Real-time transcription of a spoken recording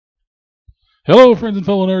Hello, friends and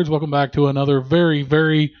fellow nerds. Welcome back to another very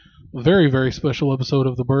special episode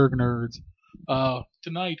of the Burg Nerds.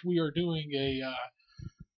 Tonight we are doing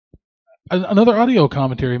another audio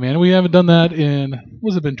commentary, man. We haven't done that in,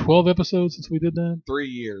 what's it been, 12 episodes since we did that? 3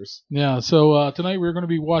 years. Yeah, so tonight we're going to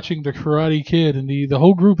be watching The Karate Kid, and the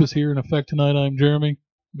whole group is here in effect tonight. I'm Jeremy.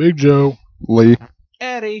 Big Joe. Lee.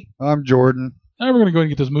 Eddie. I'm Jordan. And we're going to go ahead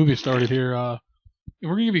and get this movie started here. And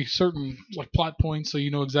we're going to give you certain plot points so you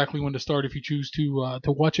know exactly when to start if you choose to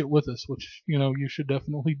watch it with us, which you should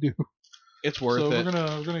definitely do. It's worth it.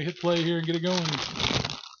 So we're gonna hit play here and get it going. All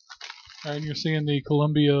right, and you're seeing the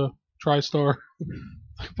Columbia TriStar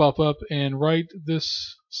pop up, and right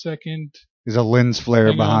this second, There's a lens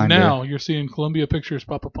flare behind now her. you're seeing Columbia Pictures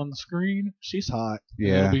pop up on the screen. She's hot.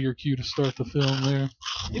 That'll Yeah. be your cue to start the film there.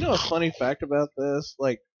 You know a funny fact about this?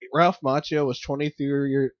 Ralph Macchio was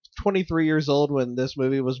 23 years old when this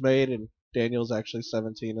movie was made, and Daniel's actually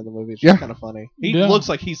 17 in the movie. It's just kind of funny. He looks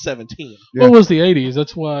like he's 17. Yeah. Well, it was the 80s.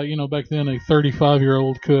 That's why back then a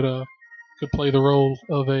 35-year-old could play the role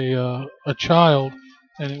of a child,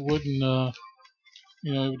 and it wouldn't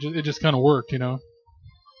it just kind of worked.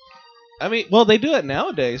 I mean, well, they do it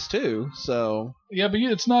nowadays too. So Yeah, but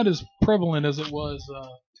it's not as prevalent as it was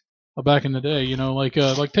back in the day.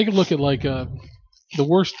 Take a look at the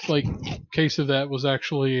worst case of that was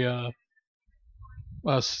actually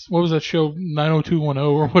what was that show, 90210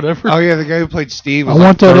 or whatever. Oh yeah, the guy who played Steve. I Was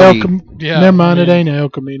want that El 30. Camino. Yeah, Never mind, it ain't El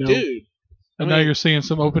Camino. dude. And now you're seeing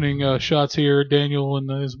some opening shots here. Daniel and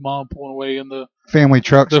his mom pulling away in the Family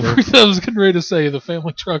trucks. I was getting ready to say the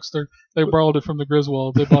family trucks. They borrowed it from the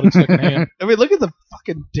Griswold. They bought it secondhand. I mean, look at the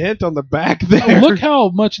fucking dent on the back there. Look how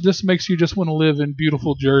much this makes you just want to live in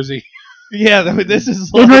beautiful Jersey. Yeah, I mean, this is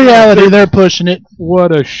In reality, they're pushing it.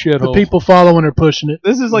 What a The shithole. people following are pushing it.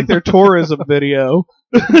 this is like their tourism video.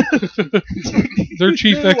 Their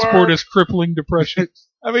chief export is crippling depression.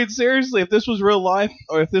 I mean, seriously, if this was real life,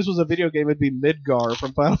 or if this was a video game, it'd be Midgar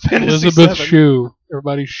from Final Fantasy Elizabeth VII. Shue.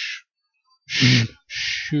 Everybody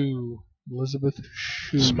Shue. Elizabeth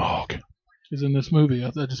Shue. Smog. Is in this movie. I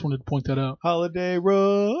just wanted to point that out. Holiday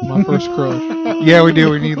Road. My first crush. Yeah, we do.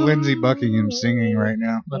 We need Lindsey Buckingham singing right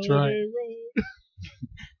now. That's right.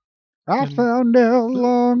 I found out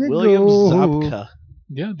long ago. William Zabka.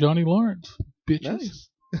 Yeah, Johnny Lawrence. Bitches. Nice.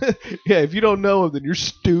 Yeah, if you don't know him, then you're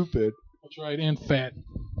stupid. That's right, and fat.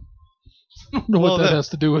 I don't know what that has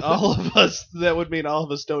to do with all of us. That would mean all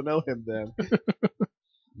of us don't know him then.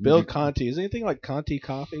 Bill Conti. Is anything like Conti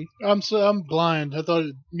coffee? I'm blind. I thought it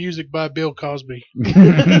was music by Bill Cosby.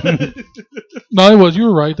 it. No, it was. You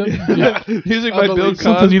were right. Music by Bill Cosby.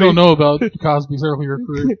 Something you don't know about Cosby's earlier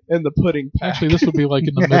career. And the Pudding Pack. Actually, this would be like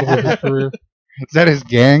in the middle of his career. Is that his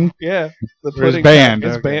gang? Yeah, the Or his Pudding band? Pack.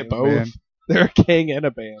 His Okay, band, both. band. They're a gang and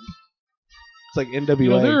a band. It's like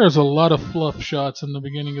NWA. There is a lot of fluff shots in the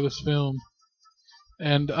beginning of this film,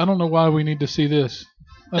 and I don't know why we need to see this.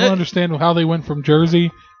 I don't understand how they went from Jersey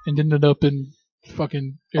and ended up in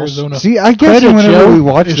fucking Arizona. See, I guess Credit whenever show. we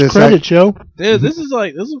watch It's this, credit show. Dude, this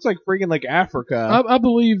looks like freaking like Africa. I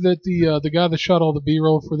believe that the guy that shot all the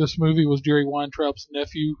B-roll for this movie was Jerry Weintraub's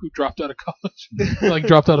nephew, who dropped out of college,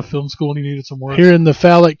 dropped out of film school, and he needed some work. Here in the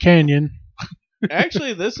Phallic Canyon.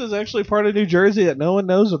 Actually, this is actually part of New Jersey that no one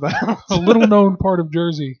knows about. A little-known part of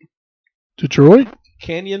Jersey. Detroit?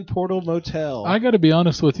 Canyon Portal Motel. I got to be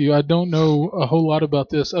honest with you, I don't know a whole lot about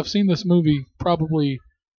this. I've seen this movie probably,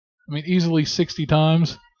 easily 60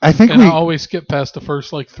 times. I think And I always skip past the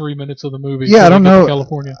first 3 minutes of the movie. Yeah, I don't know.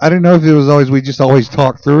 California. I don't know if it was always we just always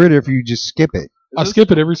talk through it, or if you just skip it. I skip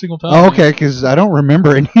it every single time. Oh, okay, because I don't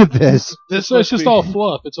remember any of this. It's just all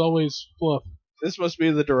fluff. It's always fluff. This must be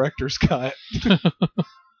the director's cut.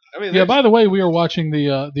 Yeah. By the way, we are watching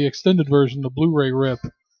the extended version, the Blu-ray rip,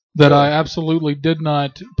 that I absolutely did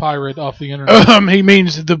not pirate off the internet. He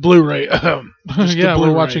means the Blu-ray. Yeah, Blu-ray.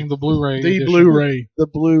 we're watching the Blu-ray. The edition. Blu-ray. The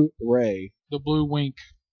Blu-ray. The Blue Wink.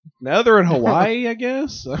 Now they're in Hawaii, I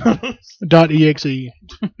guess. .exe. I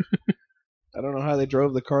don't know how they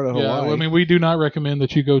drove the car to Hawaii. Yeah, well, we do not recommend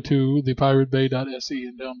that you go to thepiratebay.se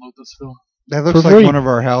and download this film. That looks For like free. one of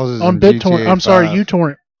our houses On in BitTorrent. GTA I'm sorry, 5.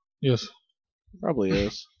 uTorrent. Yes. Probably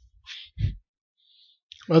is.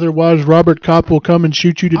 Otherwise, Robert Kopp will come and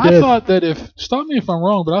shoot you to I death. thought that stop me if I'm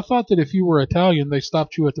wrong, but I thought that if you were Italian, they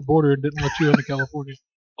stopped you at the border and didn't let you into California.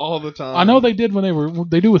 All the time. I know they did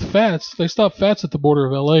they do with Fats. They stop Fats at the border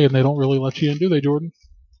of L.A. and they don't really let you in, do they, Jordan?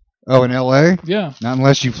 Oh, in L.A.? Yeah. Not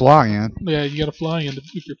unless you fly in. Yeah, you got to fly in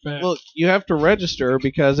if you're fat. Well, you have to register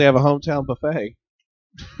because they have a hometown buffet.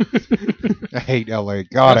 I hate L.A.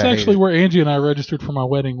 God, That's I hate actually it. where Angie and I registered for my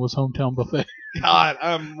wedding, was Hometown Buffet. God,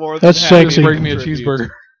 I'm more than That's happy to sexy. Bring me a contribute. cheeseburger.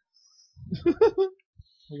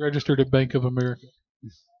 We registered at Bank of America.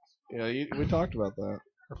 Yeah, we talked about that.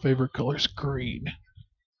 Our favorite color is green.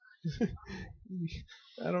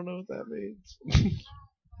 I don't know what that means.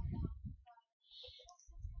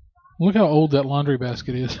 Look how old that laundry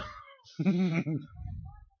basket is.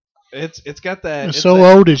 It's got that. It's so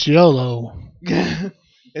old it's yellow.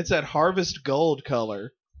 It's that harvest gold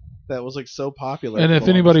color that was like so popular. And if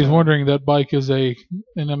anybody's wondering, that bike is and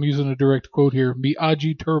I'm using a direct quote here,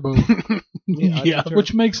 Miyagi Turbo. Yeah.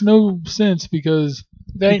 Which makes no sense because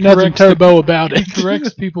there ain't nothing turbo about it. He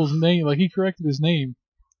corrects people's name. Like, he corrected his name.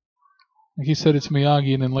 Like, he said it's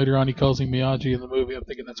Miyagi, and then later on he calls him Miyagi in the movie. I'm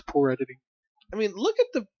thinking that's poor editing. I mean, look at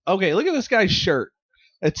this guy's shirt.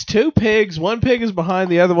 It's two pigs. One pig is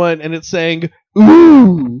behind the other one, and it's saying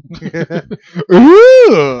 "ooh." Ooh.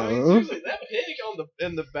 I mean, seriously, that pig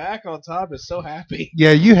in the back on top is so happy.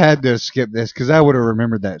 Yeah, you had to skip this because I would have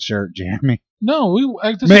remembered that shirt, Jeremy. No,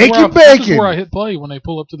 this Make it this is bacon. where I hit play when they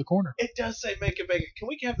pull up to the corner. It does say "Make it bacon." Can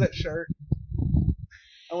we have that shirt?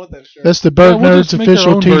 I want that shirt. That's the Burg we'll Nerds just make our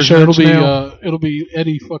official own version. T-shirt now. It'll be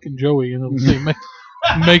Eddie fucking Joey, and it'll say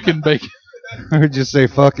making bacon, Or just say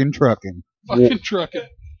fucking trucking. fucking trucking.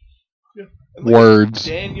 And look Words.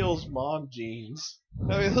 at Daniel's mom jeans.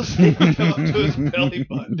 I mean, those things come up to his belly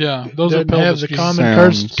button. Yeah, those are Doesn't have pelvis the jeans. common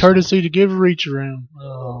Sounds- courtesy to give a reach around.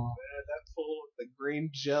 Oh. Man, that full of the green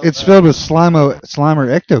gel. It's filled with Slimer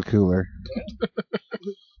Ecto Cooler.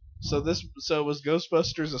 So was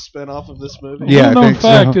Ghostbusters a spinoff of this movie? Yeah, I Little known think so.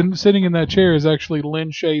 fact, and sitting in that chair is actually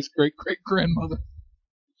Lynn Shay's great grandmother.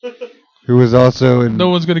 Who was also in. No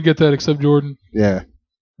one's gonna get that except Jordan. Yeah.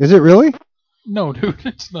 Is it really? No, dude,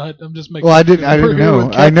 it's not. I'm just making. Well, I didn't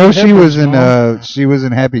know. I know she was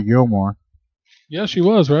in Happy Gilmore. Yeah, she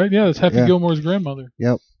was right. Yeah, it's Happy Yeah. Gilmore's grandmother.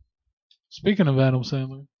 Yep. Speaking of Adam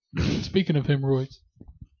Sandler, speaking of hemorrhoids.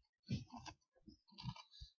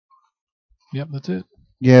 Yep, that's it.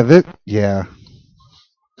 Yeah,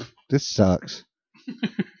 this sucks.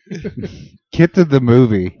 Get to the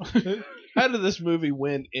movie. How did this movie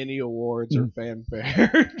win any awards or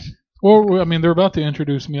fanfare? Well, I mean, they're about to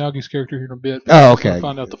introduce Miyagi's character here in a bit. Oh, okay.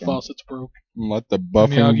 Find out the faucet's broke. Let the And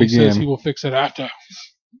buffing Miyagi says he begin. will fix it after.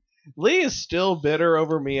 Lee is still bitter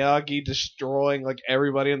over Miyagi destroying like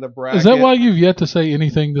everybody in the bracket. Is that why you've yet to say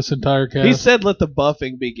anything this entire cast? he said? Let the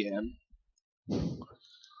buffing begin.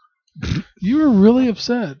 You were really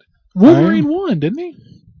upset. Wolverine won, didn't he?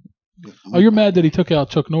 Oh, you're mad that he took out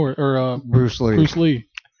Chuck Norris or Bruce Lee. Bruce Lee.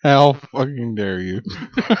 How fucking dare you?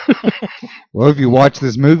 Well, if you watch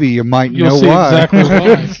this movie, you might You'll know see why. exactly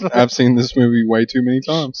why. I've seen this movie way too many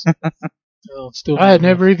times. Well, it's still I had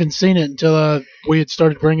never even seen it until we had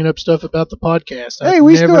started bringing up stuff about the podcast. Hey, I've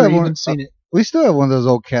we still never have even one- seen it. We still have one of those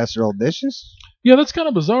old casserole dishes. Yeah, that's kind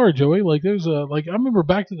of bizarre, Joey. Like, there's I remember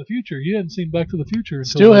Back to the Future. You hadn't seen Back to the Future. Until,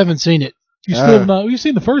 Still haven't seen it. You still have not. You've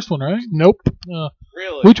seen the first one, right? Nope.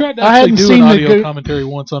 Really? We tried to I actually hadn't do seen an the audio go- commentary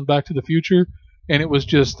once on Back to the Future, and it was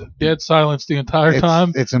just dead silence the entire It's,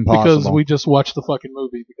 time it's impossible. because we just watched the fucking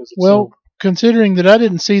movie. Because it's Well, considering that I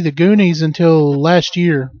didn't see the Goonies until last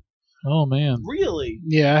year. oh man, Really?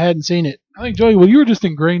 Yeah, I hadn't seen it. I think Joey, well, you were just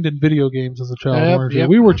ingrained in video games as a child, Yep, weren't you? yep.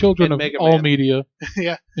 We were children And of Mega all Man. media.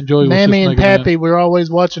 Yeah. And Joey was Mammy just and Mega Man. Pappy were always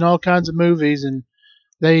watching all kinds of movies, and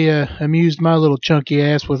they amused my little chunky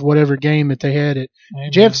ass with whatever game that they had at Hey,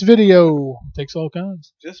 man, Jeff's Video. takes all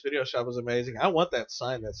kinds. This video shop was amazing. I want that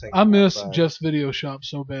sign that's hanging I miss outside. Jeff's Video Shop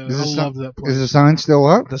so bad. Is I this love that place. Is the sign still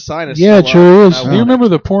up? The sign is Yeah, still it sure up. is. I Do Do you want remember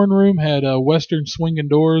the porn room had Western swinging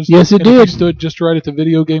doors? Yes, it and if you did. stood just right at the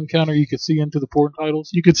video game counter, you could see into the porn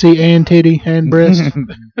titles. You could see and titty and breast.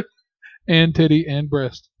 And titty and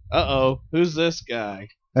breast. Uh-oh. Who's this guy?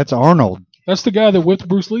 That's Arnold. That's the guy that whipped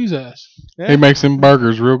Bruce Lee's ass. He makes them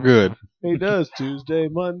burgers real good. He does. Tuesday,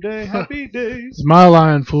 Monday, happy days. It's my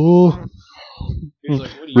line, fool. He's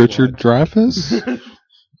like, what do you Richard want? Dreyfuss?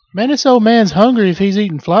 Man, this old man's hungry if he's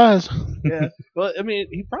eating flies. Yeah. Well, I mean,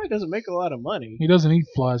 he probably doesn't make a lot of money. He doesn't eat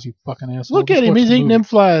flies, you fucking asshole. Look at Just him. watch He's the eating movie. them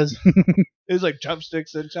flies. He's like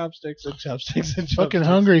chopsticks and chopsticks and chopsticks and chopsticks. Fucking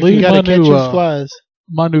hungry if Lee, you gotta my catch new, his flies.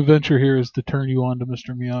 My new venture here is to turn you on to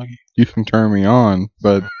Mr. Miyagi. You can turn me on,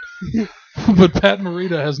 but But Pat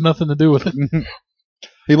Morita has nothing to do with it.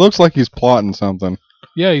 he looks like he's plotting something.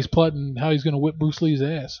 Yeah, he's plotting how he's going to whip Bruce Lee's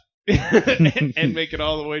ass. and make it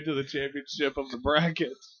all the way to the championship of the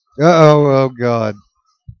bracket. Oh God.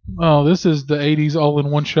 Oh, this is the 80s all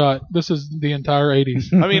in one shot. This is the entire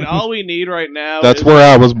 80s. I mean, all we need right now That's is where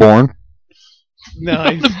I was born.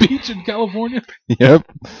 On the beach in California. Yep.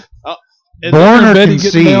 is Born or Betty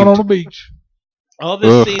getting down on conceived? the beach. all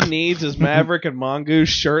this Ugh. scene needs is Maverick and Mongoose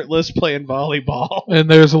shirtless playing volleyball. And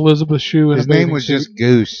there's Elizabeth Shue in His a bathing name was suit. just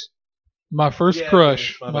Goose. My first Yeah,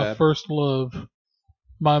 crush, my my bad. first love.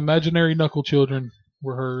 My imaginary knuckle children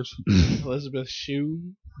were hers. Elizabeth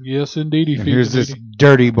Shue. Yes, indeedy. And here's this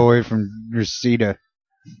dirty boy from Reseda.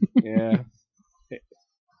 Yeah.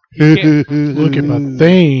 Look at my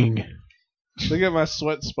thing. Look at my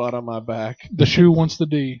sweat spot on my back. The shoe wants the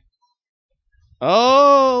D.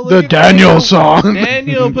 Oh, The look at Daniel song.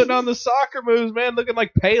 Daniel putting on the soccer moves, man, looking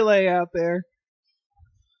like Pele out there.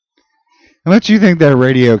 How much you think that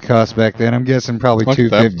radio cost back then? I'm guessing probably Look at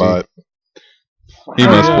that $250. butt. He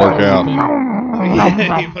must work out.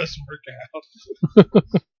 Yeah, he must work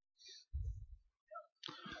out.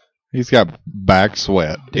 He's got back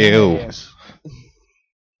sweat. Ew. Ass.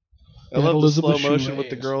 I love the Elizabeth slow motion Shue with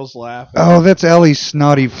the ass. girls laughing. Oh, that's Ellie's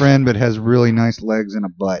snotty friend, but has really nice legs and a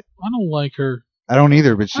butt. I don't like her. I don't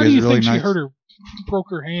either, but she How do has you really think she nice. hurt her? Broke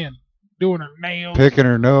her hand, doing her nails, Picking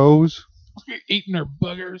her nose. eating her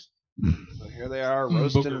boogers. So here they are,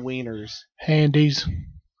 roasting booger. wieners. Handies.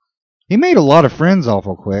 He made a lot of friends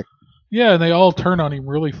awful quick. Yeah, and they all turn on him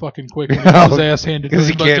really fucking quick when he gets his ass handed to Because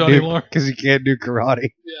him he by Johnny can't do Lawrence. because he can't do karate.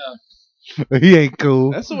 Yeah. He ain't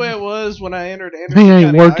cool. That's the way it was when I entered He Anderson ain't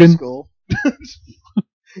County working. High School.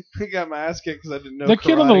 I got my ass kicked because I didn't know That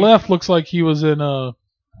kid on the karate. left looks like he was in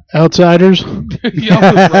Outsiders.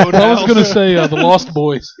 yeah, I was gonna say the Lost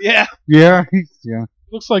Boys. Yeah. Yeah, yeah.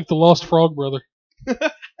 Looks like the Lost Frog Brother.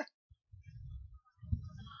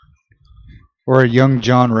 Or a young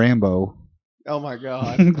John Rambo. Oh my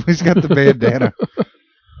god. He's got the bandana.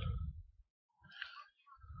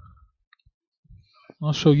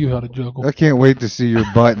 I'll show you how to juggle. I can't wait to see your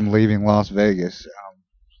butt in Leaving Las Vegas.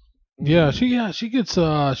 Yeah, she gets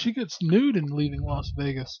nude in Leaving Las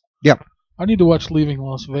Vegas. Yep. I need to watch Leaving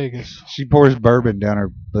Las Vegas. She pours bourbon down her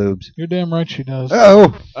boobs. You're damn right she does.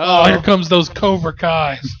 Oh, Oh, here comes those Cobra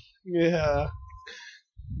Kais. Yeah.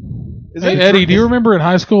 Is Hey that Eddie, do you remember in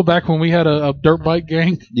high school back when we had a dirt bike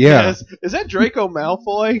gang? yeah. Yes. Is that Draco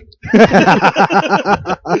Malfoy?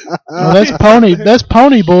 Oh, that's Pony. That's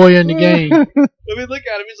Pony Boy in the game. I mean, look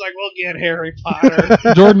at him. He's like, "We'll get Harry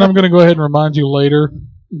Potter." Jordan, I'm going to go ahead and remind you later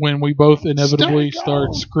when we both inevitably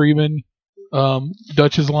start screaming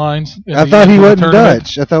Dutch's lines. in I the thought he end of the wasn't tournament.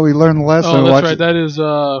 Dutch. I thought we learned the lesson. Oh, that's Watch right. That is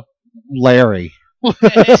Larry.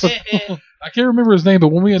 I can't remember his name, but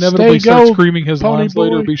when we inevitably Stay start gold, screaming his Pony lines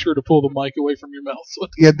later, boy. be sure to pull the mic away from your mouth.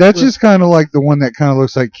 Yeah, that's just kind of like the one that kind of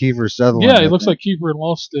looks like Kiefer Sutherland. Yeah, I he looks think. like Keeper in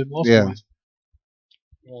Lost Yeah. Boys.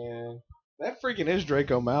 Yeah. That freaking is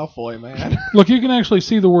Draco Malfoy, man. Look, you can actually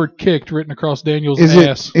see the word "kicked" written across Daniel's Is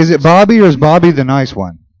ass. it Bobby or is Bobby the nice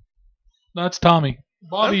one? No, it's Tommy.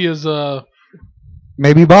 Bobby is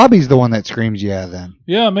Maybe Bobby's the one that screams yeah then.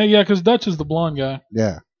 yeah, man, yeah, because Dutch is the blonde guy.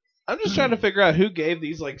 Yeah. I'm just trying to figure out who gave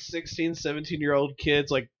these like 16, 17-year-old kids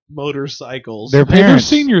like motorcycles. Their Hey, they're parents.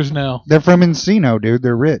 seniors now. They're from Encino, dude.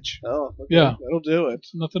 They're rich. Oh, okay. Yeah. That'll do it.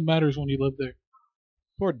 Nothing matters when you live there.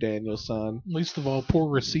 Poor Daniel's son. Least of all, poor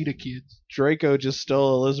Reseda kids. Draco just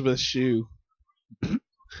stole Elizabeth's shoe.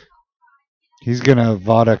 He's gonna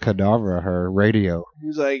Vada Kedavra her radio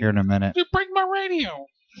He's like, here in a minute. You break my radio.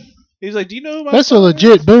 do you know who my That's a son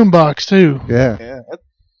legit is? boombox too. Yeah. Yeah.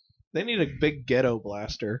 They need a big ghetto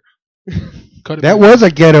blaster. Cut it That back. was a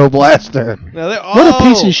ghetto blaster. No, What a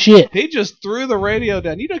piece of shit. He just threw the radio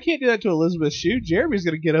down. You can't do that to Elizabeth's shoe. Jeremy's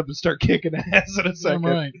gonna get up and start kicking ass in a Damn second.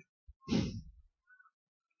 right.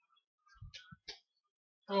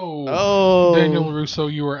 Oh, Oh, Daniel Russo,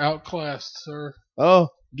 you were outclassed, sir. Oh,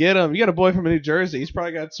 get him! You got a boy from New Jersey. He's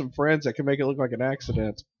probably got some friends that can make it look like an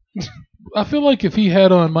accident. I feel like if he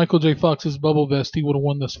had on Michael J. Fox's bubble vest, he would have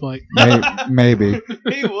won this fight. Maybe.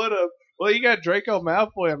 He would have. Well, you got Draco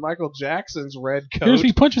Malfoy and Michael Jackson's red coat. Here's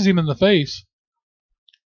he punches him in the face.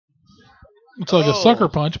 It's like a Oh. sucker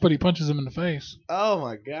punch, but he punches him in the face. Oh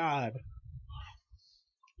my god!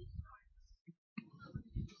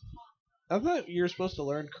 I thought you were supposed to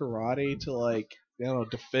learn karate to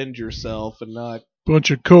defend yourself and not.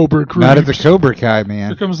 Bunch of Cobra creeps. Not at the Cobra Kai, man.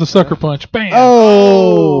 Here comes the sucker punch. Bam!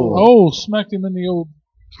 Oh. Oh, smacked him in the old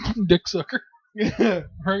dick sucker. Jeez.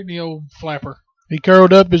 Right in the old flapper. He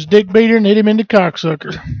curled up his dick beater and hit him in the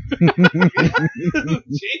cocksucker.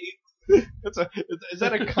 Is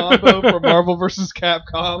that a combo for Marvel vs.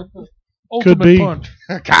 Capcom? Ultimate be. punch.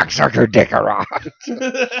 Cocksucker Dickerot.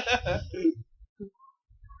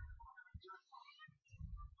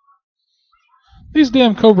 These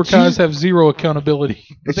damn Cobra Kais have zero accountability.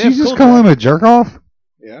 Did They she have just cool call him a jerk off?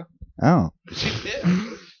 Yeah. Oh. She did.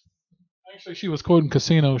 Actually, she was quoting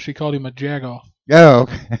Casino. She called him a jagoff. Oh,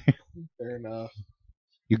 okay. Fair enough.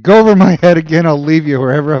 You go over my head again, I'll leave you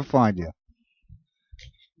wherever I find you.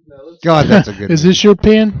 No, let's- God, that's a good Is movie. this your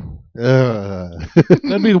pen?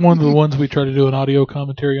 That'd be one of the ones we try to do an audio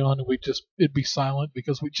commentary on, and it'd be silent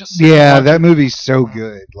because we just Yeah, that movie's so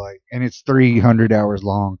good. And it's 300 hours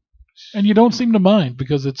long. And you don't seem to mind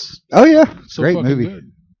because it's so great fucking movie.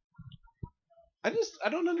 good. I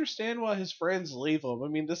don't understand why his friends leave him. I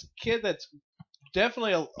mean, this kid that's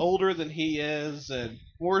definitely older than he is and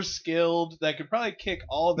more skilled that could probably kick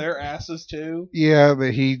all their asses too. Yeah,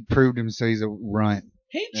 but he proved himself he's a runt.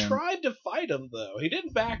 He tried to fight him though. He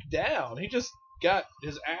didn't back down. He just got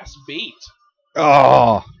his ass beat.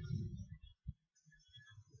 Oh.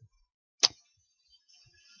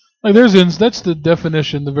 Like that's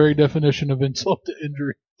the very definition of insult to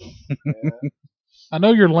injury. Yeah. I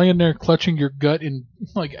know you're laying there clutching your gut in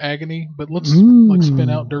like agony, but let's spin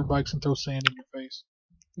out dirt bikes and throw sand in your face.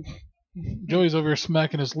 Joey's over here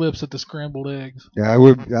smacking his lips at the scrambled eggs. Yeah, I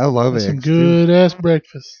love it. Some good ass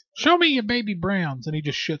breakfast. Show me your baby browns, and he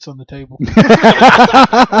just shits on the table.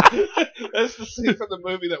 That's the scene from the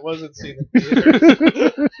movie that wasn't seen in theater.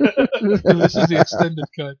 This is the extended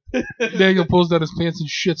cut. Daniel pulls down his pants and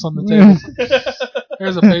shits on the table.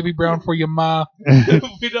 There's a baby brown for your ma.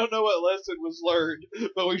 We don't know what lesson was learned,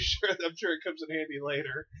 but I'm sure it comes in handy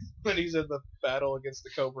later when he's in the battle against the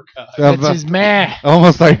Cobra Kai. That's his ma.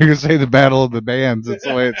 Almost like you're going to say the Battle of the Bands. That's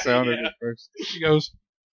the way it sounded at first. She goes,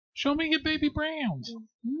 show me your baby browns.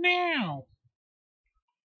 Now.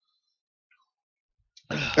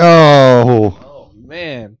 Oh.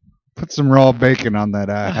 Man. Put some raw bacon on that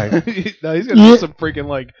eye. No, he's gonna do some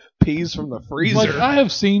freaking peas from the freezer. Like, I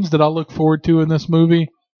have scenes that I look forward to in this movie,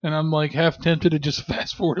 and I'm like half tempted to just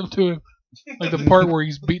fast forward them to him. Like the part where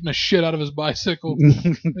he's beating the shit out of his bicycle,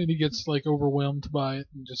 and he gets overwhelmed by it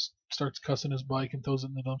and just starts cussing his bike and throws it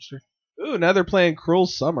in the dumpster. Ooh, now they're playing Cruel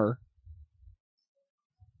Summer.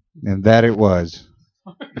 And that it was.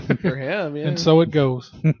 For him, yeah. And so it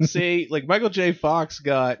goes. See, Michael J. Fox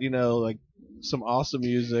got, some awesome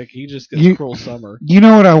music. He just gets Cruel Summer. You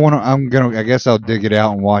know what I guess I'll dig it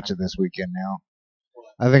out and watch it this weekend now.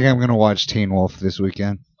 I think I'm gonna watch Teen Wolf this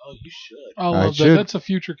weekend. Oh, you should. I love that. That's a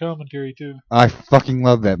future commentary too. I fucking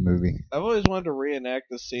love that movie. I've always wanted to reenact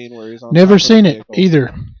the scene where he's on. Never seen it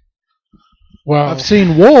either. Well, I've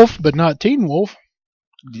seen Wolf, but not Teen Wolf.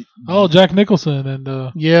 Oh, Jack Nicholson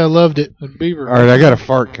and yeah, loved it. And Beaver. All right, I got a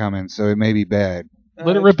fart coming, so it may be bad.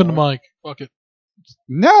 Let it rip in the mic. Fuck it.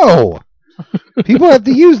 No, people have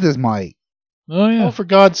to use this mic. Oh yeah. Oh, for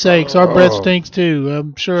God's sakes, our breath stinks too.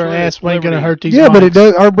 I'm sure our ass ain't gonna hurt these. Yeah, mics. but it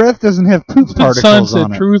does. Our breath doesn't have poop particles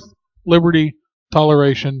on it. Truth, liberty,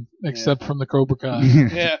 toleration, except from the Cobra Kai.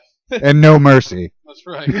 Yeah. And no mercy. That's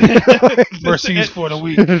right. Mercy is for the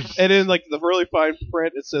weak. And in the really fine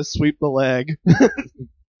print, it says "sweep the leg."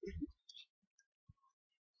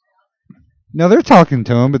 No, they're talking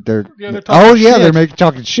to him, but they're. Yeah, they're talking shit. They're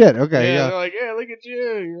talking shit. Okay, yeah. They're like, "Yeah, look at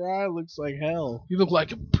you. Your eye looks like hell. You look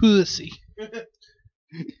like a pussy."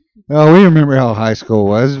 Oh, we remember how high school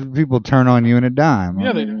was. People turn on you in a dime.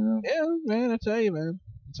 Yeah, they do. Yeah, man. I tell you, man.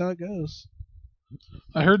 That's how it goes.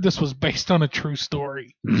 I heard this was based on a true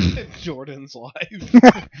story. Jordan's life.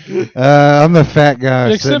 I'm the fat guy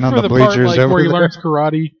Except sitting on for the the part bleachers over where he there learns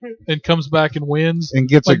karate and comes back and wins. and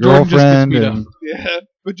gets a Jordan just gets girlfriend. beat And, Yeah,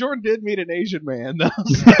 but Jordan did meet an Asian man, though.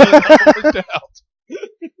 So that worked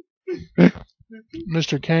out.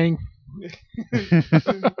 Mr. Kang.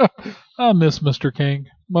 I miss Mr. King,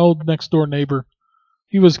 my old next door neighbor.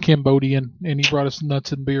 He was Cambodian, and he brought us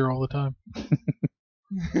nuts and beer all the time.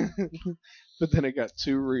 But then it got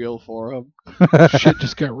too real for him. Shit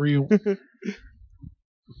just got real.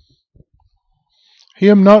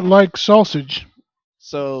 Him not like sausage.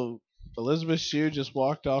 So Elizabeth Shue just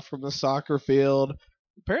walked off from the soccer field.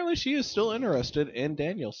 Apparently she is still interested in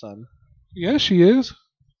Danielson. Yeah, she is.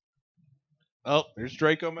 Oh, there's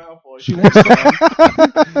Draco Malfoy. She wants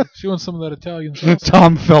she wants some of that Italian sauce.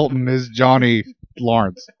 Tom Felton is Johnny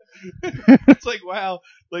Lawrence. It's like, wow,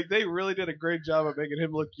 they really did a great job of making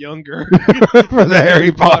him look younger For the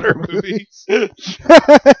Harry Potter movies.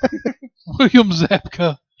 William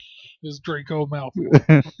Zabka is Draco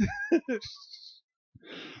Malfoy.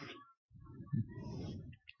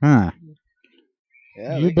 Huh.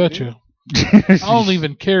 Yeah, You betcha. I don't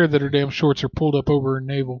even care that her damn shorts are pulled up over her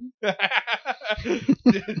navel.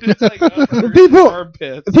 It's like under People- his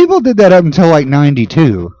armpits. People did that up until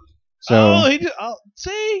 92. So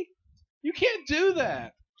See, you can't do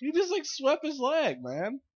that. He just swept his leg,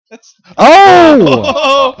 man. That's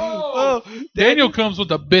oh, Daniel comes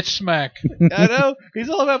with a bitch smack. I know. He's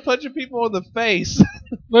all about punching people in the face.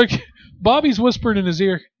 Look, Bobby's whispering in his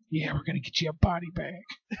ear, "Yeah, we're gonna get you a body bag."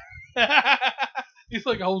 He's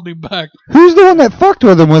holding him back. who's the one that fucked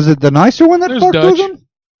with him? Was it the nicer one that There's fucked Dutch. with him?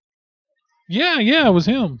 Yeah, it was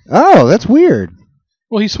him. Oh, that's weird.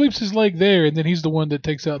 Well, he sweeps his leg there, and then he's the one that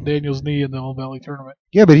takes out Daniel's knee in the All Valley tournament.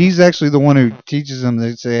 Yeah, but he's actually the one who teaches him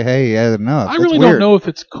to say, "Hey, had enough." I That's really weird. don't know if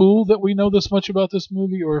it's cool that we know this much about this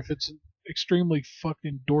movie, or if it's extremely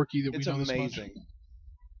fucking dorky that It's we know this much. amazing.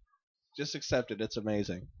 Just accept it. It's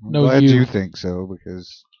amazing. I'm No, glad you. you think so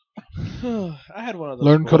because I had one of those.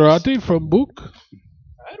 Learn books. karate from book.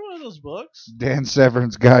 I had one of those books. Dan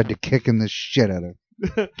Severn's Guide to Kicking the Shit Out of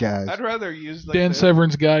Guys. I'd rather use like Dan the-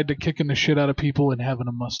 Severn's Guide to Kicking the Shit Out of People and Having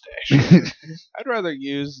a Mustache. I'd rather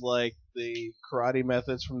use like the karate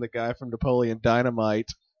methods from the guy from Napoleon Dynamite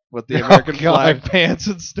with the Oh, American God. flag pants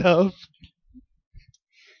and stuff.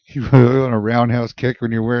 You really want a roundhouse kick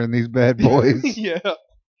when you're wearing these bad boys? Yeah.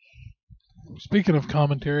 Speaking of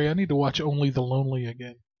commentary, I need to watch Only the Lonely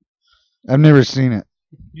again. I've never seen it.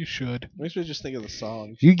 You should. Makes me just think of the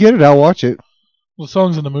song. If you get it, I'll watch it. Well, the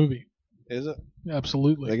song's in the movie. Is it?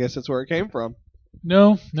 Absolutely. I guess that's where it came from.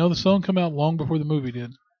 No, the song came out long before the movie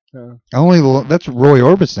did. That's Roy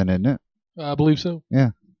Orbison, isn't it? I believe so.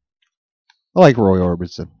 I like Roy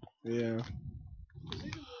Orbison. Yeah.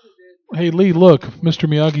 Hey, Lee, look. Mr.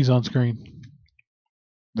 Miyagi's on screen.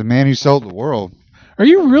 The man who sold the world. Are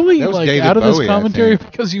you really That was like David out of this Bowie, I commentary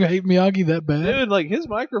think. because you hate Miyagi that bad? Dude, like his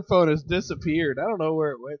microphone has disappeared. I don't know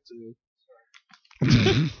where it went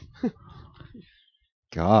to.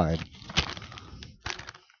 God.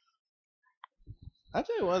 I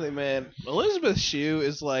tell you one thing, man. Elizabeth Shue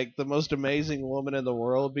is like the most amazing woman in the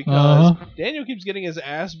world because Daniel keeps getting his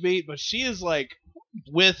ass beat, but she is like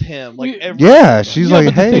with him, like every. Yeah, she's Yeah, like,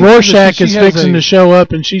 but the hey. thing- Rorschach she is has fixing a- to show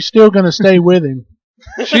up, and she's still going to stay with him.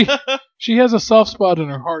 She has a soft spot in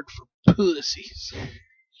her heart for pussies.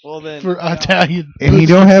 Well then, For Italian. And he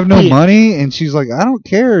don't have no Yeah. money, and she's like, I don't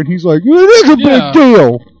care. And he's like, it is a Yeah. big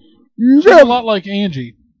deal. She's a lot like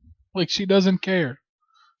Angie. Like, she doesn't care.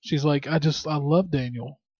 She's like, I love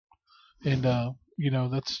Daniel. And,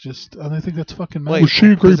 that's just, I think that's fucking mad. Wait, Was she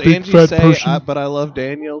a great does big Angie fat say, person? but I love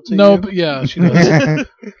Daniel to No, you? but yeah, she does.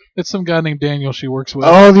 It's some guy named Daniel she works with.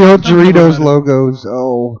 Oh, the old I've never Doritos met him. logos.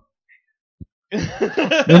 Oh.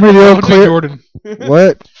 Remember Remember the old OJ clip? Jordan.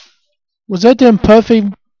 What? Was that them puffy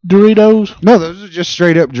Doritos? No, those are just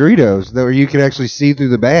straight up Doritos, where you could actually see through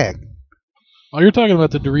the bag. Oh, you're talking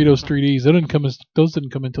about the Doritos 3Ds. Those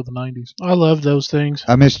didn't come until the 90s. I love those things.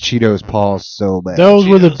 I miss Cheetos paws so bad. Those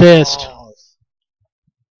were the Cheetos best. balls.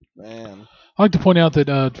 Man. I like to point out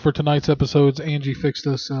that for tonight's episodes, Angie fixed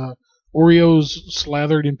us Oreos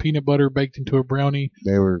slathered in peanut butter baked into a brownie,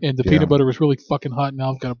 They were, and the yeah, peanut butter was really fucking hot.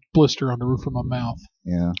 Now I've got a blister on the roof of my mouth.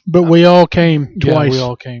 Yeah. But we all came Yeah, twice. we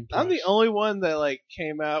all came. I'm the twice. only one that like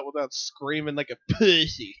came out without screaming like a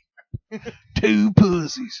pussy. Two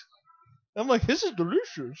pussies. I'm like, this is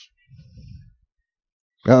delicious.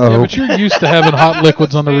 Uh-oh. Yeah, but you're used to having hot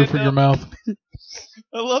liquids on the roof of your mouth.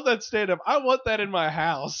 I love that stand-up. I want that in my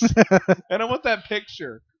house, and I want that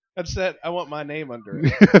picture. That's that. I want my name under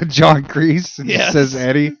it. John Kreese, and it Yes. says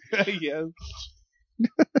Eddie. Yes.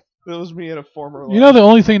 That was me in a former life. You know, the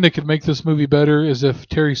only thing that could make this movie better is if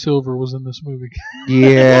Terry Silver was in this movie.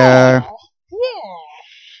 Yeah.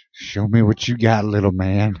 Show me what you got, little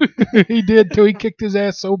man. He did too. He kicked his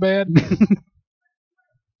ass so bad.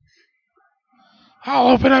 I'll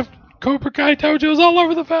open up Cobra Kai dojos all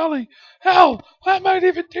over the valley. Hell, I might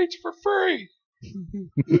even teach for free.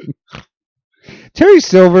 Terry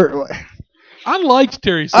Silver, I liked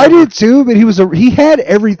Terry Silver. I did too, but he had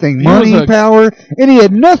everything. He Money, was a- power, and he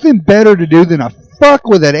had nothing better to do than to fuck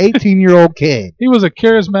with an 18-year-old kid. He was a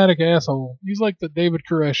charismatic asshole. He's like the David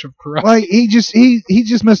Koresh of karate. Like, he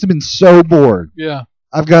just must have been so bored. Yeah.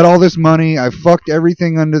 I've got all this money. I've fucked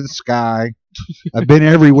everything under the sky. I've been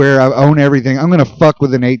everywhere. I own everything. I'm going to fuck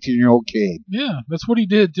with an 18-year-old kid. Yeah, that's what he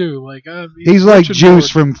did too. Like He's like rich and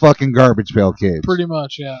Juice bored. from fucking Garbage Pail Kids. Pretty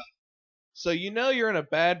much, yeah. So you know you're in a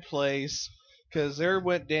bad place because there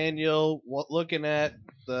went Daniel looking at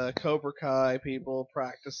the Cobra Kai people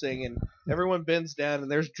practicing, and everyone bends down,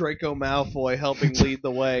 and there's Draco Malfoy helping lead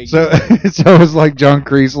the way. So it's like John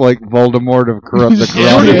Kreese, like Voldemort of corrupt the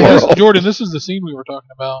Yeah, karate Jordan, world. Jordan, this is the scene we were talking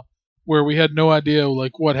about where we had no idea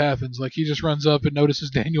like what happens. Like he just runs up and notices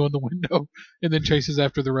Daniel in the window and then chases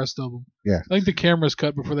after the rest of them. Yeah. I think the camera's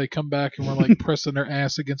cut before they come back and we're like pressing their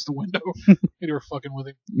ass against the window. They were fucking with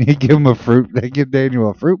him. They give him a fruit. They give Daniel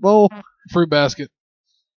a fruit bowl. Fruit basket.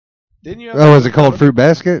 Didn't you? Have Oh, is it called fruit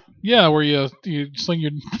basket? Yeah, where you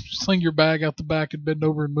sling your bag out the back and bend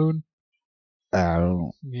over and moon. I don't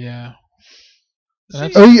know. Yeah.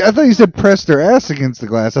 Oh, I thought you said press their ass against the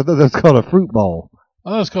glass. I thought that's called a fruit bowl. I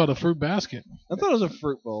thought it was called a fruit basket. I thought it was a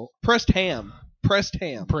fruit bowl. Pressed ham. Pressed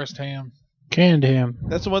ham. Pressed ham. Canned ham.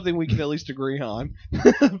 That's the one thing we can at least agree on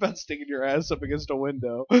about sticking your ass up against a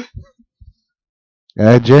window.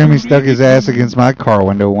 Jeremy stuck his ass against my car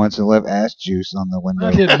window once and left ass juice on the window.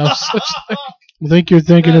 I didn't know such thing. I think you're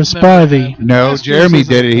thinking of Spivey. No, Ass Jeremy juice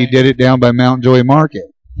did it. He did it down by Mount Joy Market.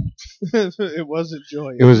 It wasn't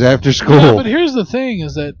joy. It was after Yeah, school. but here's the thing: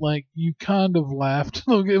 is that like you kind of laughed.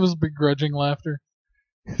 It was begrudging laughter.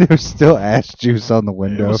 There was still ass juice on the It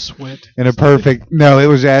window. was sweat. In a perfect... No, it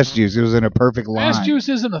was ass juice. It was in a perfect line. Ass juice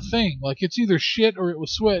isn't a thing. Like it's either shit or it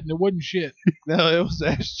was sweat, and it wasn't shit. No, it was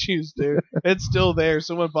ass juice, dude. It's still there.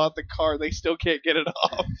 Someone bought the car. They still can't get it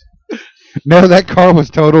off. No, that car was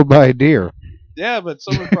totaled by a deer. Yeah, but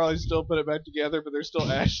someone probably still put it back together, but there's still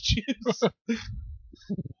ass juice.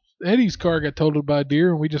 Eddie's car got totaled by a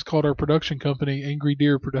deer, and we just called our production company Angry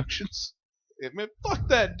Deer Productions. It meant fuck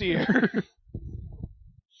that deer.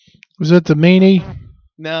 Was that the meanie?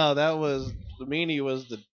 No, that was the meanie was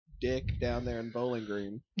the dick down there in Bowling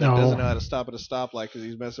Green that No. doesn't know how to stop at a stoplight because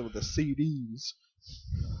he's messing with the CDs.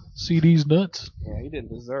 CD's nuts. Yeah, he didn't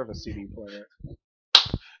deserve a CD player.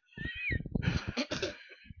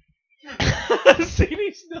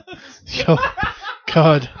 CD's nuts. Yo,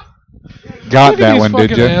 God. Got Look at that these one, did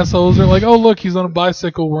fucking you? assholes. They're like, oh look, he's on a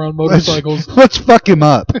bicycle. We're on motorcycles. Let's fuck him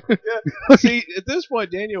up. See, at this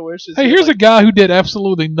point, Daniel wishes. Hey, he here's had, a guy who did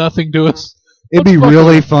absolutely nothing to us. It'd be Let's fuck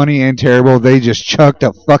really him. funny and terrible if they just chucked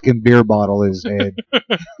a fucking beer bottle at his head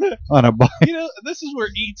on a bike. You know, this is where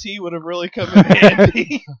E.T. would have really come in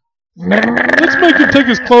handy. Let's make him take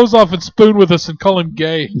his clothes off and spoon with us and call him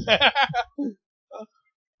gay.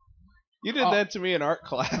 You did that to me in art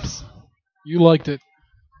class. You liked it.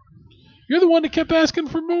 You're the one that kept asking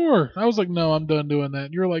for more. I was like, no, I'm done doing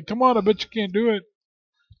that. You're like, come on, I bet you can't do it.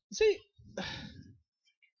 See,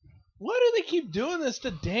 why do they keep doing this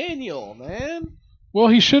to Daniel, man? Well,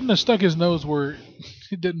 he shouldn't have stuck his nose where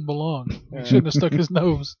it didn't belong. He shouldn't have stuck his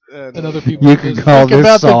nose in other people's You can business. call Think this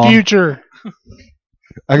about song. the future.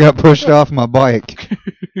 I got pushed off my bike.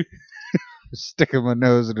 Sticking my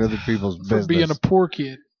nose in other people's For business. being a poor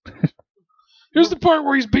kid. Here's the part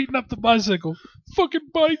where he's beating up the bicycle. Fucking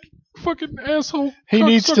bike. Fucking asshole. He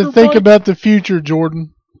needs to cocksucker think bike, about the future,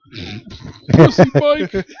 Jordan. pussy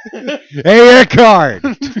bike. Hey, Eckhart!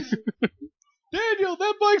 Daniel,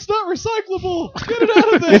 that bike's not recyclable. Get it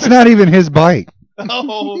out of there. It's not even his bike.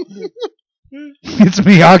 Oh. It's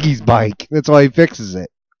Miyagi's bike. That's why he fixes it.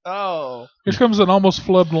 Oh. Here comes an almost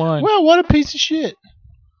flood line. Well, what a piece of shit.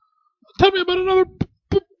 Tell me about another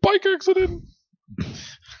bike accident.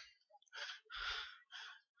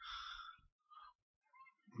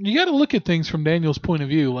 You got to look at things from Daniel's point of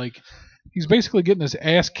view. Like, he's basically getting his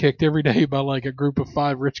ass kicked every day by like a group of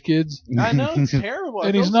 5 rich kids, I know, it's terrible. I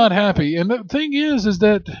and feel he's so not bad. happy. And the thing is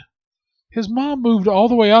that his mom moved all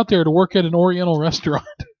the way out there to work at an Oriental restaurant.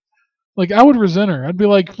 Like, I would resent her. I'd be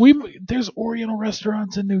like, there's Oriental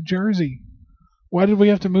restaurants in New Jersey. Why did we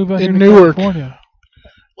have to move out here In to Newark. California?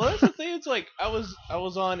 Well, that's the thing. It's like I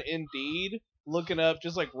was on Indeed looking up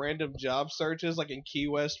just like random job searches like in Key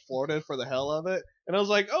West, Florida for the hell of it. And I was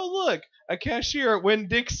like, oh, look, a cashier at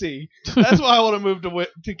Winn-Dixie. That's why I want to move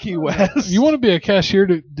to Key West. You want to be a cashier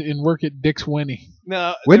and work at Dick's Winnie.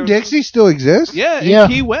 No, When Dixie still exists? Yeah, Yeah.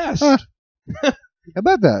 in Key West. Huh. How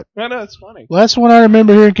about that? I know, it's funny. Last one I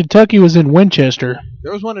remember here in Kentucky was in Winchester.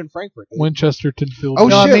 There was one in Frankfurt. Winchesterton Field. Oh,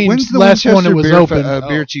 No, I shit. mean, When's the last one Winchester it was beer, open.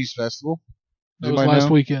 beer cheese festival? that was Anybody last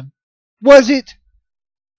know? weekend. Was it?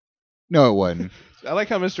 No, it wasn't. I like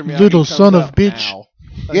how Mr. Miyagi Little comes son of out bitch. now.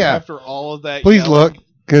 Like, Yeah. After all of that Please yelling. look,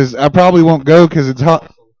 because I probably won't go because it's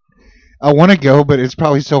hot. I want to go, but it's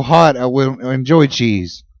probably so hot I won't enjoy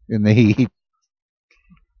cheese in the heat.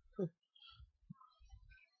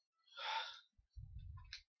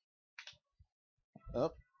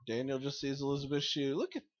 Oh, Daniel just sees Elizabeth's shoe.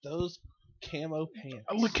 Look at those camo pants.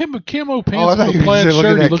 Look, camo Oh, I pants thought with you a were plaid saying, look at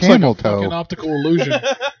shirt. He that looks like camel a toe. fucking optical illusion.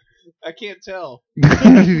 I can't tell.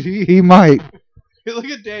 He might. Look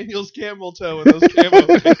at Daniel's camel toe and those camo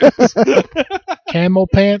pants. Camel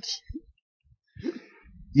pants.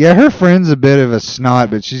 Yeah, her friend's a bit of a snot,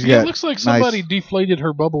 but she's Yeah, got it looks like somebody nice, deflated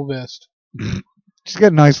her bubble vest. she's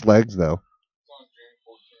got nice legs though.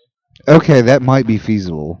 Okay, that might be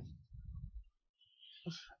feasible.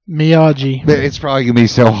 Miyagi. But it's probably gonna be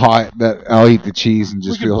so hot that I'll eat the cheese and We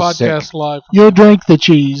just can feel podcast sick. live. You'll drink the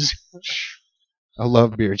cheese. I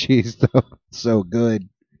love beer cheese though. It's so good.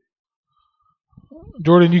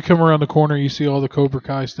 Jordan, you come around the corner, you see all the Cobra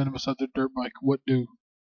Kai standing beside the dirt bike. What do?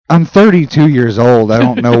 I'm 32 years old. I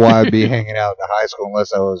don't know why I'd be hanging out in high school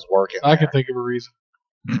unless I was working. I can think of a reason.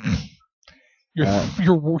 You're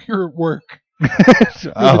at work.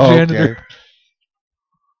 Oh, janitor. okay.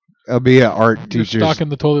 I'll be an art You're teacher. stocking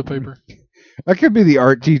the toilet paper. I could be the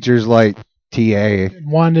art teacher's like TA,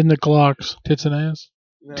 Winding the clocks. Tits and ass.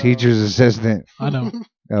 No, teacher's assistant. I know.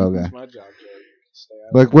 Okay. that's my job, Joe. Stay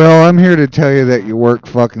out. Like, well, I'm here to tell you that your work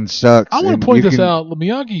fucking sucks. I want and to point you this can- out.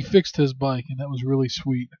 Miyagi fixed his bike, and that was really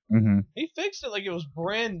sweet. Mhm. He fixed it like it was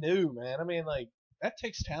brand new, man. I mean, like that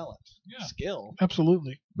takes talent, skill,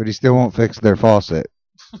 Absolutely. But he still won't fix their faucet.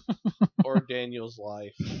 or Daniel's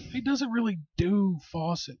life. He doesn't really do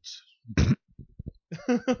faucets.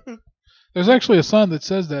 There's actually a sign that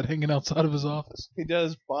says that hanging outside of his office. He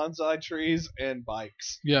does bonsai trees and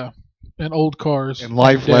bikes. Yeah. And old cars. And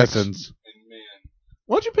life decks. lessons.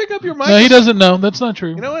 Why don't you pick up your mic? No, he doesn't know. That's not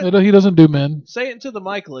true. You know what? He doesn't do men. Say it into the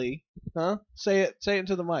mic, Lee. Huh? Say it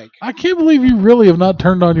into the mic. I can't believe you really have not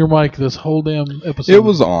turned on your mic this whole damn episode. It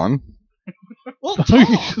was on. Well, You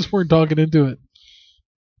talk. just weren't talking into it.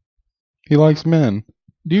 He likes men.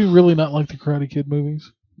 Do you really not like the Karate Kid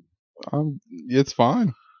movies? It's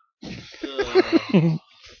fine.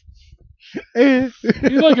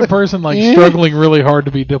 You're like a person like struggling really hard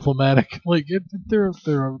to be diplomatic. Like they're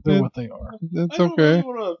what they are. That's I don't okay. really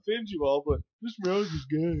want to offend you all, but this road is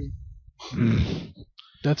gay.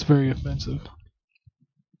 That's very offensive.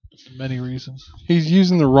 For many reasons. He's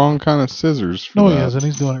using the wrong kind of scissors. For No, he that. hasn't.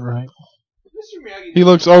 He's doing it right. Mr. Miyagi. He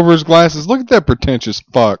looks over his glasses. Look at that pretentious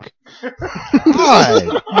fuck.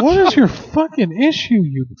 God. What is your fucking issue,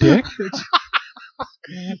 you dick?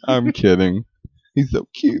 I'm kidding. He's so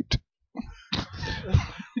cute.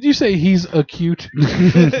 Did you say he's acute?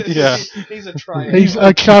 Yeah. He's a triangle. He's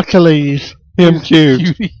a calculate. Him cute.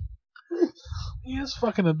 Cutie. He is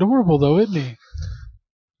fucking adorable, though, isn't he?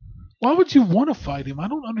 Why would you want to fight him? I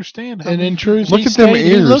don't understand. And in truth, Look he at them stayed-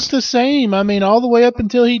 He ears. looked the same. I mean, all the way up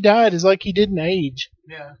until he died is like he didn't age.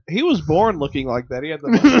 Yeah. He was born looking like that. He had the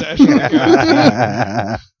mustache. You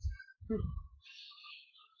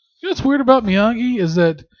know what's weird about Miyagi is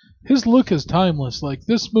that his look is timeless. Like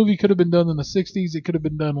this movie could have been done in the '60s. It could have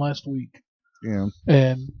been done last week, Yeah.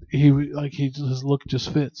 and his look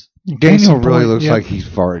just fits. Daniel in really point, looks yeah. like he's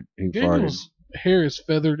farted. He farted. Daniel's hair is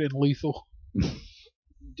feathered and lethal.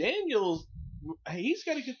 Daniel's. He's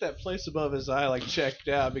got to get that place above his eye like checked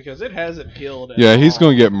out because it hasn't healed. At Yeah, he's all.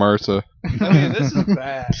 going to get MRSA. I mean, this is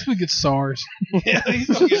bad. He's gonna get SARS. Yeah, he's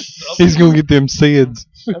gonna get. He's going to get them SIDS.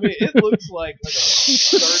 I mean, it looks like a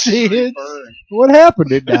See third-degree it? burn. What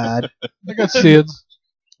happened? It died. I got SIDS.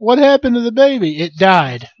 What happened to the baby? It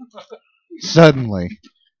died. Suddenly.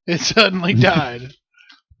 It suddenly died.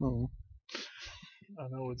 Oh. I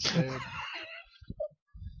know it's sad.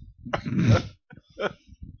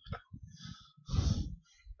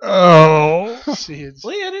 Oh. See, it's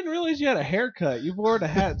Lee, I didn't realize you had a haircut. You wore the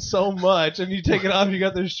hat so much, and you take it off, you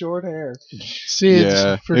got this short hair. SIDS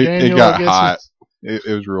Yeah, for it Daniel. got I guess hot. it's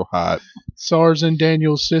It was real hot. SARS in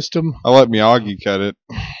Daniel's system. I let Miyagi cut it.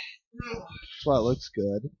 That's why it looks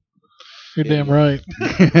good. You're damn right.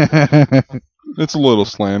 It's a little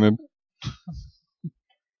slanted.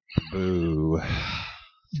 Boo.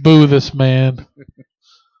 Boo this man.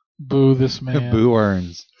 Boo this man. Boo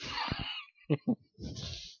earns.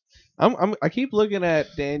 I keep looking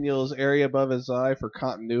at Daniel's area above his eye for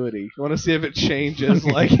continuity. I want to see if it changes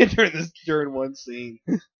like during one scene.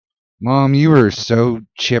 Mom, you are so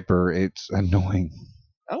chipper. It's annoying.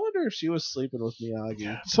 I wonder if she was sleeping with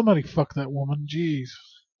Miyagi. Somebody fuck that woman. Jeez.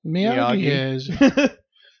 Miyagi is. and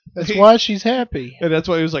That's why she's happy. that's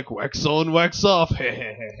why he was like, wax on, wax off.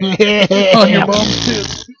 On your mom's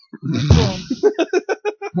tits.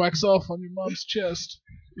 Wax off on your mom's chest.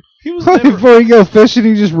 He was never. Before you go fishing,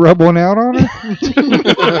 you just rub one out on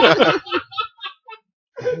her?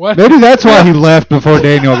 What? Maybe that's why he left before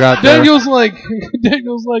Daniel got there. Daniel's like,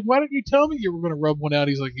 why didn't you tell me you were gonna rub one out?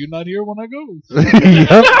 He's like, you're not here when I go.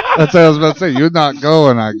 Yep, that's what I was about to say. You're not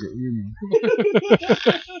going. Oh,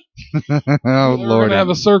 We're Lord. gonna have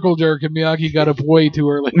a circle jerk, and Miyagi got up way too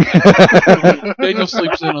early. Daniel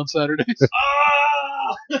sleeps in on Saturdays.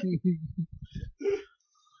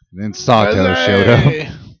 Then Sato showed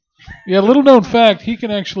up. Yeah, little known fact, he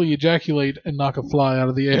can actually ejaculate and knock a fly out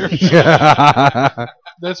of the air.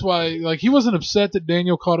 That's why, like, he wasn't upset that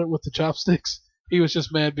Daniel caught it with the chopsticks. He was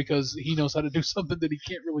just mad because he knows how to do something that he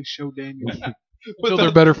can't really show Daniel until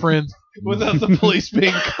they're better friends. Without the police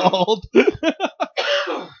being called.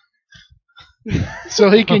 So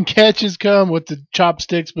he can catch his cum with the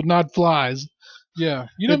chopsticks, but not flies. Yeah,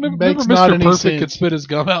 you know, It remember makes not Mr. any Perfect sense. could spit his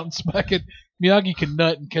gum out and smack it. Miyagi can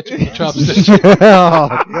nut and catch it with a chopstick. Oh,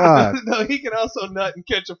 God. No, he can also nut and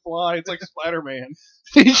catch a fly. It's like Spider-Man.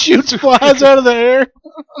 He shoots flies out of the air.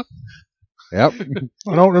 Yep.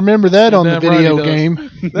 I don't remember that on the Damn right he video does. game.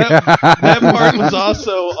 That part was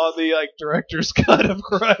also on the director's cut of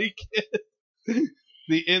Karate Kid.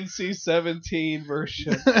 the NC-17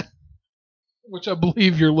 version. Which I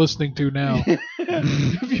believe you're listening to now.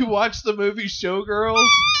 If you watch the movie Showgirls,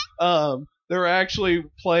 they're actually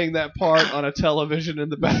playing that part on a television in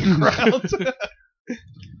the background.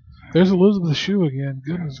 There's Elizabeth Shue again.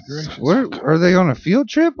 Goodness gracious. Where are they on a field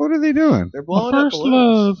trip? What are they doing? They're My blowing up first balloons.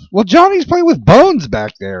 love. Well, Johnny's playing with Bones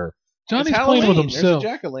back there. Johnny's It's playing with Halloween. himself.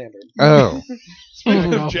 There's a jack-o'-lantern. Oh,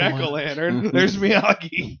 Speaking Oh, of jack-o'-lantern, there's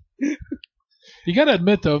Miyagi. You gotta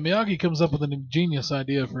admit though, Miyagi comes up with an ingenious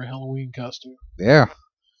idea for a Halloween costume. yeah.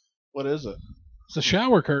 What is it? It's a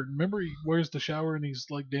shower curtain. Remember, he wears the shower and he's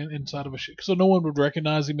like inside of a so no one would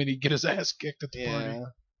recognize him and he'd get his ass kicked at the party.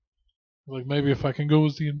 Like maybe if I can go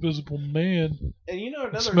as the Invisible Man, And you know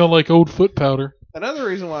smell like old foot powder. another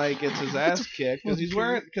reason why he gets his ass kicked is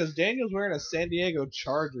because Daniel's wearing a San Diego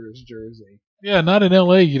Chargers jersey. Yeah, not in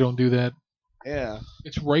L.A. You don't do that. Yeah,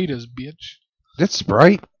 It's Raiders, bitch. That's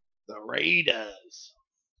Sprite. the Raiders.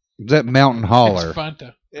 Is that Mountain Holler? It's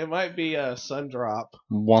Fanta. It might be a Sundrop.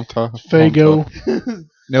 Wanta. Fago.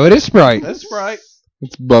 No, it is Sprite. That's right.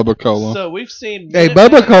 It's Bubba Cola. So we've seen. Hey, Minute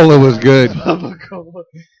Bubba Man- Cola was good. Bubba Cola.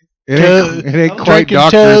 It ain't I'm quite drinking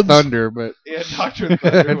Dr. tubs. Thunder, but Yeah, Dr.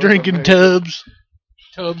 Thunder was Drinking amazing. tubs.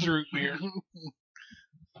 Tubbs root beer.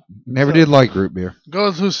 never did like root beer.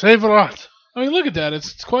 Goes to save a lot. I mean, look at that.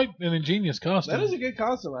 It's quite an ingenious costume. That is a good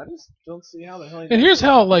costume. I just don't see how the hell. And here's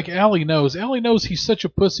how, like, Allie knows. Allie knows he's such a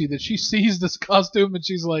pussy that she sees this costume and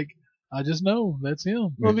she's like, I just know that's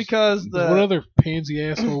him. Well, because What other pansy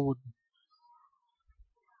asshole would...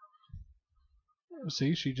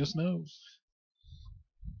 See, she just knows.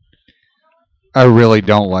 I really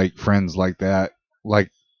don't like friends like that.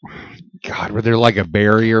 Like, God, where they're like a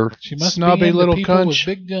barrier. She must Snobby be into little people with cunch.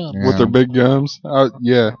 big guns. Yeah. With their big gums.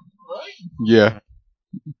 Yeah. Yeah.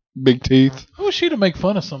 Big teeth. Who is she to make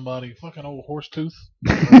fun of somebody? Fucking old horse tooth.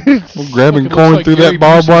 Well, grabbing Fucking corn looks like through Gary that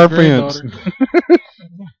barbed wire Busey's fence. granddaughter.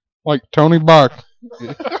 Like Tony Bach.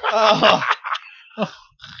 Oh,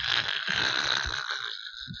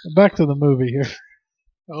 Back to the movie here.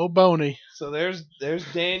 Oh, Boney. so there's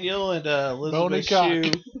Daniel and Bony Elizabeth cock.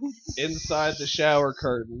 Shue inside the shower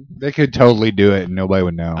curtain. They could totally do it and nobody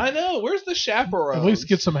would know. I know. Where's the chaperone? At least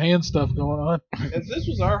get some hand stuff going on. If this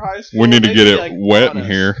was our high school, We need to they'd get be, it like, wet on in us.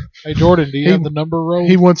 here. Hey, Jordan, do you He- have the number roll?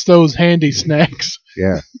 He wants those handy snacks.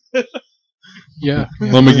 Yeah. Yeah.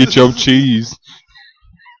 Let me get your cheese.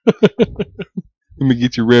 Let me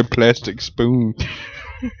get your red plastic spoon.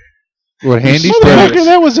 What, handy Motherfucker, snacks?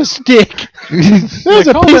 that was a stick. That was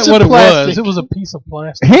Yeah, a call piece that what of it was. plastic. It was a piece of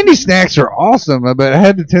plastic. Handy snacks are awesome, but I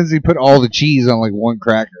had the tendency to put all the cheese on like one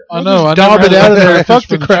cracker. I know. I Daub never it had out of there. that Fuck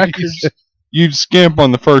for the crackers. You'd skimp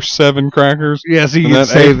on the first 7 crackers. Yeah, so you And can that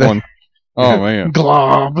save 8th that. one. Oh, man.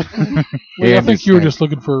 Glob. Well, I Handy think you were snack. just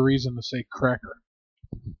looking for a reason to say cracker.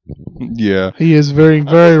 Yeah. He is very,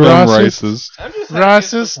 very Them racist. races. I'm just happy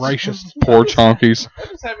it's the- Racist. Racist. Poor chonkies. I'm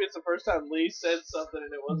just happy it's the first time Lee said something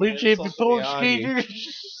and it wasn't Bleach an it insult to before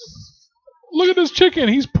Miyagi. Look at this chicken.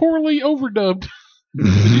 He's poorly overdubbed.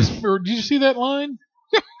 Did you see that line?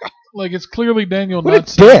 Like, it's clearly Daniel What not a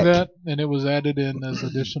saying dick. that, and it was added in as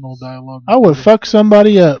additional dialogue. I would fuck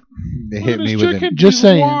somebody up. They Look hit at me this with chicken. it. Just He's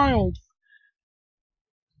saying. Wild.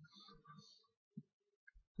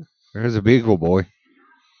 There's a beagle boy.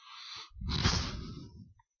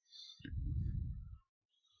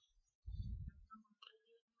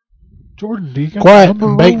 Jordan, do you got Quiet the and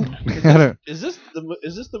number bacon. roll? Is this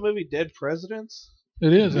the movie Dead Presidents?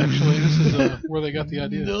 It is, actually. This is where they got the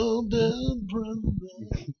idea. I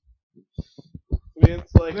mean,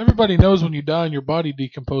 it's like Everybody knows when you die and your body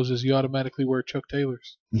decomposes, you automatically wear Chuck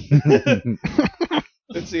Taylors.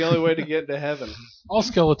 it's the only way to get into heaven. All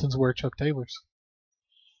skeletons wear Chuck Taylors.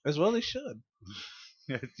 As well they should.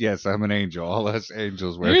 Yes, I'm an angel. All us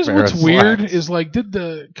angels wear Here's what's Ferris weird slacks. is, like, did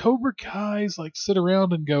the Cobra Kai's, like, sit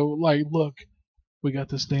around and go, like, look, we got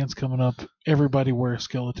this dance coming up. Everybody wear a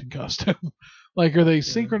skeleton costume. Like, are they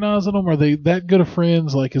synchronizing them? Are they that good of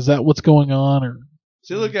friends? Like, is that what's going on? Or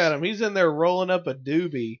See, look at him. He's in there rolling up a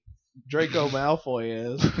doobie. Draco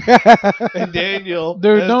Malfoy is. And Daniel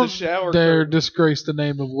They're has no, the shower they're curtain. disgraced the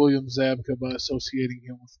name of William Zabka by associating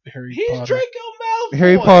him with Harry He's Potter. Draco Malfoy.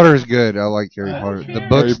 Harry Potter is good. I like Harry I don't Potter. The care.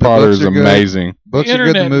 books, Harry the Potter books is are good. amazing. Books The are good.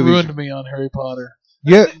 The internet movies. ruined me on Harry Potter.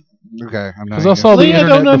 Yeah. Okay, I'm not. Because I saw the Lee, I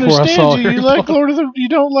internet don't before I saw understand you. Harry You like Potter. Lord of the. You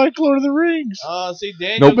don't like Lord of the Rings. See,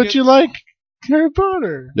 Daniel. Nope. But gets- you like Harry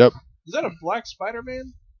Potter. Is that a black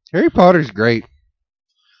Spider-Man? Harry Potter's great.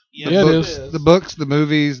 Yes, Yeah, it books, is. The books, the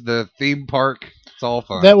movies, the theme park. It's all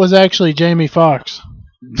fun. That was actually Jamie Foxx.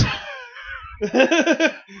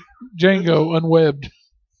 Django unwebbed.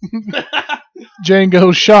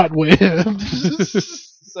 Django shot webbed.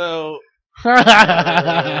 So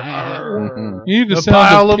Mhm. You need the A sound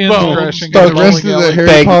pile of of pins bones. crashing. So and the rest rolling of the out. Harry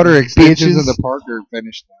Big Potter extensions bitches. of the park are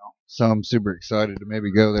finished now. So I'm super excited to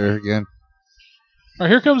maybe go there again. All right,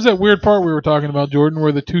 here comes that weird part we were talking about, Jordan,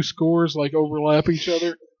 where the two scores like overlap each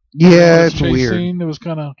other. Yeah, This it's chase weird. Scene, it was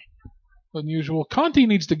kind of unusual. Conti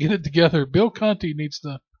needs to get it together. Bill Conti needs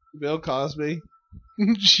to. Bill Cosby.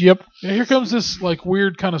 Yep. Yeah, here comes this like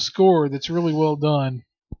weird kind of score that's really well done,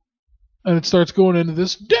 and it starts going into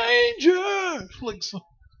this danger. Like,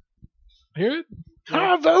 hear it?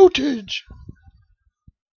 High voltage.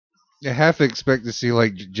 You have to expect to see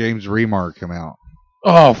like James Remar come out.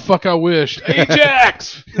 Oh fuck! I wish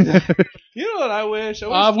Ajax. You know what I wish?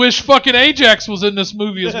 I wish fucking Ajax was in this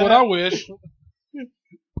movie. Is what I wish.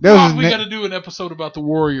 That was God, his we na- got to do an episode about the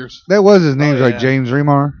Warriors. That was his name, Oh, like yeah. James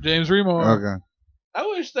Remar. James Remar. Okay. I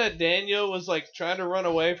wish that Daniel was like trying to run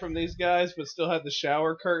away from these guys, but still had the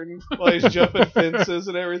shower curtain while he's jumping fences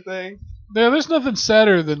and everything. Yeah, there's nothing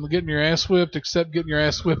sadder than getting your ass whipped, except getting your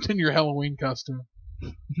ass whipped in your Halloween costume.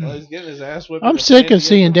 While he's getting his ass whipped. I'm sick of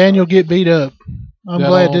seeing Daniel get beat up. I'm That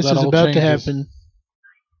glad all- this that is all about to changes. happen.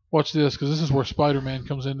 Watch this, because this is where Spider-Man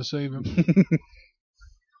comes in to save him.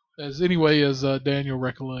 as Daniel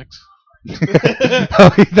recollects. Oh,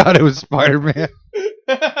 he thought it was Spider-Man.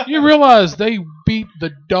 You realize they beat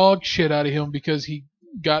the dog shit out of him because he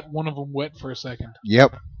got one of them wet for a second.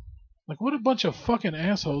 Yep. Like, what a bunch of fucking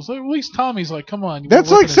assholes. Like, at least Tommy's like, come on. That's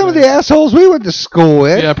we're like looking some at of the that. assholes we went to school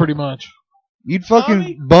with. Yeah, pretty much. You'd fucking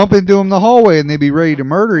Tommy? bump into them in the hallway and they'd be ready to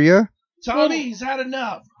murder you. Tommy, he's had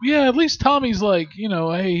enough. Yeah, at least Tommy's like,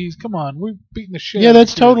 hey, come on. We're beating the shit Yeah, out of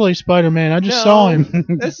that's this kid. totally Spider-Man. I just No. saw him.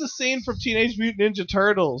 That's the scene from Teenage Mutant Ninja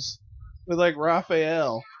Turtles with like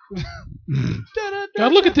Raphael.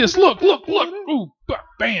 God, look at this. Look. Ooh,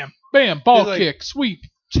 bam, bam, ball He's like, kick, sweep,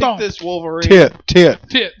 Kick stomp, this Wolverine. Tit.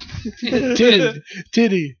 tit.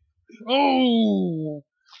 Titty. Oh.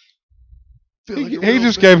 He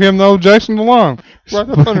just gave him the old Jason alarm right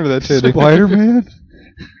up under that titty. Spider-Man?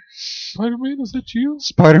 Spider-Man, is that you?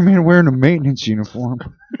 Spider-Man wearing a maintenance uniform.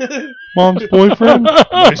 Mom's boyfriend.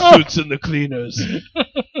 My suit's in the cleaners.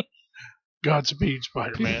 Godspeed, Peter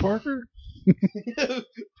Spider-Man. Parker?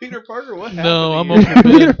 Peter Parker, what happened? No, to I'm you? over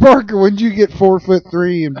Peter bed. Parker, when did you get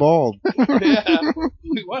 4'3" and bald? Yeah.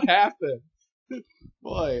 What happened?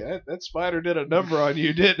 Boy, that spider did a number on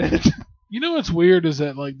you, didn't it? You know what's weird is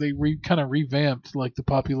that like they kind of revamped like the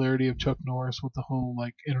popularity of Chuck Norris with the whole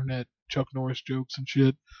like internet Chuck Norris jokes and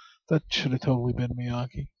shit. That should have totally been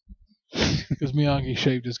Miyagi. Because Miyagi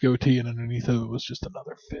shaved his goatee and underneath of it was just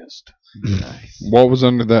another fist. What was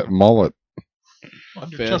under that mullet?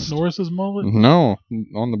 Under Fist. Chuck Norris's mullet? No,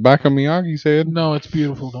 on the back of Miyagi's head. No, it's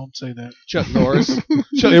beautiful. Don't say that. Chuck Norris.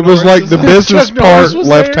 It was like the business Chuck Norris part was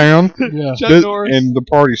left there? town, Yeah. Chuck Norris. and the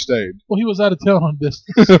party stayed. Well, he was out of town on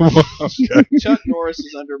business. Okay. Chuck Norris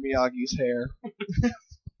is under Miyagi's hair.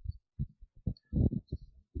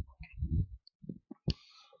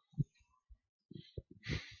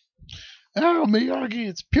 Oh, Miyagi,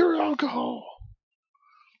 it's pure alcohol.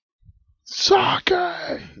 Sake.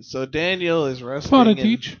 So Daniel is resting Fun to in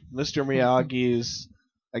teach. Mr. Miyagi's,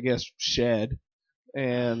 I guess, shed,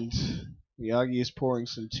 and Miyagi is pouring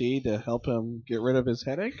some tea to help him get rid of his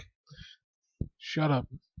headache. Shut up.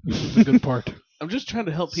 This is the good part. I'm just trying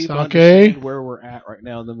to help people Sake. understand where we're at right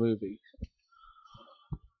now in the movie.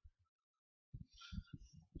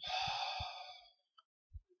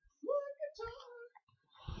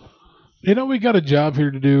 You know, we got a job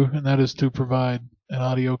here to do, and that is to provide an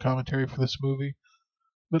audio commentary for this movie.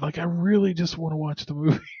 But like, I really just want to watch the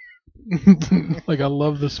movie. Like, I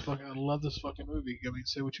love this fucking movie. I mean,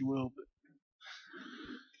 say what you will, but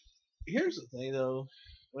Here's the thing, though.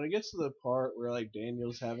 When it gets to the part where like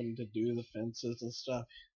Daniel's having to do the fences and stuff,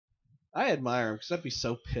 I admire him because I'd be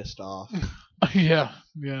so pissed off. yeah.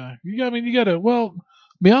 You gotta. Well,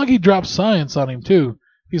 Miyagi drops science on him too.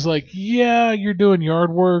 He's like, yeah, you're doing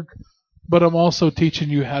yard work, but I'm also teaching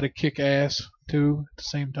you how to kick ass too at the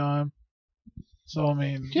same time. So I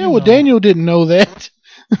mean, Yeah, well, Daniel didn't know that.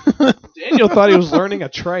 Daniel thought he was learning a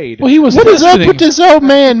trade. Well, he was What is up testing with him. this old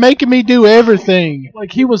man making me do everything?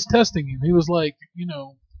 Like, he was testing him. He was like,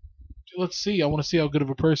 let's see. I want to see how good of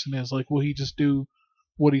a person he is. Like, will he just do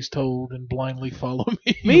what he's told and blindly follow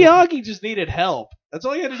me? Miyagi just needed help. That's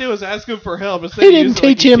all you had to do was ask him for help. Instead He of didn't using it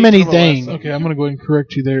like teach he's him teaching a anything. lesson. Okay, I'm gonna go ahead and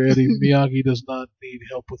correct you there, Eddie. Miyagi does not need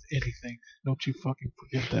help with anything. Don't you fucking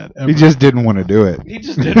forget that. Ever. He just didn't want to do it. He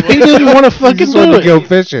just didn't. He didn't want to He fucking just do wanted to it. go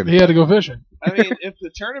fishing. He had to go fishing. I mean, if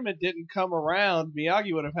the tournament didn't come around,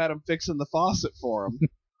 Miyagi would have had him fixing the faucet for him.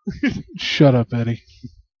 Shut up, Eddie.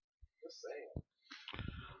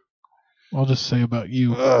 I'll just say about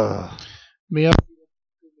you. Ugh. Miyagi.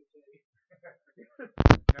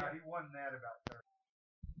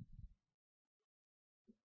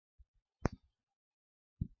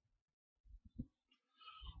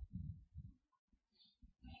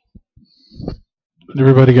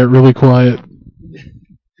 Everybody got really quiet.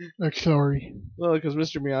 Sorry. Well, because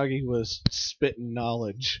Mr. Miyagi was spitting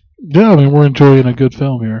knowledge. Yeah, I mean, we're enjoying a good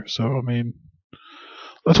film here, so, I mean,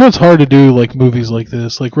 that's why it's hard to do, like, movies like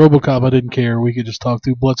this. Like, RoboCop, I didn't care. We could just talk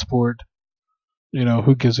through Bloodsport. You know,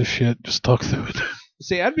 who gives a shit? Just talk through it.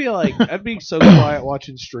 See, I'd be so quiet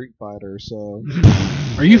watching Street Fighter, so.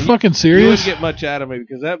 Are you fucking You serious? wouldn't get much out of me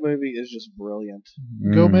because that movie is just brilliant.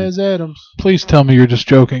 Gomez Adams. Please tell me you're just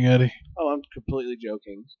joking, Eddie. Oh, I'm completely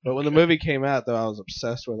joking. But when the movie came out, though, I was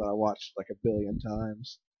obsessed with it. I watched like 1 billion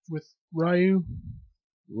times. With Ryu.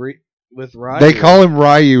 With Ryu. They call him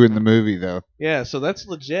Ryu in the movie, though. Yeah, so that's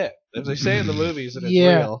legit. If they say it in the movies, then it's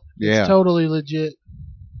Yeah. real. Yeah. It's totally legit.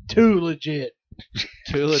 Too legit.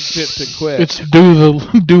 Too legit to quit. It's do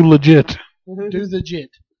legit. Do the jit.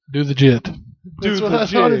 Do the jit. That's Do what I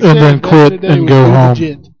legit. thought it And said then back quit in the day, and was go do the home.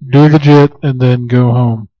 jit. Do the jit and then go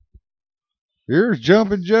home. Here's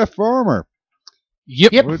Jumpin' Jeff Farmer.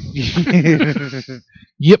 Yep. Yep.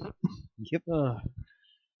 Yep.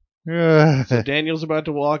 So Daniel's about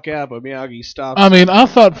to walk out, but Miyagi stops. I mean, I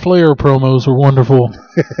thought Flair promos were wonderful.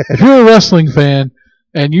 If you're a wrestling fan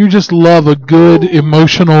and you just love a good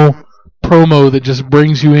emotional promo that just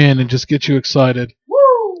brings you in and just gets you excited,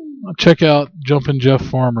 check out Jumpin' Jeff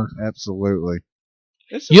Farmer. Absolutely.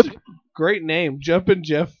 It's Yep. a great name, Jumpin'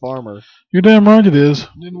 Jeff Farmer. You're damn right it is.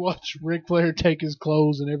 Then watch Ric Flair take his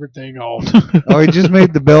clothes and everything off. Oh, he just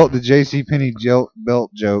made the JCPenney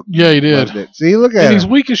belt joke. Yeah, he did. Loved it. See, look And at he's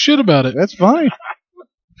him. weak as shit about it. That's fine.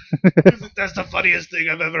 That's the funniest thing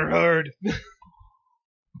I've ever heard.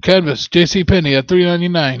 Canvas, JCPenney at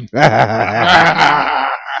 $3.99.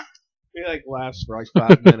 He like laughs for like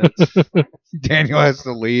 5 minutes. Daniel has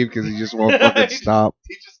to leave because he just won't fucking stop.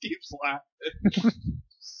 He just keeps laughing.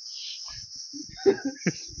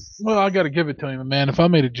 Well, I got to give it to him, man. If I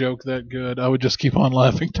made a joke that good, I would just keep on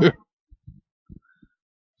laughing too.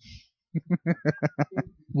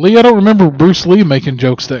 Lee, I don't remember Bruce Lee making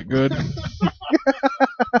jokes that good.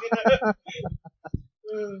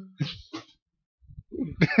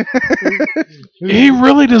 He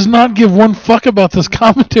really does not give one fuck about this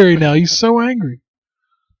commentary now. He's so angry.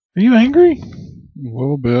 Are you angry? A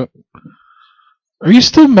little bit. Are you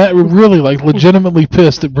still mad, really, like, legitimately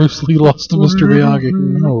pissed that Bruce Lee lost to Mr. Miyagi?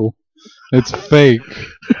 No, it's fake.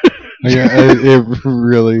 It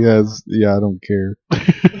really has. Yeah, I don't care.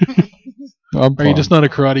 I'm Are you fine. just not a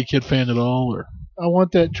Karate Kid fan at all? Or I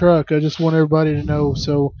want that truck. I just want everybody to know.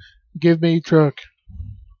 So give me truck.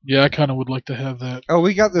 yeah, I kind of would like to have that. Oh,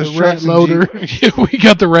 we got those The rat trucks in loader. We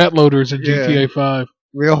got the rat loaders in Yeah. GTA 5.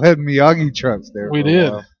 We all had Miyagi trucks there. We for a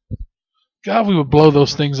did. while. God, we would blow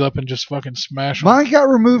those things up and just fucking smash them. Mine got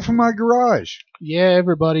removed from my garage. Yeah,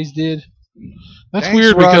 everybody's did. That's Thanks,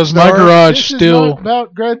 weird because my Rockstar. garage This is still not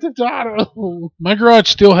about Grand Theft Auto.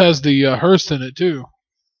 has the hearse in it too.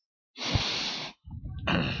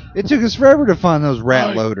 It took us forever to find those rat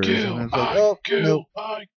I loaders. kill, And it's like, I oh, kill, nope.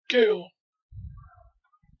 I kill.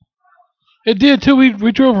 It did too.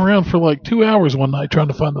 We drove around for like 2 hours one night trying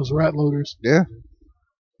to find those rat loaders. Yeah.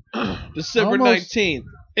 December Almost. 19th.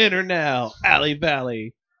 Enter now. Alley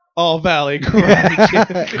Valley. All Valley Garage.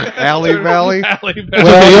 Alley Valley? Alley It's Valley.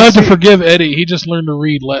 Well, okay, you have to see- forgive Eddie. He just learned to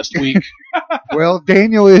read last week. Well,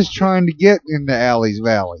 Daniel is trying to get into Alley's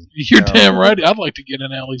Valley. You're No. damn right. I'd like to get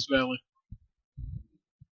in Alley's Valley.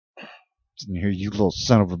 Here, you little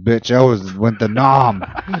son of a bitch. I went to Nom.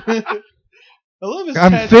 I love his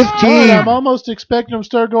I'm tattoo. 15. God, I'm almost expecting him to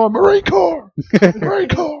start going Marine Corps. Marine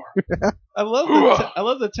Corps. I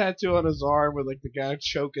love the tattoo on his arm with like the guy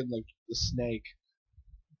choking the snake,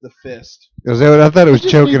 the fist. Was that what I thought it was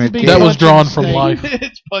Just choking needs a to be kid. That was punching drawn a from snake. life.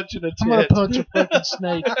 It's punching a tit. I'm gonna punch a fucking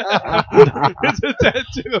snake. It's a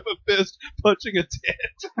tattoo of a fist punching a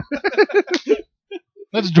tit.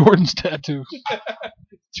 That's Jordan's tattoo.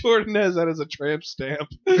 Jordan has that as a tramp stamp.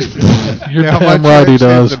 You're How damn much right he is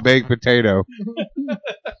does. a baked potato?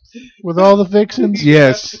 With all the fixins.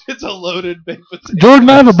 Yes. It's a loaded baked potato. Jordan,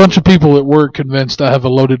 I have a bunch of people at work convinced I have a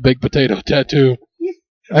loaded baked potato tattoo.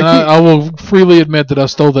 And I will freely admit that I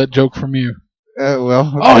stole that joke from you.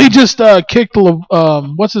 Well. Oh, he just kicked,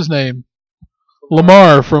 what's his name?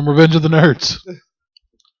 Lamar from Revenge of the Nerds.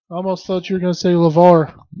 I almost thought you were gonna say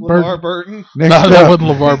LeVar. Lamar Burton. Next No, that up,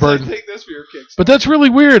 wasn't LeVar Burton. Take this for your kicks. But that's really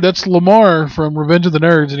weird. That's Lamar from Revenge of the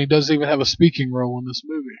Nerds, and he doesn't even have a speaking role in this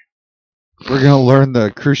movie. we're going to learn the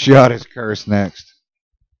Cruciatus curse next.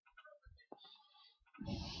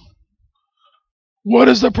 What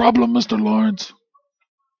is the problem, Mr. Lawrence?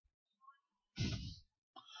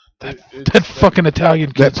 That fucking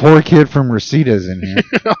Italian kid. That poor kid from Rosita's in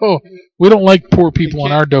here. Oh, we don't like poor people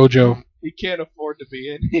in our dojo. He can't afford to be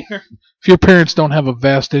in here. If your parents don't have a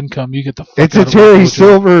vast income, you get the fuck It's out a of our Terry dojo.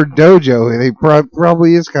 Silver dojo. They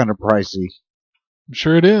probably is kind of pricey. I'm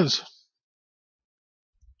sure it is.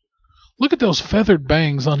 Look at those feathered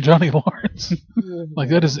bangs on Johnny Lawrence. Like,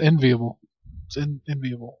 that is enviable. It's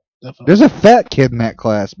enviable. Definitely. There's a fat kid in that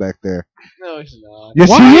class back there. No, he's not. Yes,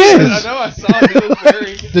 Why? he I is. know. I saw it. It was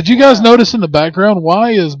very. Did you guys notice in the background,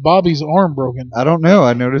 why is Bobby's arm broken? I don't know.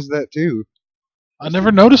 I noticed that too. I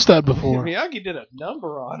never noticed that before. Miyagi did a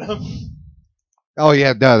number on him. Oh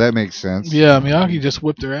yeah, duh, that makes sense. Yeah, Miyagi just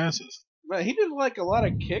whipped their asses. Man, he did like a lot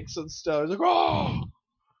of kicks and stuff. He's like, oh.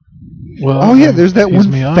 Well, Oh yeah, there's that he's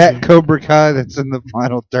one Miyagi. fat Cobra Kai that's in the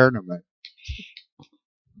final tournament.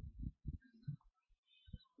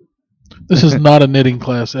 This is not a knitting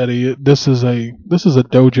class, Eddie. This is a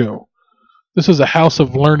dojo. This is a house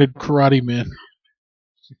of learned karate men.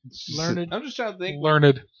 Learned. I'm just trying to think. Learned.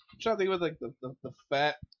 I'm trying to think with like the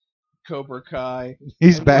fat Cobra Kai.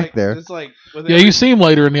 He's And, back like, there. It's like with Yeah, every- you see him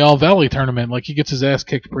later in the All Valley tournament. Like, he gets his ass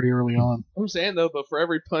kicked pretty early on. I'm saying though, but for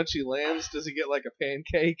every punch he lands, does he get like a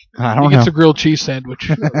pancake? I He don't gets know. a grilled cheese sandwich.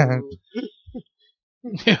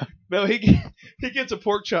 Yeah. No, he gets a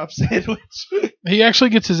pork chop sandwich. He actually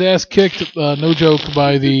gets his ass kicked, no joke,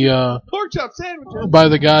 by the Pork chop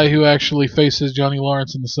sandwich. guy who actually faces Johnny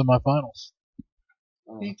Lawrence in the semifinals.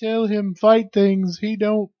 He tell him fight things. He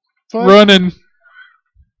don't fight. Running.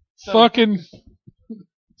 So- Fucking.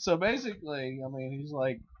 So basically, I mean, he's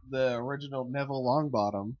like the original Neville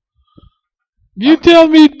Longbottom. You tell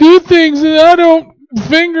me do things and I don't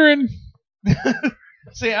fingering.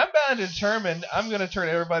 See, I'm bound and determined. I'm gonna turn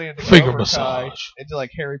everybody into Finger Cobra Kai massage. into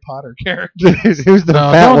like Harry Potter characters. Who's the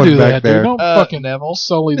No, fat don't one do back that, there? dude. Don't fucking Neville.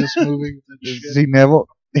 sully this movie with that Is shit. he Neville?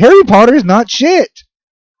 Harry Potter's not shit.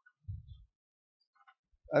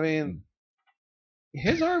 I mean,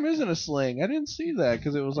 his arm isn't a sling. I didn't see that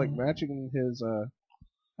because it was like matching his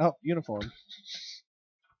uniform.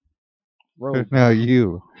 Robe. No,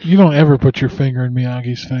 you. You don't ever put your finger in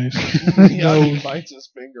Miyagi's face. Miyagi bites his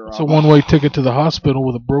finger off. It's a one-way ticket to the hospital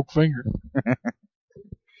with a broke finger.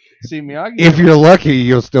 See, Miyagi. If you're lucky,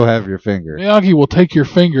 you'll still have your finger. Miyagi will take your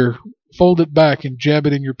finger, fold it back, and jab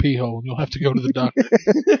it in your pee hole, and you'll have to go to the doctor.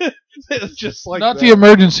 It's just like Not that. the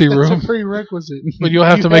emergency That's room, a prerequisite. but you'll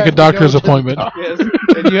have You to make a have to go doctor's to the appointment. doctor. Yes,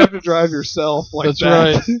 and you have to drive yourself like That's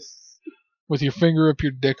that. right. With your finger up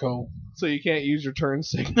your dick hole. So you can't use your turn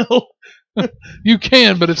signal. You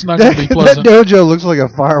can, but it's not going That, to be that pleasant. dojo looks like a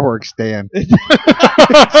fireworks stand.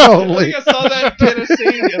 I Totally. think I saw that in Tennessee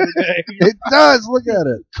the other day. It does. Look at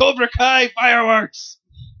it. Cobra Kai fireworks.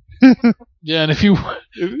 Yeah, and if you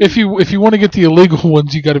want to get the illegal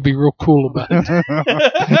ones, you got to be real cool about it.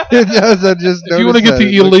 It does. I just If you want to noticed get the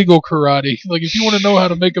that. illegal karate, like if you want to know how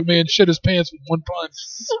to make a man shit his pants with one punch,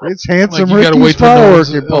 It's handsome like you got to Ricky's wait till no one firework else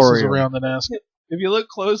is emporium. around and ask. If you look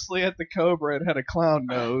closely at the Cobra, it had a clown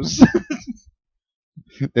nose.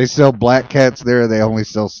 They sell black cats there. They only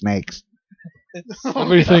sell snakes.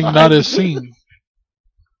 Everything not as seen.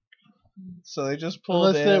 So they just pulled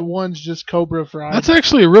Unless in. that one's just Cobra Fried. That's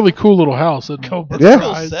actually a really cool little house, isn't it? Cobra It's Yeah. a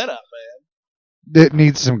real Fries. setup, It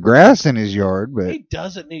needs some grass in his yard, man. but He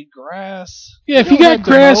doesn't need grass. Yeah, if You you don't got have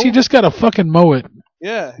to grass, mow. you just got to fucking mow it.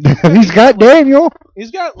 Yeah. he's got Daniel.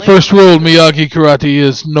 He's got land. First rule of Miyagi karate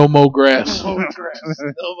is no mow grass. No grass.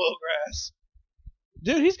 No more grass.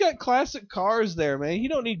 Dude, he's got classic cars there, man. You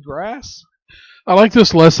don't need grass. I like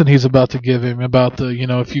this lesson he's about to give him about the,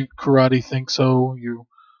 if you karate think so, you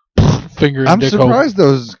finger and I'm dick hole. surprised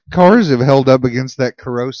those cars have held up against that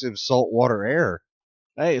corrosive saltwater air.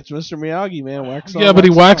 Hey, it's Mr. Miyagi, man. Wax on, Yeah, but he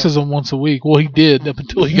wax waxes them once a week. Well, he did up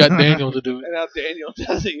until he got Daniel to do off. it. And now Daniel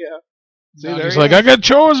does it, yeah. See, Now there he's he like, is. I got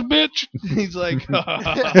chores, bitch. He's like, No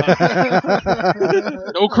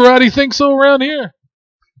karate think so around here.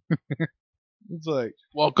 it's like,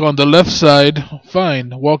 Walk on the left side,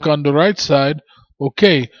 fine. Walk on the right side,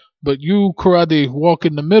 okay. But you karate walk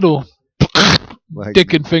in the middle, Like,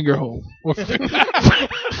 dick and finger hole.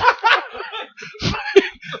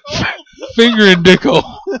 Finger and dick hole.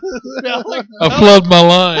 I like, I flubbed my I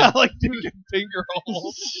line. like digging finger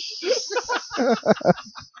holes.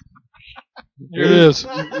 Here it is.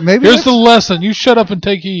 maybe Here's that's the lesson. You shut up and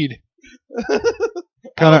take heed. I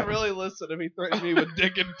Kinda- would really listen if he threatened me with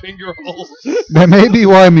dick and finger holes. that may be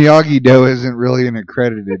why Miyagi-Do isn't really an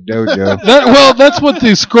accredited dojo. That's what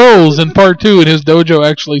the scrolls in part 2 in his dojo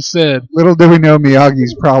actually said. Little do we know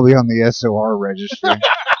Miyagi's probably on the SOR registry.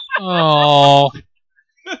 Oh,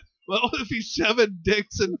 Well, if he's shoving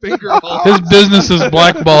dicks and finger holes. his business is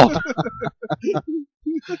blackballed.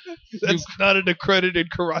 That's not an accredited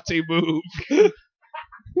karate move.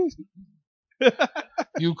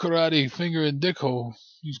 You karate finger and dick hole.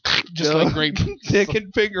 Just like grape. Dick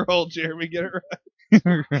and finger hole, Jeremy. Get it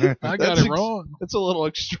right. I got it wrong. That's a little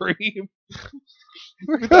extreme.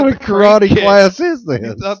 What kind of karate class is You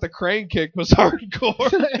this? thought the crane kick was hardcore.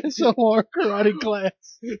 It's a hard karate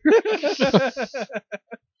class.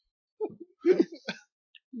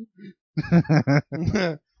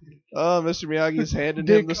 Oh, Mr. Miyagi's handing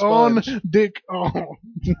him the Dick on, sponge. dick on.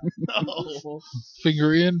 No.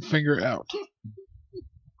 Finger in, finger out.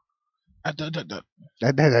 Jack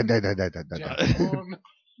on.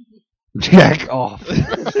 Jack off.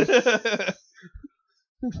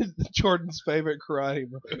 Jordan's favorite karate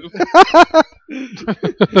move.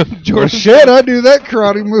 Well, shit, I do that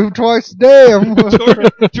karate move twice a day.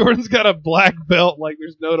 Jordan's got a black belt like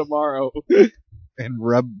there's no tomorrow. And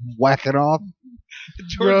whack it off.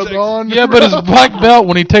 Jordan's Rub on. Yeah, but his black belt,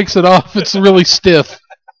 when he takes it off, it's really stiff.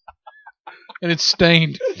 And it's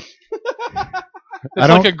stained. It's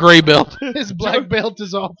like a gray belt. His black belt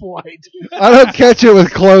is off white. I don't catch it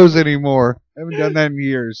with clothes anymore. I haven't done that in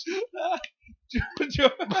years.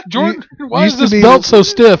 Jordan, why is used to this be- belt so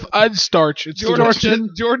stiff? I'd starch. It's starch.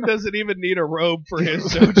 Jordan doesn't even need a robe for his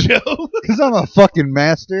dojo. Because I'm a fucking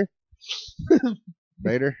master.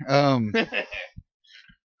 Vader.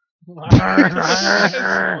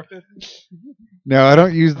 No, I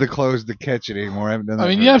don't use the clothes to catch it anymore. I haven't done that. I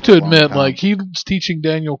mean, for you have a to long admit, time. like, he's teaching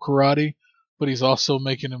Daniel karate, but he's also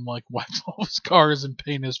making him, like, wipe all his cars and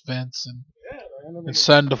paint his fence and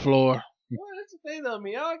sand the floor. Well, that's the thing, though.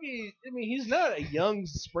 Miyagi, I mean, he's not a young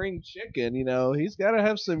spring chicken, you know. He's got to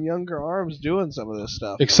have some younger arms doing some of this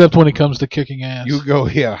stuff. Except when it comes to kicking ass. You go,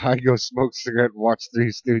 yeah, I go smoke cigarette and watch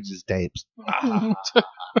Three Stooges tapes.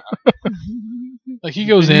 Like, he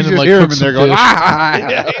goes in You and, just like, hear him cooks and they're some going, fish. ah!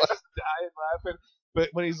 Yeah, he's just dying laughing. But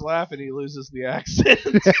when he's laughing, he loses the accent.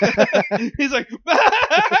 He's like,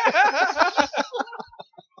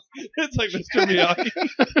 it's like Mr. Miyagi.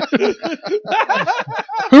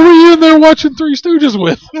 Who are you in there watching Three Stooges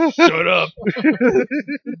with? Shut up. I'm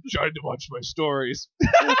trying to watch my stories.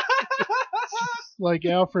 Like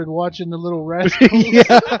Alfred watching the little rascal.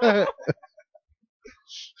 Yeah.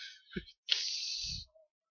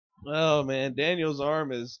 Oh, man. Daniel's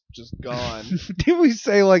arm is just gone. Did we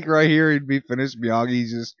say, like, right here he'd be finished?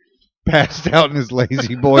 Miyagi's just passed out in his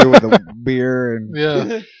lazy boy with a beer and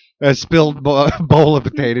Yeah. a spilled bowl of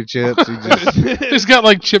potato chips. He just, He's got,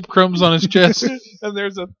 like, chip crumbs on his chest. And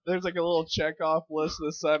there's like a little check off list on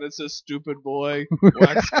the side that says stupid boy,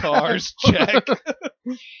 wax cars, check.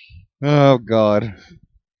 oh, God.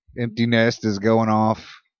 Empty nest is going off.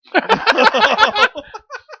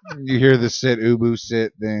 You hear the sit, ubu,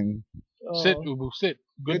 sit thing. Sit, Ubu, sit.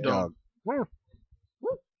 Good dog.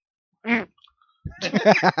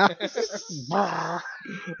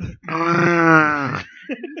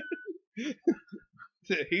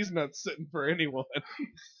 He's not sitting for anyone.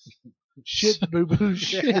 Shit, boo boo,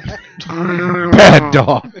 shit. Bad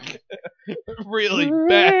dog. Really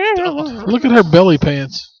bad dog. Look at her belly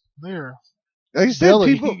pants. There. Like I said,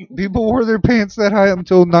 Belly. people wore their pants that high up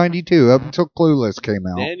until 92, up until Clueless came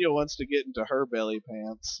out. Daniel wants to get into her belly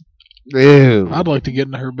pants. Ew. I'd like to get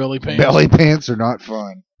into her belly pants. Belly pants are not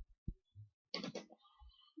fun.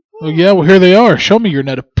 Oh, yeah, well, here they are. Show me you're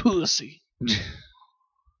not a pussy.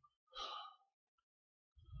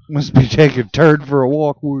 Must be taking a turd for a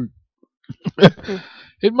walk.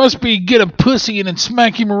 It must be get a pussy and then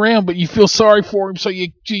smack him around, but you feel sorry for him, so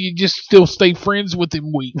you just still stay friends with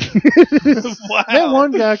him weak. Wow. That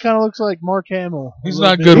one guy kind of looks like Mark Hamill. He's a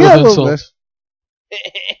little not bit. good Yeah, a with little insults.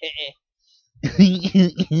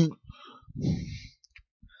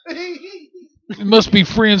 You must be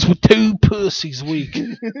friends with two pussies weak.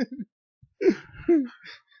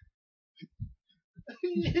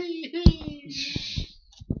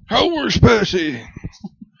 Homer's pussy.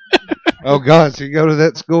 Oh, God, so you go to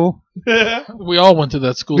that school? We all went to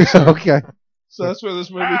that school. So. Okay. So that's where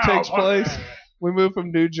this movie takes place. We moved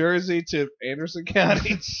from New Jersey to Anderson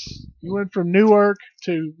County. You went from Newark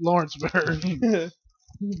to Lawrenceburg.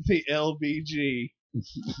 The LBG.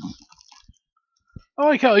 I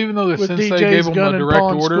like how even though the With sensei DJ's gave him Gun a and direct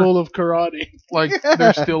Pawn order, School of Karate. like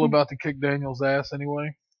they're still about to kick Daniel's ass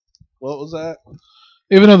anyway. What was that?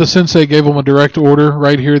 Even though the sensei gave him a direct order,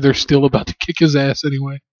 right here they're still about to kick his ass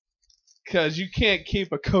anyway. Because you can't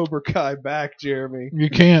keep a Cobra Kai back, Jeremy. You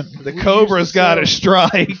can't. The Cobra's got to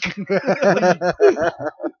strike.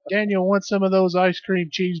 Daniel wants some of those ice cream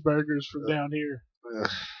cheeseburgers from down here.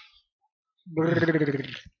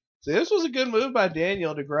 See, this was a good move by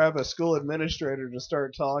Daniel to grab a school administrator to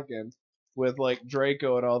start talking. with like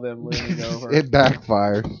Draco and all them leaning over. It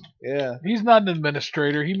backfired. Yeah. He's not an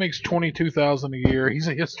administrator. He makes $22,000 a year. He's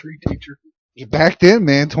a history teacher. Back then,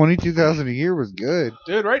 man, $22,000 a year was good.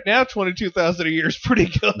 Dude, right now $22,000 a year is pretty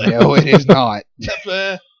good. No, it is not.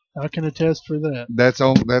 I can attest for that. That's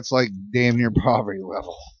like damn near poverty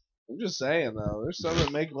level. I'm just saying though, there's some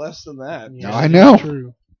that make less than that. Yeah, I know.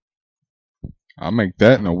 True. I'll make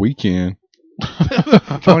that in a weekend.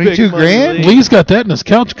 22 grand? Lee's got that in his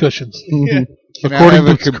couch cushions. Yeah. Can I According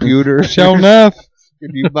have a to- computer? Sure enough.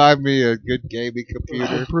 Can you buy me a good gaming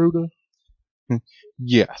computer? Bruta.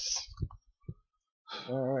 Yes.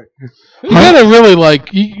 Alright. You gotta really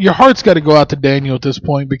your heart's got to go out to Daniel at this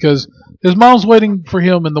point because his mom's waiting for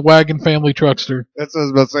him in the wagon family truckster, That's what I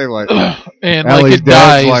was about to say. Like, and Allie's it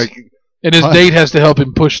dies, dad's like, and his date has to help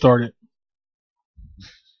him push start it.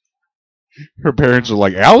 Her parents are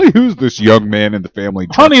like, Allie, who's this young man in the family?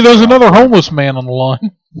 Honey, there's another homeless man on the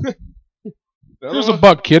line. Here's a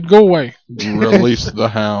buck, kid. Go away. Release the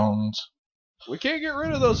hounds. We can't get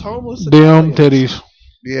rid of those homeless Damn Italians. titties.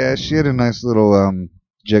 yeah, she had a nice little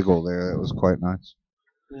jiggle there. That was quite nice.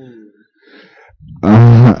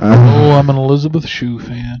 Oh, I'm an Elizabeth Shue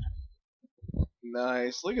fan.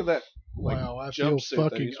 Nice. Look at that. Wow, I feel jumpsuit that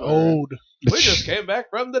fucking he's wearing. old. We just came back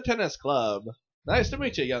from the tennis club. Nice to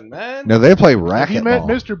meet you, young man. No, they play Have you met racquetball.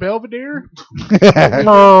 Mr. Belvedere?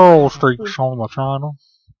 No streaks on the channel.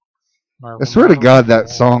 I swear to God, that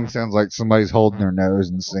song sounds like somebody's holding their nose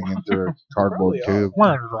and singing through a cardboard Probably tube.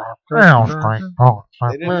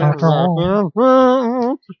 They didn't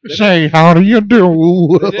have, Say, how do you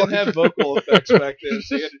do? they didn't have vocal effects back then,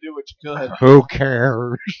 so you had to do what you could. Who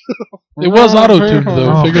cares? It was auto-tuned,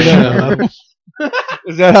 though. Figure that out.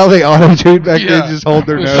 Is that how they auto-tuned back Yeah. then? Just hold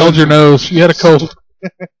their Just nose? held your nose. You had a cold.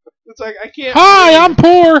 It's like, I can't. Hi, I'm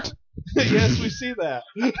poor. Yes, we see that.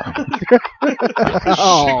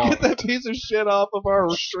 Oh. Get that piece of shit off of our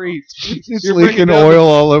streets. It's You're leaking bringing down oil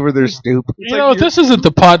all over their stoop. You know, this isn't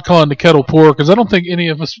the pot calling the kettle poor because I don't think any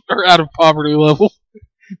of us are out of poverty level.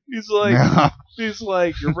 He's like, No. he's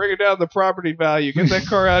like, you're bringing down the property value. Get that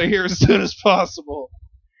car out of here as soon as possible.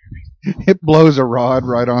 It blows a rod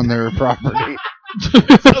right on their property.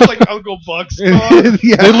 Sounds like Uncle Buck's car.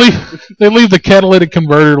 Yeah. They leave the catalytic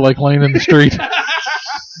converter laying in the street.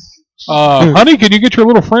 Honey, can you get your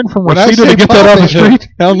little friend from When I Rosita say to get that pop on the it, street?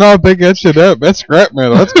 Hell no, pick that shit up. That's scrap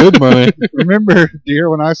metal. That's good money. Remember, dear,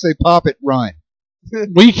 when I say pop it, run.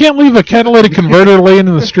 Well, you can't leave a catalytic converter laying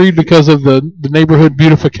in the street because of the neighborhood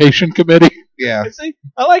beautification committee. Yeah. See,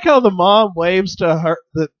 I like how the mom waves to her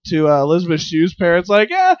to Elizabeth Shue's parents,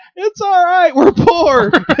 like, "Yeah, it's all right. We're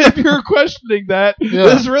poor." If you're questioning that, Yeah.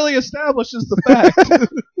 this really establishes the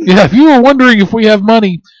fact. Yeah, if you were wondering if we have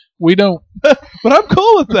money, we don't. But I'm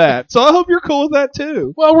cool with that, so I hope you're cool with that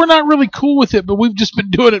too. Well, we're not really cool with it, but we've just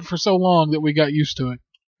been doing it for so long that we got used to it.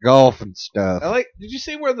 Golf and stuff. I like. Did you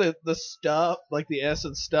see where the stuff, like the S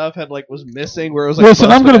and stuff, was missing? Where it was like.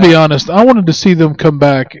 Listen, I'm going to busted be out? honest. I wanted to see them come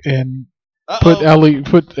back and put Uh-oh.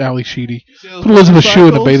 Ali Sheedy, See those put Elizabeth Shue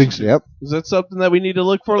in a motorcycles? bathing suit. Yep. Is that something that we need to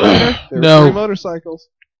look for later? There were No. 3 motorcycles.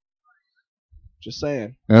 Just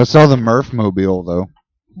saying. I saw the Murph mobile, though.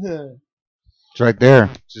 It's right there.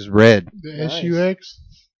 It's just red. The Nice. SUX?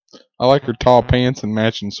 I like her tall pants and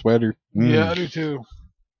matching sweater. Mm. Yeah, I do too.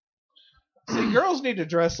 See, girls need to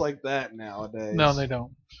dress like that nowadays. No, they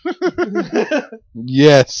don't.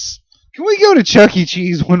 Yes. Can we go to Chuck E.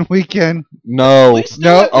 Cheese one weekend? No. We still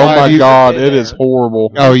No. have Oh my time. God, Been it there. is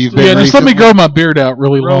horrible. Oh, you've been Yeah, just let me recently? grow my beard out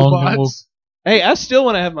really long. and we'll- Robots. Hey, I still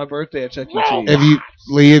want to have my birthday at Chuck E. Cheese. Have you,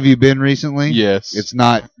 Lee, have you been recently? Yes. It's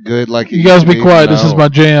not good like it You guys used to be quiet. This is No. my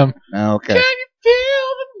jam. Oh, okay.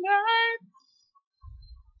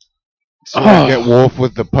 So Oh. that wolf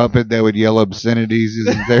with the puppet that would yell obscenities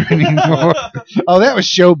isn't there anymore. Oh, that was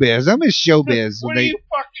showbiz. I miss showbiz. What are you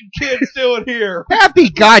fucking kids doing here? Happy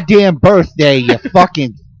goddamn birthday, you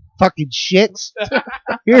fucking shits.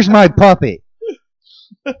 Here's my puppet.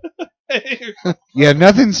 Yeah,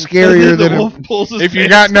 nothing scarier The than wolf pulls his If you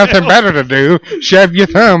pants got nothing down. better to do, shove your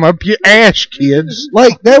thumb up your ass, kids.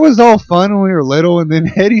 like that was all fun when we were little, and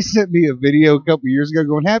then Eddie sent me a video a couple years ago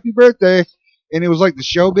going "Happy birthday," and it was like the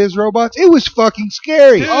showbiz robots. It was fucking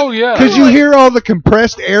scary Oh yeah. because you hear all the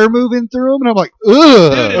compressed air moving through them, and I'm like, Dude,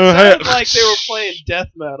 ugh. it sounded like they were playing death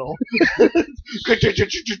metal.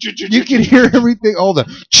 You can hear everything, all the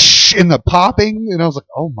and the popping, and I was like,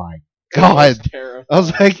 oh my god. Terrifying. I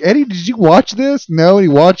was like, Eddie, did you watch this? No, and he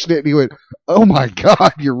watched it, and he went, oh my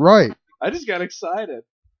god, you're right. I just got excited.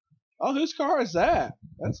 Oh, whose car is that?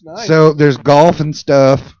 That's nice. So there's golf and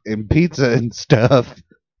stuff, and pizza and stuff,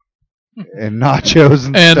 and nachos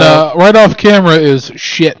and And stuff. right off camera is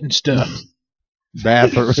shit and stuff.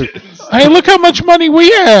 bathroom. Hey, look how much money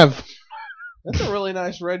we have. That's a really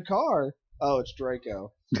nice red car. Oh, it's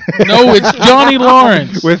Draco. No, it's Johnny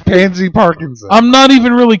Lawrence. With Pansy Parkinson. I'm not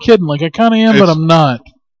even really kidding. Like, I kind of am, but I'm not.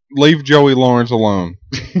 Leave Joey Lawrence alone.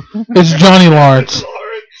 It's Johnny Lawrence.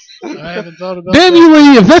 I haven't thought about Damn that. you,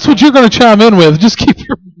 Lee, if that's what you're going to chime in with, just keep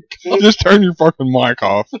your... Just turn your fucking mic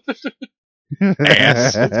off.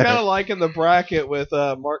 Ass. It's kind of like in the bracket with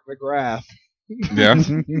Mark McGrath. Yeah.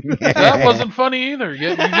 That wasn't funny either.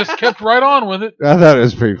 You just kept right on with it. I thought it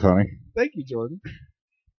was pretty funny. Thank you, Jordan.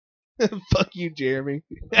 Fuck you, Jeremy.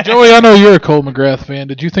 Joey, I know you're a Cole McGrath fan.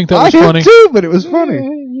 Did you think that was I funny? did too, but it was funny.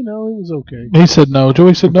 You know, it was okay. He said no.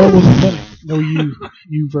 Joey said no, it wasn't funny. No,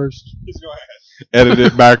 you first. Edit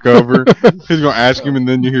it back over. He's gonna ask him, and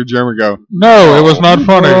then you hear Jeremy go, No, it was not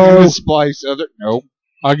funny. Oh, splice other. Nope.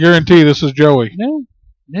 I guarantee this is Joey. No.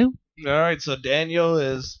 All right, so Daniel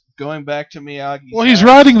is going back to Miyagi's Well, he's house.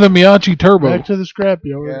 riding the Miyagi Turbo. Back to the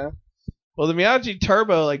scrapyard. Yeah. Well, the Miyagi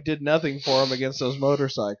Turbo did nothing for him against those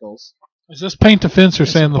motorcycles. Is this paint the fence or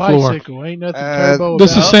It's sand a the floor? bicycle. Ain't nothing turbo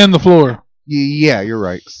This about is sand the floor. Yeah, you're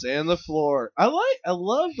right. Sand the floor. I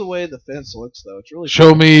love the way the fence looks, though. It's really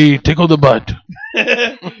Show me tickle the butt.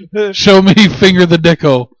 Show me finger the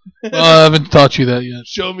dicko. I haven't taught you that yet.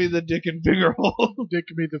 Show me the dick and finger hole. Dick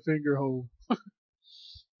me the finger hole.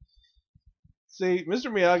 See, Mr.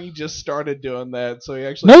 Miyagi just started doing that, so he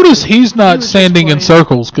actually. Notice he's He not was sanding in just playing.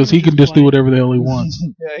 circles because he can just do whatever the hell he wants.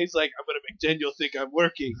 Yeah, he's like, I'm gonna make Daniel think I'm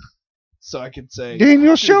working, so I can say.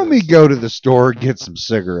 Daniel, show me go to the store and get some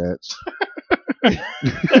cigarettes.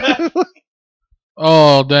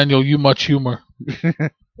 Oh, Daniel, you much humor.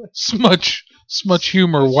 Smuch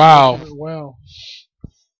humor. Wow. Wow.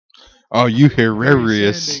 "Oh, you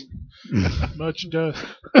hilarious! Sanding. Much dust.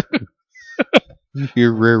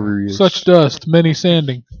 Hilarious! Such dust, many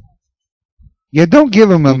sanding. Yeah, don't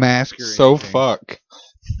give him a mask. Or So anything. fuck."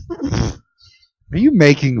 Are you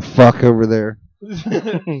making fuck over there?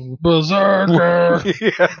 Berserker.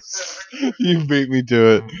 Yes, you beat me to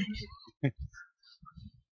it.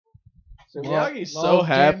 So Miyagi's so Love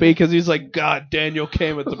happy Daniel. because he's like, God, Daniel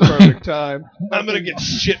came at the perfect time. I'm gonna get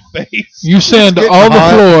shit faced. You sand getting all the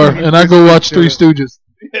hot. floor, and I go watch Three Stooges.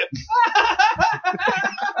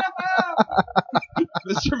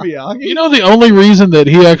 Mr. Miyagi. You know the only reason that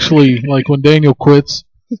he actually, like when Daniel quits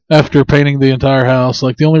after painting the entire house,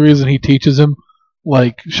 like the only reason he teaches him,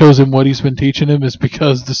 like shows him what he's been teaching him is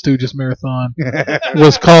because the Stooges marathon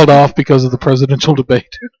was called off because of the presidential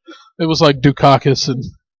debate. It was like Dukakis, and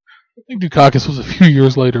I think Dukakis was a few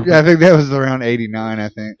years later. Yeah, I think that was around 89, I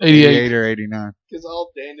think. 88. or 89. Because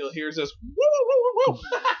all Daniel hears is woo woo woo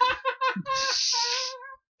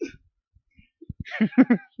woo.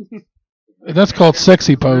 And that's called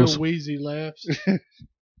sexy pose. Real wheezy laughs.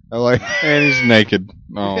 I like. And he's naked.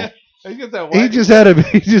 Oh, He's got that He white.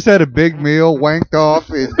 just had a big meal, wanked off,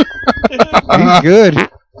 and he's good.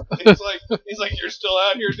 He's like, you're still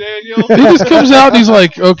out here, Daniel. He just comes out and he's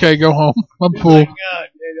like, okay, go home. I'm He's full. like, God,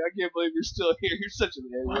 Daniel, I can't believe you're still here. You're such an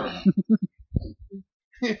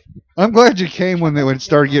idiot. I'm glad you came when it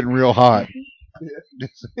started getting real hot.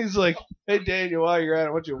 He's like, hey, Daniel, while you're at it,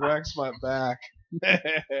 why don't you wax my back?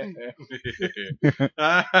 It's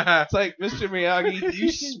like, Mr. Miyagi,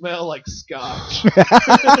 you smell like scotch.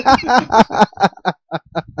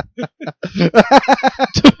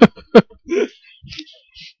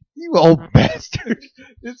 You old bastard.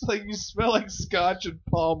 It's like you smell like scotch and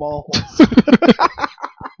palm oils.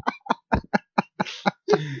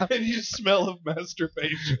 And you smell of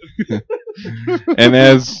masturbation. and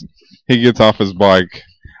as he gets off his bike,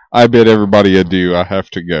 I bid everybody adieu. I have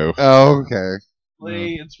to go. Oh, okay.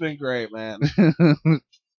 Lee, it's been great, man.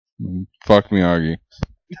 Fuck Miyagi.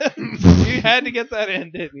 You had to get that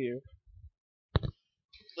in, didn't you?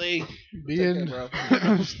 Lee, Being bro.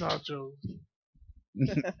 Snacho.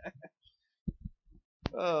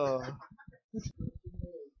 Oh.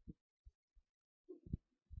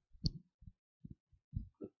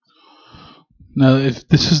 Now, if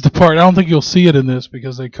this is the part, I don't think you'll see it in this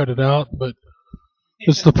because they cut it out, but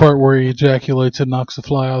it's the part where he ejaculates and knocks the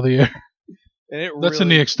fly out of the air. And it That's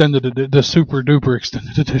really, in the super duper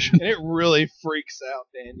extended edition. and it really freaks out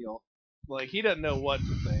Daniel. Like, he doesn't know what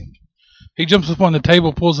to think. He jumps up on the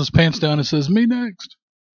table, pulls his pants down, and says, "Me next.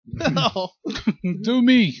 No. Do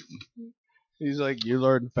me." He's like, you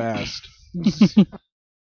learn fast.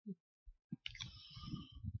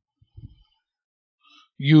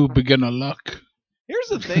 You beginner luck. Here's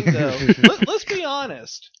the thing, though. Let's be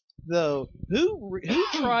honest. Though, who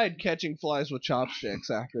tried catching flies with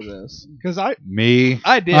chopsticks after this? Because Me.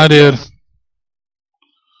 I did. I did.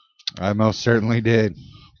 I most certainly did.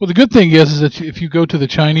 Well, the good thing is that if you go to the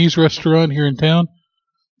Chinese restaurant here in town,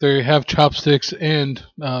 they have chopsticks and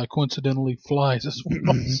coincidentally flies as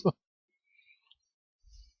well. So,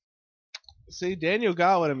 See, Daniel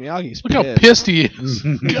got one, and Miyagi's look how pissed he is.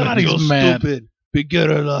 God, You're he's mad. stupid.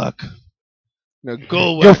 Beginner luck. Now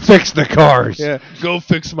go Go fix the cars. Yeah, go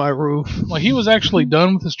fix my roof. Well, he was actually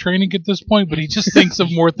done with his training at this point, but he just thinks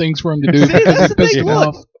of more things for him to do See, because that's he the pissed thing, him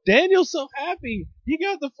look. off. Daniel's so happy. He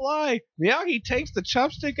got the fly. Miyagi takes the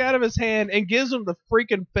chopstick out of his hand and gives him the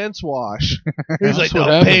freaking fence wash. He's like, That's what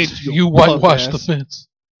no, happens. paint, You punk whitewash ass. the fence.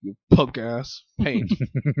 You punk ass. Paint.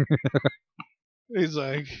 He's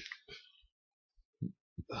like,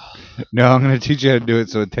 No, I'm going to teach you how to do it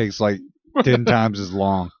so it takes like 10 times as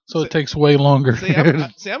long. So it takes way longer. see, I'm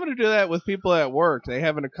going to do that with people at work. They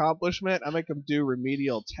have an accomplishment. I make them do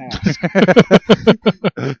remedial tasks.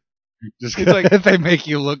 Just It's like- if they make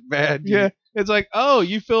you look bad, Yeah. It's like, oh,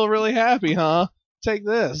 you feel really happy, huh? Take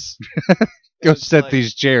this. go It's set like,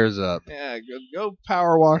 these chairs up. Yeah, go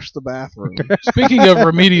power wash the bathroom. Speaking of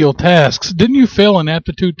remedial tasks, didn't you fail an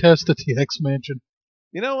aptitude test at the X Mansion?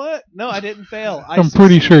 You know what? No, I didn't fail. I'm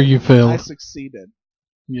pretty sure you I failed. succeeded.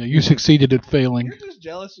 Yeah, you succeeded at failing. You're just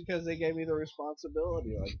jealous because they gave me the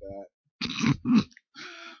responsibility like that.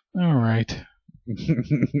 All right.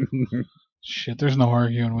 Shit, there's no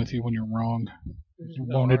arguing with you when you're wrong. You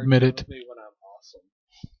won't admit it. With me when I'm awesome.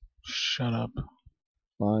 Shut up.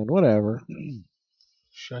 Fine, whatever.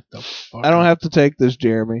 Shut the fuck I don't up. have to take this,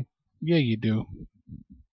 Jeremy. Yeah, you do.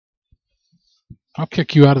 I'll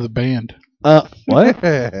kick you out of the band. What?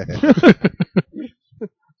 The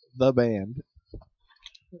The band.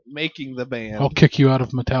 Making the band. I'll kick you out of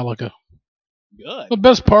Metallica. Good. The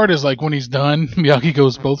best part is like when he's done, Miyagi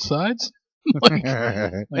goes both sides. Like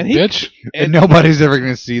And he- bitch. and nobody's ever going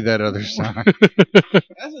to see that other side.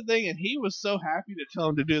 That's the thing, and he was so happy to tell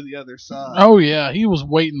him to do the other side. Oh yeah, he was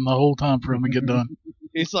waiting the whole time for him to get done.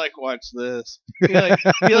 He's like, watch this. He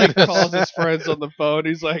like calls his friends on the phone.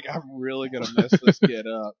 He's like, I'm really gonna mess this kid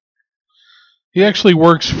up. He actually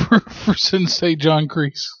works for Sensei John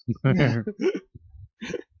Kreese.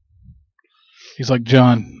 He's like,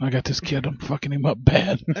 John, I got this kid. I'm fucking him up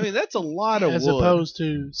bad. I mean, that's a lot of As wood. opposed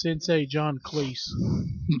to Sensei John Cleese.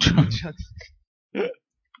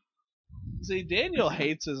 See, Daniel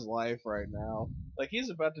hates his life right now. Like, he's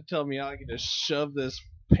about to tell Miyagi to shove this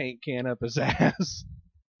paint can up his ass.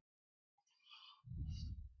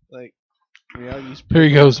 Like, Miyagi's... Here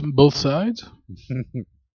he goes, both sides.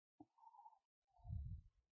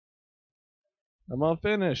 I'm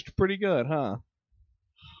unfinished. Pretty good, huh?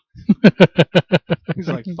 He's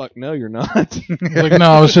like, fuck no, you're not. He's like,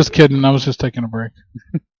 no, I was just kidding. I was just taking a break.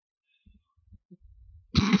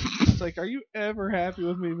 It's like, are you ever happy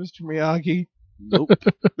with me, Mr. Miyagi? Nope.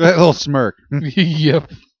 That little smirk.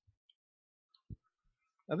 Yep.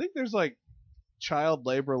 I think there's like child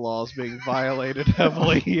labor laws being violated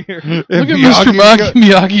heavily here. Look at Mr.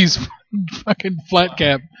 Miyagi's fucking flat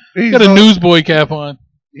cap. He's got a newsboy cap on.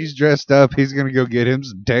 He's dressed up. He's going to go get him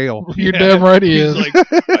some tail. You're damn right he He's is. like,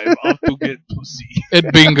 I'm off to get pussy.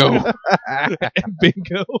 At bingo. And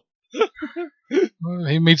bingo.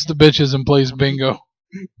 He meets the bitches and plays bingo.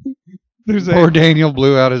 There's Poor Daniel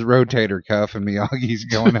blew out his rotator cuff and Miyagi's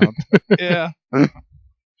going out. yeah.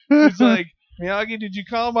 He's like, Miyagi, did you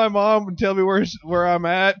call my mom and tell me where I'm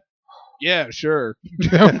at? Yeah, sure.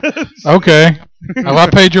 Okay. Well, I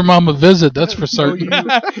paid your mom a visit, that's for certain.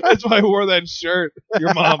 That's why I wore that shirt.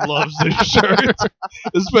 Your mom loves this shirt.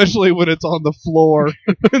 Especially when it's on the floor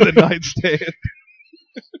in the nightstand.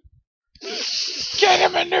 Get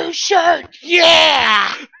him a new shirt!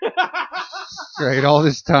 Yeah! Great. All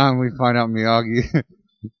this time we find out Miyagi.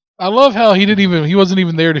 I love how he wasn't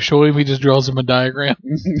even there to show him, he just draws him a diagram.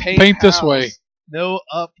 Paint this house. way. No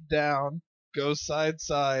up, down. Go side,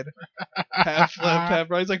 side. Half left, half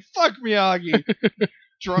right. He's like, fuck Miyagi.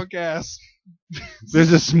 Drunk ass.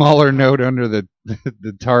 There's a smaller note under the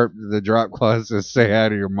tarp, the drop cloth says, say hi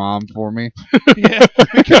to your mom for me. Yeah,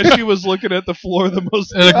 because she was looking at the floor the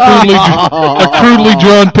most. And a crudely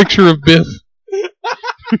drawn picture of Biff.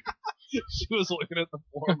 She was looking at the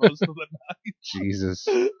floor most of the night. Jesus.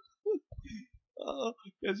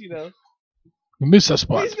 Because, you know, You missed that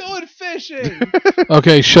spot. he's going fishing.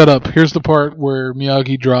 Okay, shut up. Here's the part where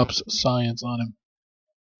Miyagi drops science on him.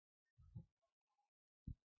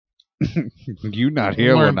 You not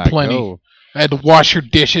here Learned when I plenty. go. I had to wash your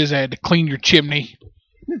dishes. I had to clean your chimney.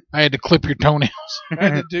 I had to clip your toenails. I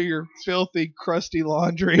had to do your filthy, crusty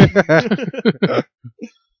laundry. I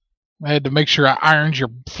had to make sure I ironed your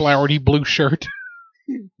flowery blue shirt.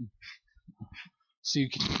 so you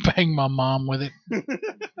can bang my mom with it.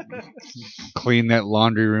 Clean that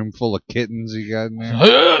laundry room full of kittens you got in there.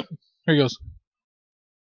 Here he goes.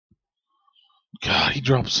 God, he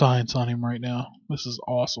dropped science on him right now. This is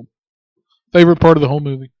awesome. Favorite part of the whole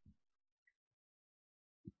movie.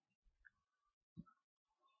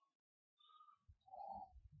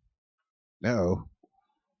 No.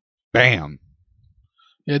 Bam.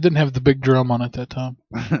 Yeah, it didn't have the big drum on it that time.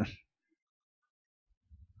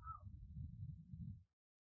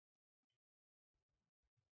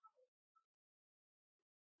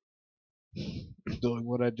 Doing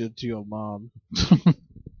what I did to your mom.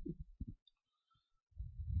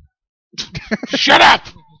 Shut up!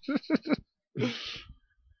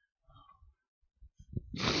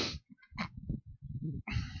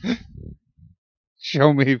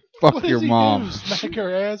 Show me fuck What your does he mom. do? Smack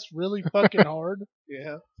her ass really fucking hard?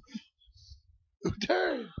 Yeah.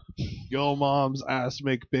 Dang. Your mom's ass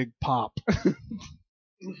make big pop.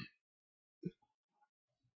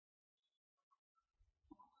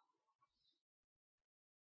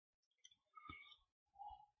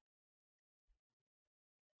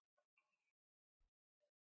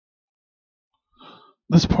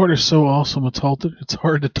 This part is so awesome. It's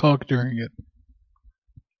hard to talk during it.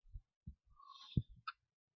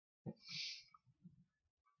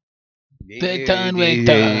 Bedtime,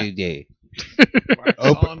 bedtime. Wax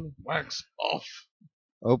on, wax off.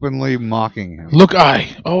 Openly mocking him. Look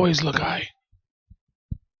eye. Always look eye.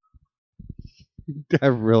 I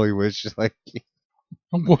really wish like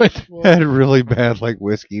What? he had really bad like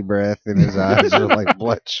whiskey breath and his eyes are like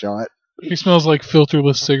bloodshot. He smells like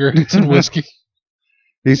filterless cigarettes and whiskey.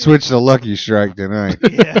 He switched to Lucky Strike tonight.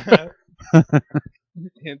 Yeah.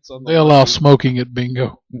 Hints on the They allow smoking at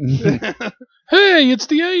bingo. Hey, it's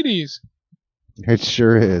the 80s. It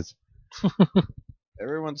sure is.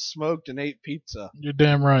 Everyone smoked and ate pizza. You're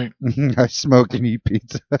damn right. I smoke and eat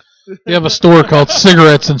pizza. They have a store called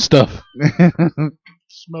Cigarettes and Stuff.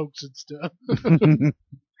 Smokes and stuff.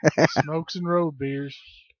 Smokes and road beers.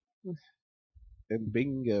 And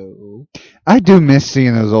bingo. I do miss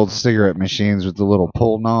seeing those old cigarette machines with the little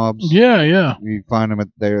pull knobs. Yeah, yeah. You find them at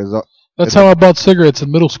That's how I bought cigarettes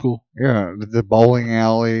in middle school. yeah, the bowling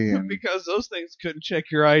alley. And Because those things couldn't check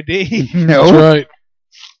your ID. That's no, right.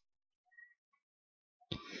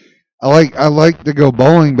 I like to go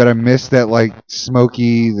bowling, but I miss that like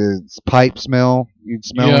smoky the pipe smell you'd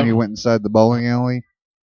smell Yeah. when you went inside the bowling alley.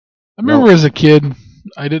 I remember as a kid,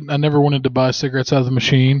 I never wanted to buy cigarettes out of the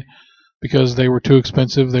machine because they were too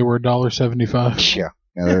expensive. They were $1.75. Yeah,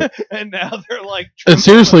 they're- And now they're like. And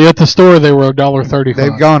seriously, at the store they were $1.35.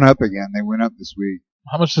 they've gone up again. They went up this week.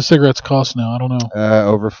 How much do cigarettes cost now? I don't know.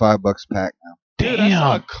 Over $5 a pack now. Dude, I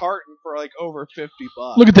saw a Damn. carton for like over $50.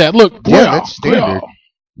 Look at that. Look. Yeah, Wow, that's standard. wow.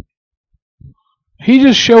 He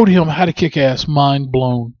just showed him how to kick ass. Mind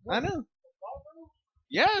blown. I know.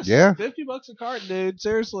 Yes. Yeah. $50 a carton, dude.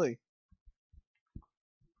 Seriously.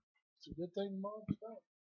 It's a good thing Mom's back.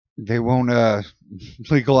 They won't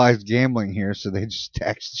legalize gambling here, so they just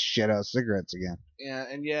tax the shit out of cigarettes again. Yeah,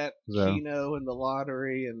 and yet So- Keno and the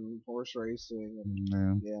lottery and horse racing. And,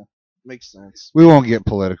 No. yeah, makes sense. We won't get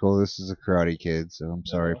political. This is a Karate Kid, so I'm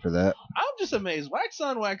sorry for that. I'm just amazed. Wax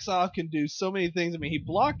on, wax off can do so many things. I mean, he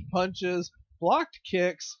blocked punches, blocked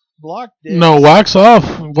kicks, blocked dicks. No, wax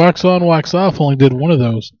off. Wax on, wax off only did one of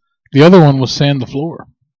those. The other one was sand the floor.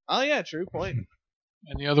 Oh, yeah, true point.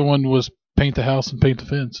 And the other one was paint the house and paint the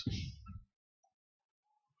fence.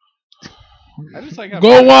 I just like how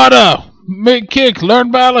Go water! Make kick,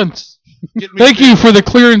 learn balance. Get me Thank you for the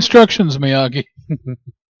clear instructions, Miyagi. Thank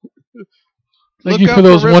Look you up for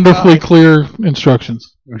those the riptide. wonderfully clear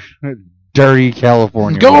instructions. Dirty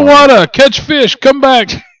California. Go water. water, catch fish, come back.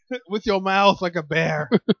 with your mouth like a bear.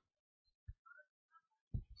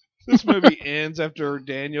 This movie ends after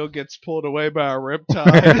Daniel gets pulled away by a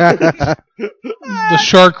riptide. The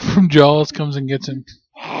shark from Jaws comes and gets him.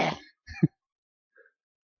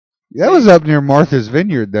 That was up near Martha's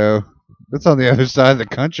Vineyard, though. That's on the other side of the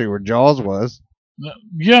country where Jaws was.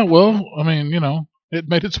 Yeah, well, I mean, you know, it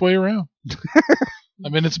made its way around. I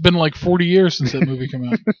mean, it's been like 40 years since that movie came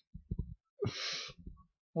out.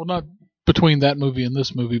 Well, not between that movie and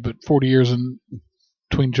this movie, but 40 years in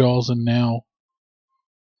between Jaws and now.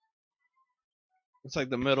 It's like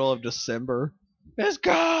the middle of December. It's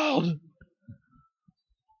cold!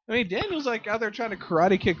 I mean, Daniel's like out there trying to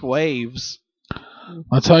karate kick waves.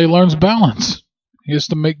 That's how he learns balance. He has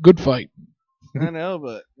to make good fight. I know,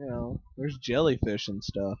 but, you know, there's jellyfish and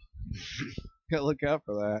stuff. Gotta look out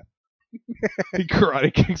for that. He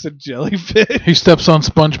karate kicks a jellyfish. He steps on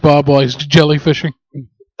SpongeBob while he's jellyfishing.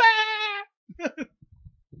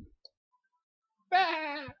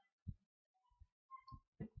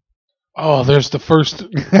 Oh, there's the first. How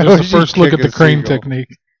There's would the you first look kick at the a crane seagull?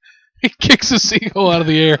 technique. He kicks a seagull out of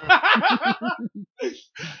the air.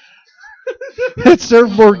 That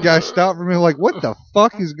surfboard guy stopped for me like, what the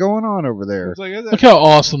fuck is going on over there? It's like, Look how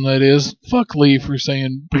awesome that is. Fuck Lee for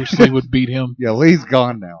saying Bruce Lee would beat him. Yeah, Lee's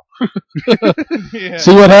gone now. yeah.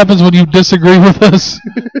 See what happens when you disagree with us?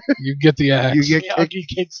 You get the axe. You get kicked. Miyagi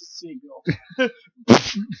kicks a seagull.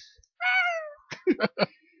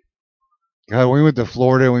 God, we went to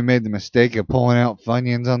Florida and we made the mistake of pulling out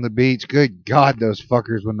Funyuns on the beach. Good God, those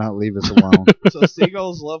fuckers would not leave us alone. So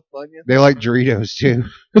seagulls love Funyuns? They like Doritos too.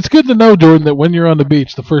 It's good to know, Jordan, that when you're on the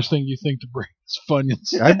beach, the first thing you think to bring is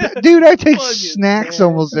Funyuns. Dude, I take Funyuns, snacks man.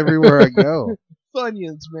 almost everywhere I go.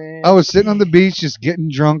 Funyuns, man. I was sitting on the beach just getting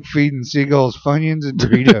drunk, feeding seagulls Funyuns and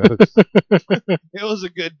Doritos. It was a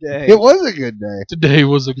good day. It was a good day. Today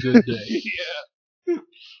was a good day.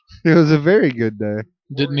 It was a very good day.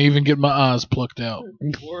 Didn't even get my eyes plucked out.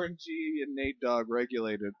 Warren G and Nate Dogg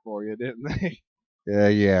regulated for you, didn't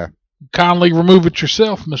they? Yeah. Kindly remove it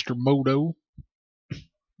yourself, Mr. Modo.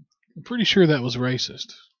 I'm pretty sure that was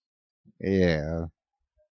racist. Yeah.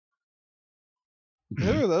 Who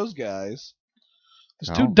are those guys?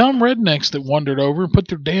 There's two dumb rednecks that wandered over and put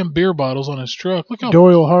their damn beer bottles on his truck. Look how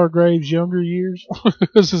Doyle Hargrave's younger years.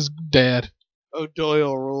 this is dad. Oh,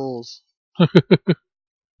 Doyle rules.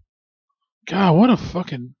 God, what a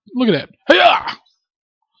fucking look at that. Hey-ya!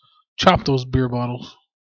 Chop those beer bottles.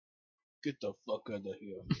 Get the fuck out of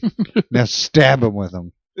here. Now stab him with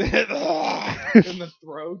them. In the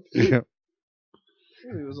throat. Yeah.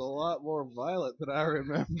 He was a lot more violent than I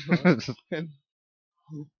remember. And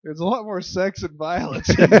there's a lot more sex and violence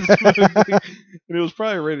in this movie. And it was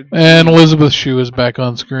probably rated G. And Elizabeth Shue is back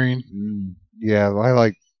on screen. Yeah, I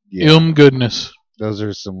like. Yeah, Goodness. those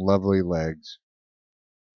are some lovely legs.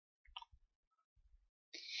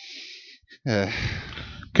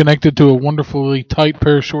 Connected to a wonderfully tight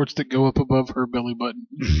pair of shorts that go up above her belly button.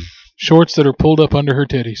 Shorts that are pulled up under her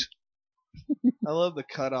titties. I love the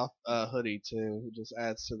cutoff hoodie too. It just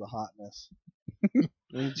adds to the hotness.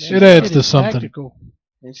 It adds to something. Tactical.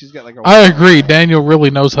 And she's got like a. I agree. Daniel really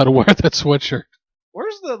knows how to wear that sweatshirt.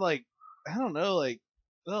 Where's the like? I don't know. Like,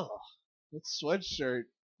 ugh, that sweatshirt.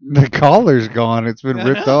 The collar's gone. It's been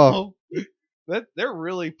ripped off. That they're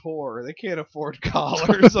really poor. They can't afford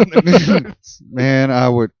collars on their shirts. Man, I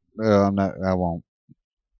would. I'm not. I won't.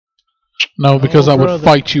 No, because Oh, I would brother.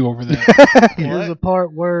 fight you over that. There's a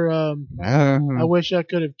part where I I wish I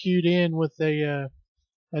could have cued in with a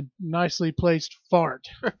nicely placed fart.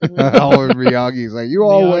 Howard Miyagi's like, you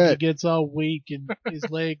all Miyagi wet. gets all weak and his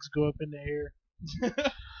legs go up in the air.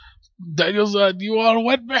 Daniel's you all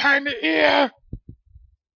wet behind the ear.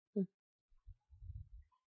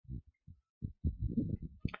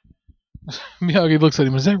 Miyagi looks at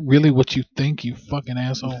him. Is that really what you think, you fucking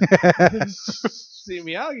asshole? See,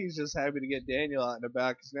 Miyagi's just happy to get Daniel out and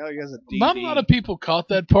about because now he has a DD. Not a lot of people caught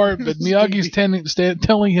that part, but Miyagi's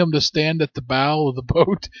telling him to stand at the bow of the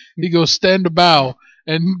boat. He goes, stand a bow,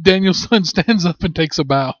 and Daniel's son stands up and takes a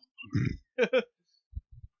bow.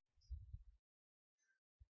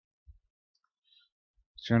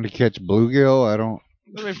 Trying to catch bluegill. I don't.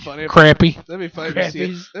 That'd be funny. Crappy. That'd be funny to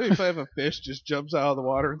see. That'd be funny if a fish just jumps out of the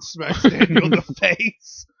water and smacks Daniel in the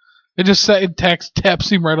face. It just taps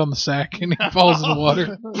him right on the sack, and he falls in the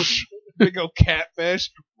water. Big old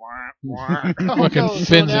catfish. Fucking So an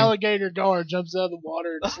fins him. alligator guard jumps out of the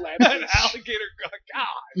water and slaps An him. alligator. God.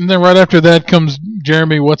 And then right after that comes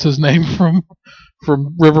Jeremy, what's his name,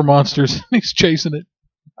 from River Monsters. He's chasing it.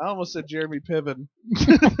 I almost said Jeremy Piven.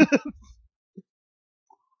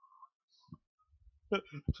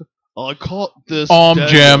 I caught this. Daniel.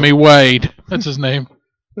 Jeremy Wade. That's his name.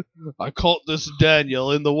 I caught this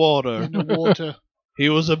Daniel in the water. In the water. He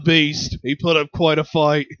was a beast. He put up quite a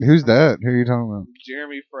fight. Who's that? Who are you talking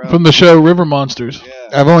Jeremy From the show River Monsters. Yeah.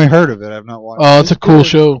 about? I've only heard of it. I've not watched. Oh, it's a cool good.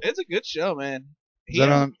 show. It's a good show, man. Is that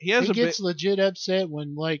on? He has He a bit. gets legit upset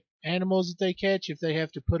when, like, animals that they catch, if they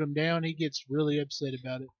have to put them down, he gets really upset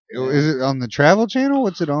about it. Is it on the Travel Channel?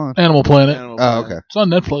 What's it on? Animal Planet. Oh, okay. It's on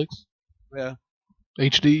Netflix. Yeah.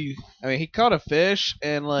 HD. I mean, he caught a fish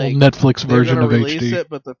and Well, like Netflix they were version gonna of release HD. it,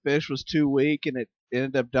 but the fish was too weak and it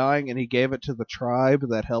ended up dying. And he gave it to the tribe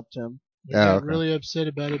that helped him. He Oh, got okay. really upset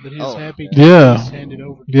about it, but he's Oh, happy yeah. to just hand it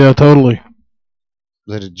over. Yeah, totally.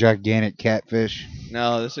 Is it a gigantic catfish?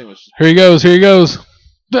 No, this thing was. Here he goes. Here he goes.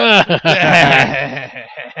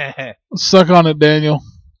 Suck on it, Daniel.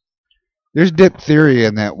 There's diphtheria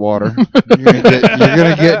in that water. You're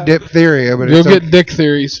gonna get diphtheria, but You'll it's get dick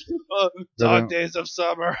theories. Dog days of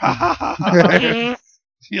summer.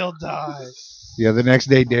 You'll die. Yeah, the next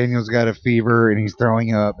day Daniel's got a fever and he's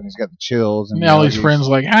throwing up and he's got the chills. And Allie's friend's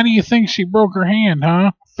like, how do you think she broke her hand,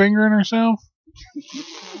 huh? Fingering herself?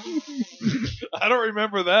 I don't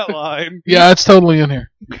remember that line. Yeah, it's totally in here.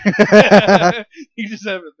 You just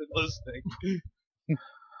haven't been listening.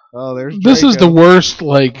 Oh, there's This is Draco. the worst,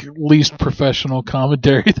 like, least professional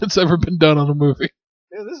commentary that's ever been done on a movie.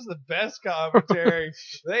 Yeah, this is the best commentary.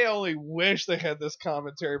 They only wish they had this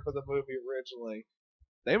commentary for the movie originally.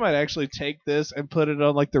 They might actually take this and put it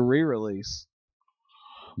on like the re-release.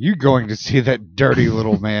 You going to see that dirty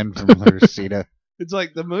little man from Reseda? It's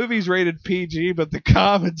like the movie's rated PG, but the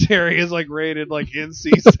commentary is like rated like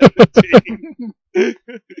NC-17.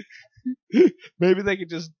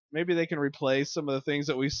 Maybe they can replace some of the things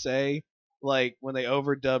that we say, like when they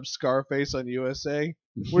overdubbed Scarface on USA.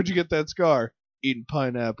 Where'd you get that scar? Eating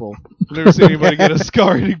pineapple. I've never seen anybody get a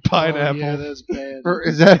scar eating pineapple. Oh, yeah, that's bad. Or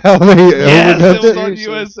is that how they Yes, overdubbed it was it? on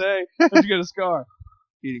USA. How'd you get a scar?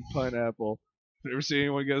 Eating pineapple. Never seen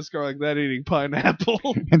anyone get a scar like that eating pineapple.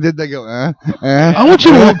 And then they go, I want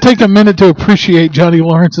you to take a minute to appreciate Johnny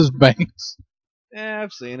Lawrence's bangs. Yeah,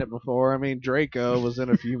 I've seen it before. I mean, Draco was in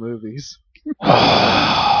a few movies.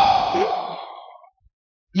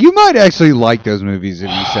 You might actually like those movies if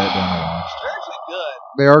you sat down and watched. They're actually good.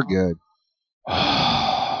 They are good.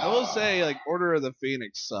 I will say, like, Order of the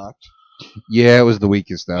Phoenix sucked. Yeah, it was the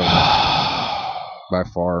weakest of them. By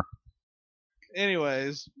far.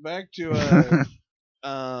 Anyways, back to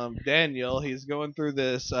Daniel. He's going through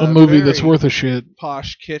this A movie very that's worth a shit.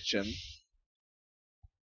 posh kitchen.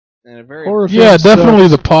 And a very Horror Yeah, film definitely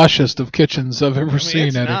sucks. the poshest of kitchens I've ever seen.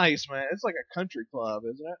 it's Eddie. nice, man. It's like a country club,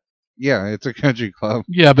 isn't it? Yeah, it's a country club.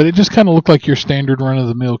 Yeah, but it just kind of looked like your standard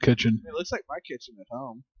run-of-the-mill kitchen. It looks like my kitchen at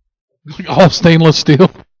home. All stainless steel.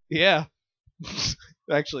 Yeah.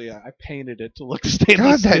 Actually, yeah, I painted it to look God,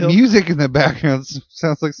 stainless that steel. music in the background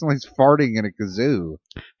sounds like somebody's farting in a kazoo.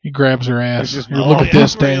 He grabs her ass. It's just- Here, Oh, look at yeah,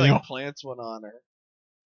 this, where he, Daniel. like, plants one on her.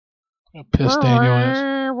 How pissed Daniel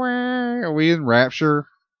is. Are we in Rapture?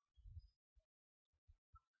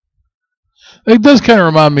 It does kind of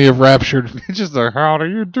remind me of Raptured. It's just like, how do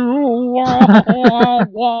you do?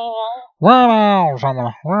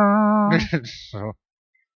 So-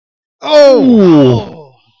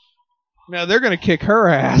 Oh! Now they're gonna kick her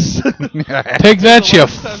ass. Take that, you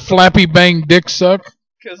flappy bang dick suck.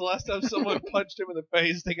 Because last time someone punched him in the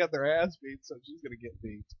face, they got their ass beat, so she's gonna get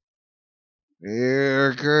beat.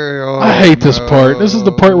 I hate this part. This is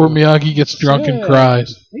the part where Miyagi gets drunk and Yeah.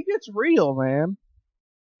 cries. He gets real, man.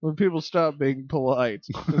 When people stop being polite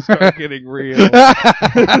and start getting real.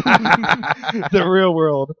 The real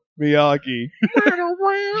world, Miyagi.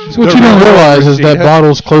 So what you don't realize is that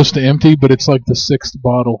bottle's close to empty, but it's like the sixth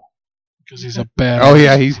bottle. Because he's a bad. Oh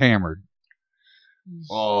yeah, he's hammered.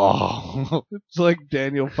 Oh, It's like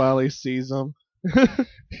Daniel finally sees him.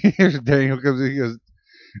 here's Daniel comes in. He goes,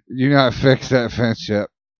 "You not fix that fence yet?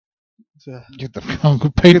 Get the Uncle,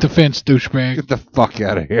 paint the fence, douchebag. get the fuck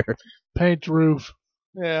out of here." Paint the roof.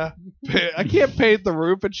 Yeah. I can't paint the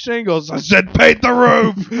roof, it's shingles. I said paint the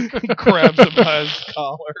roof! He grabs him by his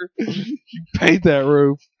collar. You paint that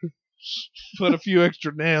roof. Put a few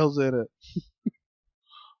extra nails in it.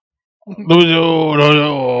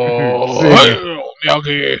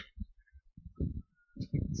 Miyagi.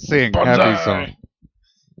 Sing Bonsai. happy song.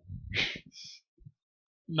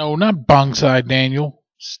 No, not bonsai, Daniel.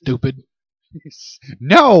 Stupid.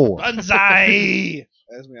 No, Banzai!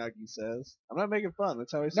 As Miyagi says. I'm not making fun,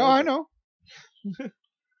 that's how he says no, I it. know.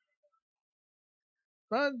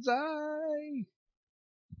 Banzai!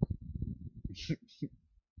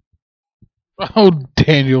 Oh,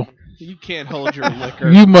 Daniel. You can't hold your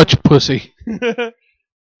liquor. You much pussy. There's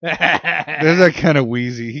that kind of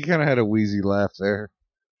wheezy. He kind of had a wheezy laugh there.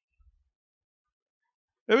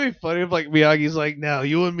 It'd be funny if like Miyagi's like, "Now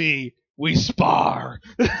you and me, we spar."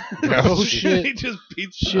 Oh, shit. He just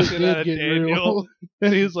beats the Shit shit did out of get Daniel, real.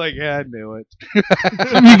 and he's like, "Yeah, I knew it."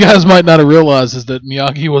 Something you guys might not have realized is that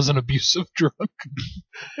Miyagi was an abusive drunk.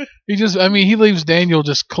 He leaves Daniel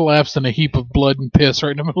just collapsed in a heap of blood and piss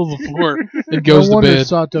right in the middle of the floor and goes no to wonder bed.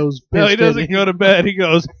 Sato's No, he pissed at doesn't me. go to bed. He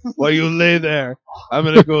goes, "While you lay there, I'm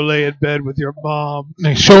gonna go lay in bed with your mom.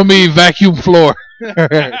 Hey, show me vacuum floor.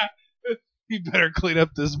 You better clean up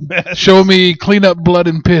this mess. Show me clean up blood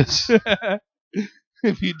and piss.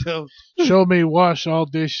 If you don't, Show me wash all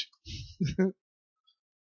dish.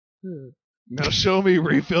 now show me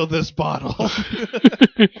refill this bottle."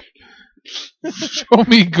 Show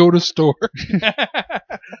me go to store. That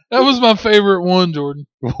was my favorite one, Jordan.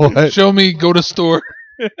 What? Show me go to store.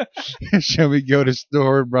 Shall we go to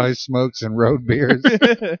store and buy smokes and road beers?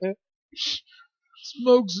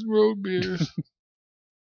 Smokes and road beers.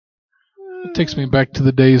 It takes me back to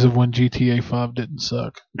the days of when GTA 5 didn't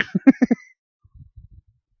suck.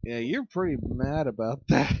 Yeah, you're pretty mad about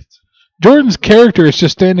that. Jordan's character is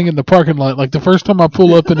just standing in the parking lot. Like the first time I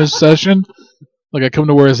pull up in his session, like I come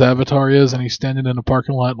to where his avatar is, and he's standing in the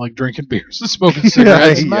parking lot, like drinking beers and smoking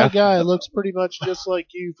cigarettes. My guy looks pretty much just like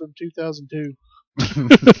you from 2002.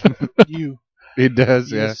 You. It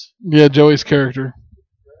does, Yes. Yeah, Joey's character.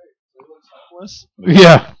 Yeah.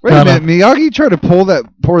 Yeah. Wait a minute, Miyagi tried to pour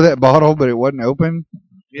that bottle, but it wasn't open.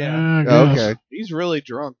 Yeah. Okay. He's really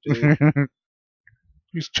drunk, dude.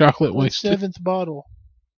 He's chocolate What wasted. 7th bottle?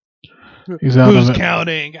 He's out Who's of it.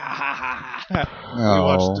 counting? We Oh,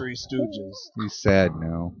 watched Three Stooges. he's sad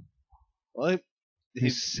now. Well,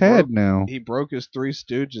 He's sad now. He broke his Three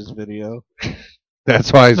Stooges video.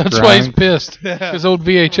 That's why he's That's crying. why he's pissed. His old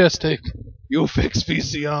VHS tape. You'll fix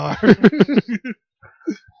VCR.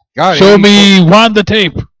 God, Show me Wind the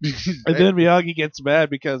tape. And then Miyagi gets mad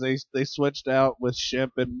because they switched out with Shemp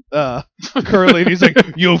and Curly, and he's like,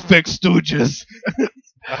 "You'll fix Stooges."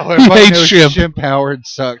 Oh, He everybody hates knows Shemp. Shemp Howard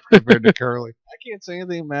sucked compared to Curly. I can't say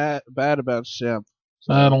anything bad about Shemp.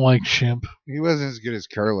 I don't like Shemp. He wasn't as good as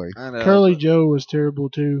Curly. I know. Curly Joe was terrible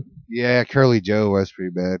too. Yeah, Curly Joe was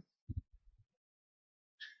pretty bad.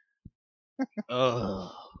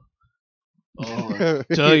 Ugh. Oh,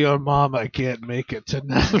 tell your mom I can't make it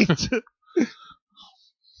tonight.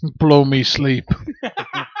 Blow me sleep.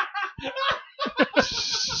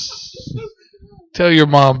 Tell your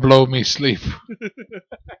mom blow me sleep.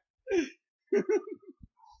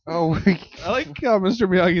 Oh, I like how Mr.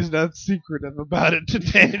 Miyagi's not secretive about it to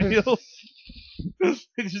Daniel.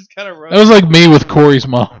 He just kind of That was like me with Corey's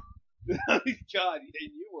mom. God, yeah,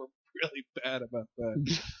 you were really bad about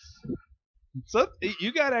that. So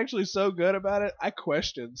you got actually so good about it, I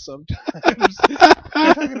questioned sometimes.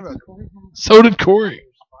 So did Corey.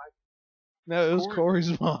 No, it was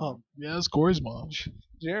Corey's mom. Yeah, it's Corey's mom.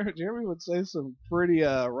 Jeremy would say some pretty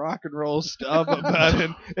rock and roll stuff about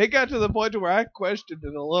it. It got to the point to where I questioned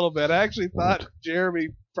it a little bit. I actually thought Jeremy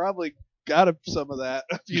probably got some of that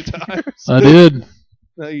a few times. I did.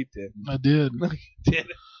 No, you didn't. I did. No, you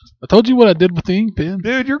didn't. I told you what I did with the ink pen.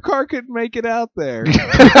 Dude, your car couldn't make it out there.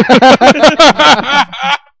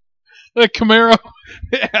 That Camaro.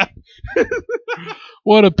 Yeah.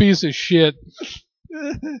 What a piece of shit.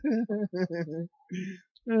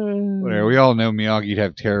 whatever. We all know Miyagi'd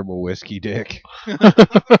have terrible whiskey dick.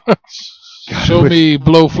 Show me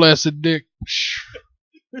blow flaccid dick.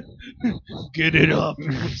 Get it up.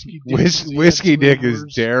 Whiskey dick is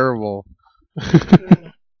terrible.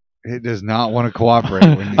 It does not want to cooperate.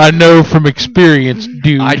 When I know from experience,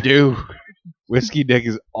 dude. I do. Whiskey dick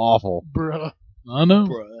is awful. Bruh. I know.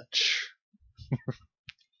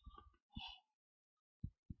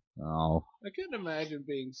 Oh, I couldn't imagine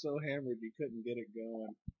being so hammered you couldn't get it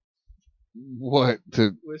going. what?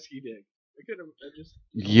 Whiskey dick. I couldn't. I just.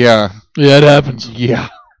 Yeah, Yeah, it happens. yeah.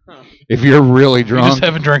 Huh. If you're really You drunk, just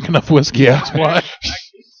haven't drank enough whiskey. Yeah. That's why.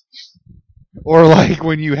 or like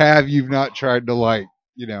when you've not tried to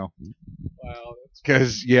Wow.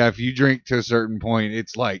 because if you drink to a certain point,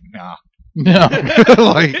 it's like nah, No.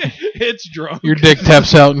 like It's drunk. Your dick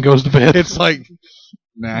taps out and goes to bed. it's like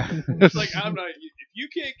nah. It's like I'm not. If you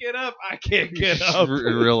can't get up, I can't get up.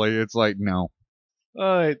 Really, it's like no.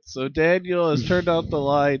 All right. So Daniel has turned out the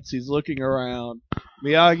lights. He's looking around.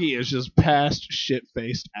 Miyagi is just past shit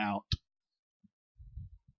faced out.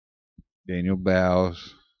 Daniel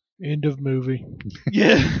bows End of movie.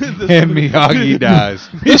 Yeah. and Miyagi dies.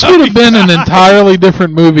 This would have been an entirely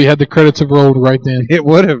different movie had the credits have rolled right then. It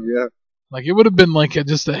would have, yeah. Like it would have been like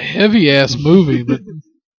just a heavy ass movie, but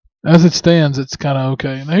as it stands, it's kind of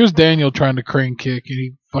okay. Now here's Daniel trying to crane kick, and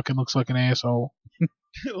he fucking looks like an asshole.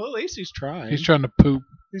 Well, at least he's trying. He's trying to poop.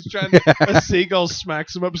 He's trying. A seagull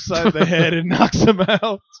smacks him upside the head and knocks him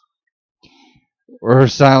out. Or her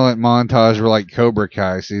silent montage where like Cobra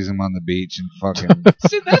Kai sees him on the beach and fucking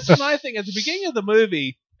See, that's my thing. At the beginning of the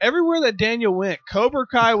movie, everywhere that Daniel went, Cobra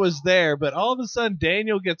Kai was there, but all of a sudden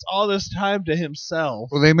Daniel gets all this time to himself.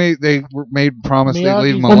 well they made promise they'd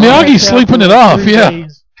leave him Miyagi's- alone. Well, Miyagi's sleeping it off, 3 yeah.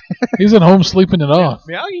 days. He's at home sleeping it off.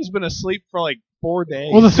 Miyagi's been asleep for like 4 days.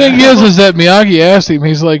 Well, the thing is that Miyagi asked him.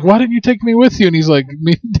 He's like, "Why didn't you take me with you?" And he's like,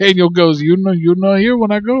 Daniel goes, "You're not here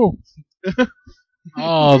when I go."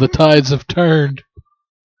 Oh, the tides have turned.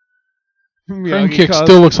 Crane kick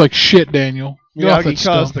still looks like shit, Daniel. Get off that Miyagi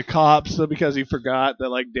calls stuff. the cops because he forgot that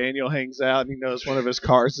like Daniel hangs out and he knows one of his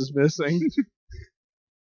cars is missing.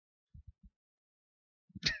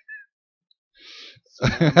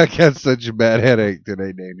 I got such a bad headache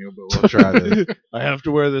today, Daniel, but we'll try this. I have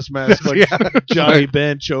to wear this mask like Yeah. Johnny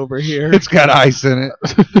Bench over here. It's got ice in it.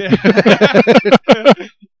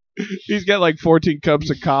 He's got like 14 cups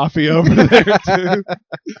of coffee over there too.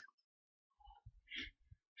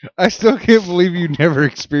 I still can't believe you never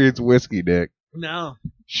experienced whiskey, Dick. No,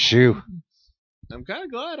 Shoo. I'm kind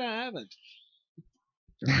of glad I haven't.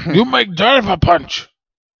 You make Jennifer punch.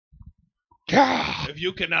 If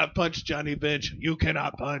you cannot punch Johnny Bench, you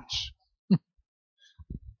cannot punch.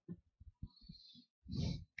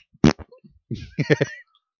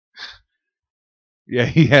 Yeah,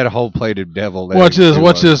 he had a whole plate of devil there. Watch this.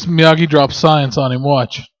 Watch this. Miyagi drops science on him.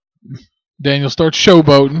 Watch. Daniel starts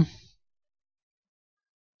showboating.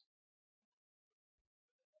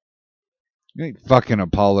 You ain't fucking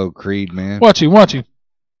Apollo Creed, man. Watch him. Watch him.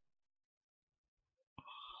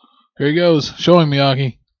 Here he goes. Showing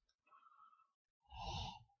Miyagi.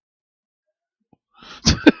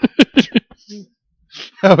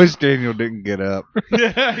 I wish Daniel didn't get up.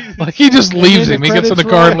 Like he just leaves him. He gets in the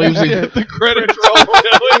car and leaves him. The credits roll.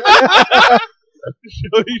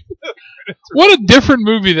 What a different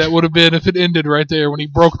movie that would have been if it ended right there when he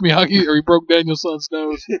broke Miyagi or he broke Daniel-san's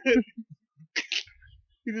nose.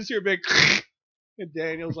 You just hear a big and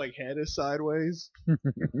Daniel's like head is sideways.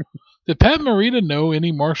 Did Pat Morita know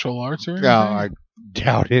any martial arts or anything? No, I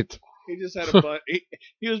doubt it. He just had a butt.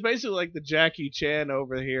 He was basically like the Jackie Chan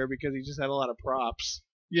over here because he just had a lot of props.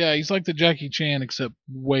 Yeah, he's like the Jackie Chan except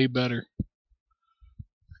way better.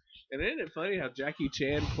 And isn't it funny how Jackie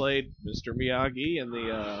Chan played Mr. Miyagi in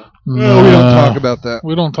the No, we don't talk about that.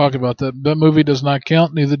 We don't talk about that. That movie does not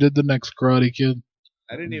count. Neither did the next Karate Kid.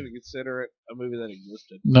 I didn't even consider it a movie that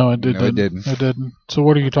existed. No, it No, it didn't. didn't. It didn't. So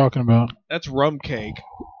what are you talking about? That's rum cake.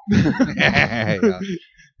 Yeah.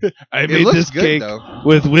 I It made looks this good, cake though.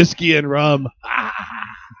 with whiskey and rum.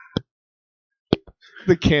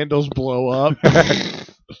 The candles blow up.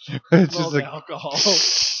 It's All just the like, alcohol.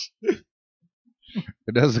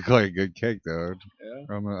 it does look like a good cake, though.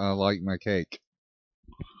 Yeah. I like my cake.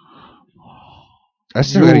 I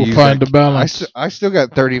still You gotta will use find that. a balance. I still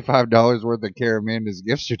got $35 worth of Caramanda's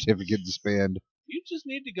gift certificate to spend. You just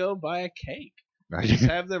need to go and buy a cake. I Just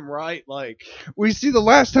have them write like We see, the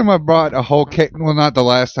last time I bought a whole cake, well, not the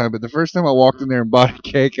last time, but the first time I walked in there and bought a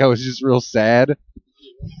cake, I was just real sad.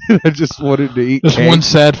 I just wanted to eat This cake. one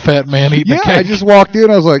sad fat man eating Yeah, a cake. I just walked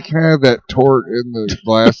in. I was like, that tort in the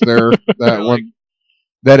glass there, that one,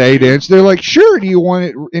 that 8-inch. They're like, sure. Do you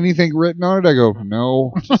want anything written on it? I go,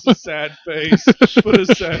 no. just a sad face. Put a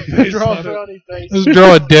sad face on it. Just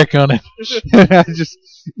draw a dick on it. I just,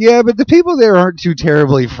 yeah, but the people there aren't too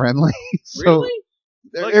terribly friendly. So Really?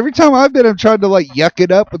 Like- every time I've been, I'm trying to like yuck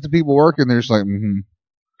it up with the people working. They're just like,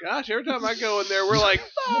 Gosh, every time I go in there, we're like,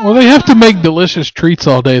 Well, they have to make delicious treats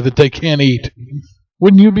all day that they can't eat.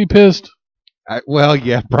 Wouldn't you be pissed? well,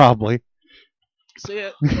 yeah, probably. see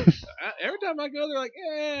it. Every time I go, they're like,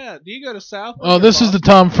 yeah. Do you go to South? Oh, this is the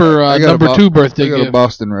time for I got a number bo- 2 birthday I go to gift.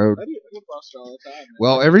 Boston Road. I go to Boston all the time. Man.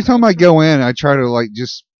 Well, every time I go in, I try to like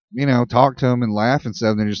just talk to them and laugh and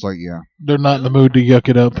stuff. And they're just like, yeah, They're not in the mood to yuck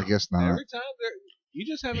it up. I guess not. Every time you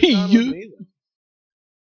just haven't gone with me. Though.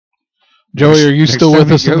 Joey, are you Next still time with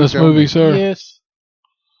you us in go, this tell movie, me. sir? Yes.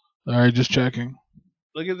 All right, just checking.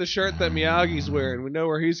 Look at the shirt that Miyagi's wearing. We know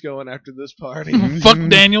where he's going after this party. Fuck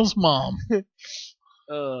Daniel's mom.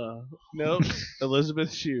 Nope.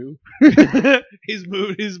 Elizabeth Shue. he's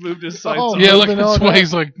moved his sights. Oh, on. Yeah, look moving this on way. up.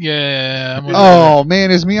 He's like, yeah. I'm Oh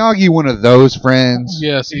man, is Miyagi one of those friends?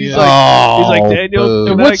 yes, he He's is. like- oh, he's like, Daniel, boo.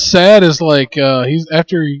 And Can what's sad is like he's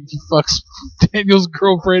after he fucks Daniel's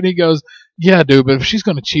girlfriend, he goes, "Yeah, dude, but if she's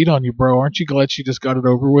gonna cheat on you, bro, aren't you glad she just got it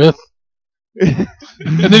over with?" And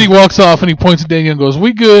then he walks off and he points at Daniel and goes,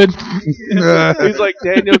 "We good." He's like,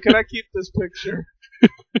 Daniel, can I keep this picture?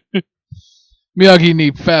 Miyagi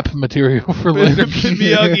need FAP material for later.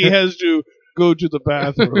 Miyagi has to go to the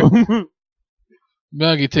bathroom.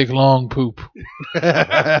 Miyagi take long poop.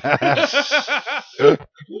 Pap,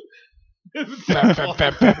 pap, pap,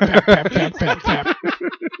 pap, pap, pap, pap, pap.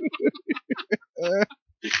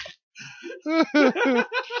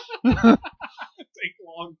 Take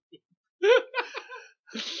long.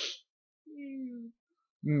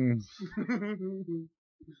 Hmm.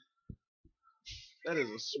 That is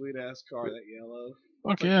a sweet ass car, that yellow.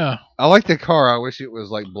 Fuck yeah. I like the car. I wish it was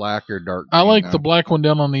like black or dark. I green, like though. the black one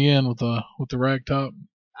down on the end with the rag top.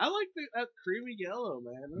 I like that creamy yellow,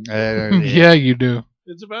 man. Yeah, you do.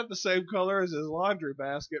 It's about the same color as his laundry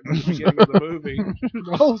basket from the beginning of the movie.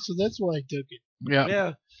 Oh, so that's why I took it. Yeah.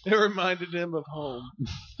 Yeah, it reminded him of home.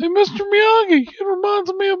 Hey, Mr. Miyagi, it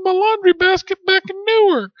reminds me of my laundry basket back in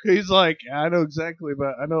Newark. He's like, I know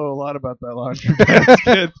a lot about that laundry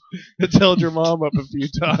basket. I told your mom up a few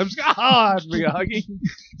times. God, Miyagi.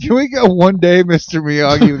 Can we go one day, Mr.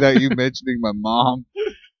 Miyagi, without you mentioning my mom?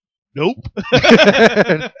 Nope.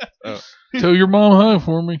 Tell your mom hi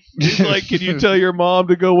for me. He's like, can you tell your mom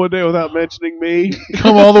to go one day without mentioning me?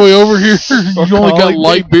 Come all the way over here. You only got calling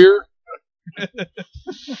light beer.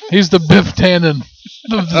 He's the Biff Tannen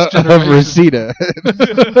of this Of generation. Reseda.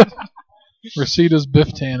 Rosita's Biff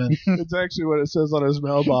Tannen. It's actually what it says on his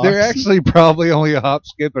mailbox. They're actually probably only a hop,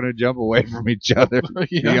 skip, and a jump away from each other.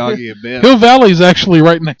 Yeah. Miyagi and Biff. Hill Valley's actually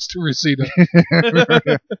right next to Reseda.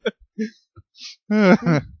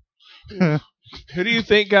 Who do you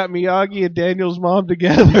think got Miyagi and Daniel's mom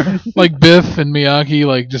together? Like Biff and Miyagi,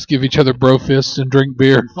 like just give each other bro fists and drink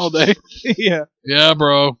beer all day. Yeah. Yeah,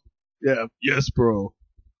 bro. Yeah. Yes, bro.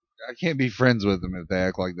 I can't be friends with them if they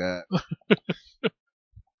act like that.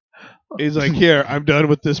 He's like, here, I'm done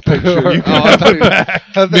with this picture. You Oh, can I have thought it back.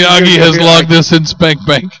 Miyagi has logged this in Spank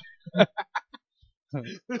Bank.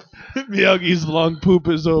 Miyagi's long poop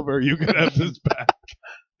is over. You can have this back.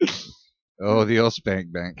 Oh, the old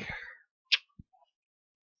spank bank.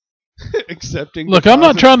 Accepting. Look, I'm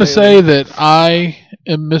not deposits trying to say daily. that I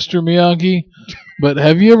am Mr. Miyagi, but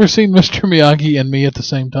have you ever seen Mr. Miyagi and me at the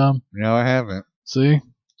same time? No, I haven't. See?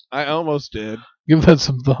 I almost did. Give that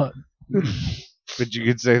some thought. But you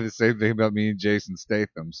could say the same thing about me and Jason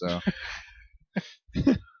Statham, so.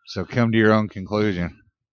 So come to your own conclusion.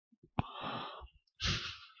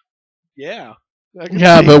 Yeah. I can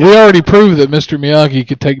Yeah, see but it. we already proved that Mr. Miyagi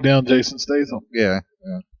could take down Jason Statham. Yeah.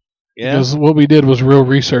 Yeah. Because what we did was real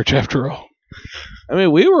research after all. I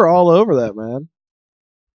mean, we were all over that, man.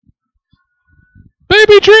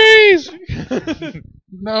 Baby trees!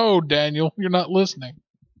 No, Daniel, you're not listening.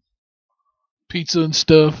 Pizza and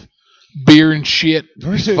stuff, beer and shit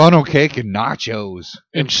There's funnel cake and nachos.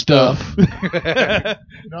 and stuff.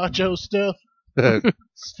 Nacho stuff, Stuff,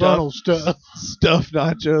 funnel stuff, stuff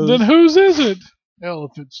nachos. Then whose is it?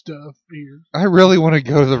 elephant stuff here. I really want to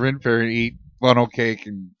go to the Ren Fair and eat funnel cake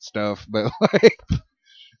and stuff, but like,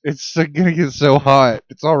 it's gonna get so hot.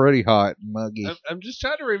 It's already hot and muggy. I'm just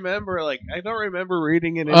trying to remember. Like, I don't remember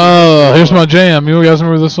reading it. Oh, here's my jam. You guys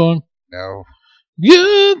remember this song? No.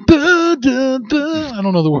 Yeah, da, da, da. I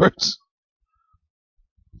don't know the words.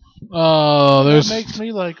 Oh, That there's makes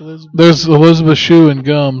me like Elizabeth. there's Elizabeth Shue and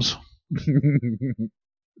Gums.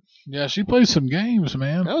 Yeah, she plays some games,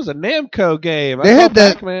 man. That was a Namco game. They I saw had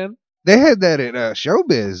that- Pac-Man. They had that at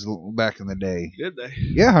Showbiz back in the day. Did they?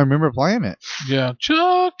 Yeah, I remember playing it. Yeah,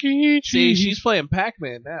 Chuck E. See, Cheese. she's playing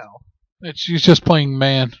Pac-Man now. She's just playing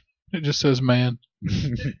man. It just says man.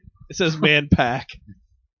 It says Man Pack.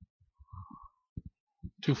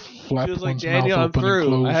 Two flap She was like, one's Daniel, mouth I'm open and through.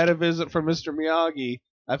 closed. I had a visit from Mr. Miyagi.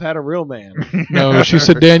 I've had a real man. No, she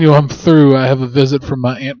said, Daniel, I'm through. I have a visit from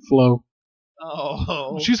my Aunt Flo.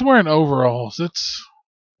 Oh. She's wearing overalls. It's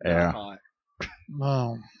Yeah. hot.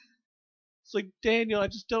 no. It's like, Daniel, I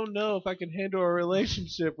just don't know if I can handle a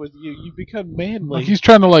relationship with you. You become manly. Like he's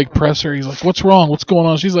trying to like press her. He's like, "What's wrong? What's going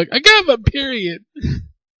on?" She's like, "I got my period.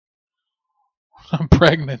 I'm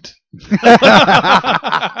pregnant." From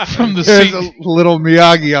the There's seat. a little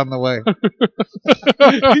Miyagi on the way.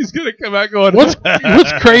 He's going to come out going, What's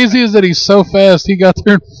crazy is that he's so fast. He got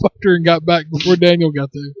there and fucked her and got back before Daniel got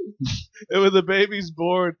there. And when the baby's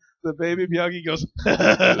born, the baby Miyagi goes,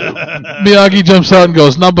 Miyagi jumps out and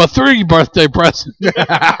goes, "Number 3 birthday present."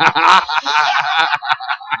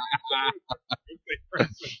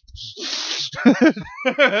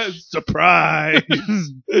 surprise.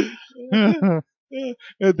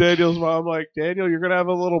 And Daniel's mom like, Daniel, you're going to have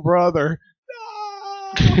a little brother.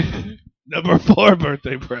 No! Number 4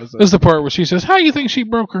 birthday present. This is the part where she says, "How you think she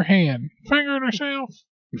broke her hand? Fingering herself?"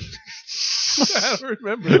 I don't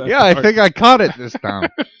remember that. Yeah, I part. think I caught it this time.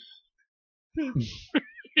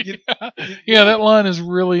 Yeah, that line is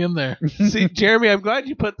really in there. See, Jeremy, I'm glad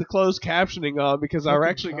you put the closed captioning on because I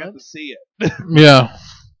actually got to see it. Yeah.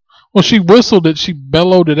 Well, she whistled it. She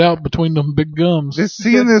bellowed it out between them big gums.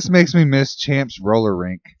 Seeing this makes me miss Champ's roller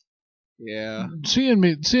rink. Yeah. Seeing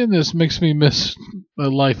this makes me miss a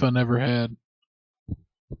life I never had.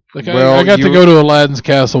 Like Well, I got to you- go to Aladdin's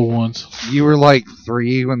castle once. You were like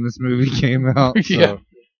 3 when this movie came out. So. Yeah.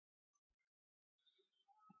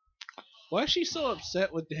 Why is she so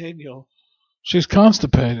upset with Daniel? She's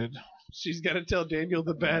constipated, She's got to tell Daniel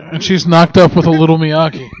the bad and news. she's knocked up with a little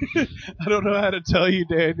Miyagi. I don't know how to tell you,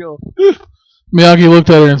 Daniel. Miyagi looked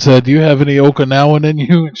at her and said, "Do you have any Okinawan in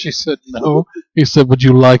you?" And she said, "No." He said, "Would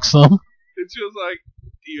you like some?" And she was like,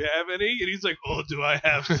 do you have any? And he's like, oh, do I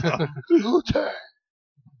have some?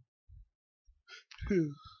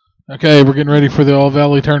 Okay, we're getting ready for the All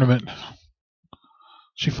Valley tournament.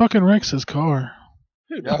 She fucking wrecks his car.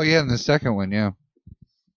 Oh yeah, in the second one, yeah.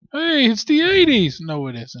 Hey, it's the 80s. No,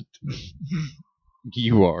 it isn't.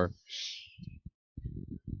 You are.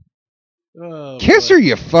 Oh, Kiss boy. her,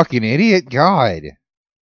 you fucking idiot! God,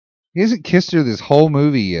 he hasn't kissed her this whole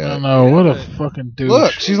movie I yet. don't know. What a fucking douche.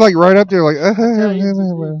 Look, she's like right up there, like. Italians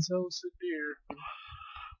have been so severe.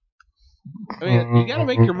 I mean, you gotta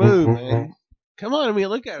make your move, man. Come on, I mean,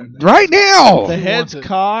 look at it. Right now. The He head's wants it.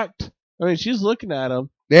 cocked. I mean, she's looking at him.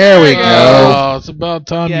 There we There you go. Oh, it's about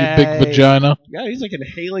time, you Yay. big vagina. God, he's like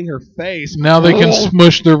inhaling her face. Now they can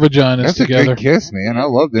smush their vaginas That's together. a good kiss, man. I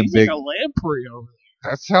love them He's big. like a lamprey over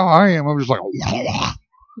That's how I am. I'm just like.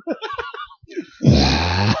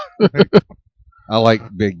 I like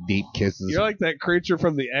big, deep kisses. there. You're like that creature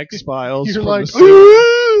from the X-Files. You're from like, the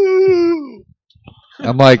sewer.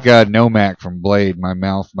 I'm like Nomak from Blade. My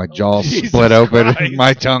mouth, my jaw Jesus split open, Christ. and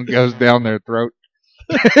my tongue goes down their throat.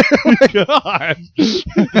 God.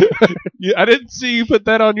 I didn't see you put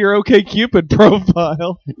that on your OkCupid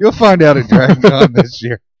profile. You'll find out at DragonCon this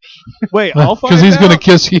year. Wait, I'll find Because he's out? going to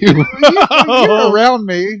kiss you. You're around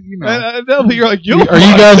me, you know. No, but you're like, Are you'll you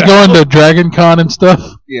find guys out. going to Dragon Con and stuff?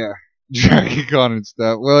 Yeah, DragonCon and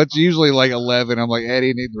stuff. Well, it's usually like 11. I'm like,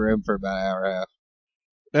 Eddie, need the room for about an hour and a half.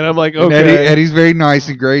 And I'm like, And okay. Eddie's very nice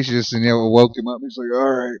and gracious, and woke him up. He's like, all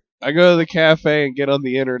right. I go to the cafe and get on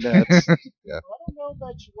the internet. I don't know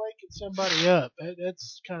about you waking somebody up.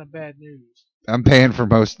 That's kind of bad news. I'm paying for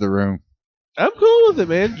most of the room. I'm cool with it,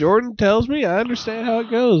 man. Jordan tells me. I understand how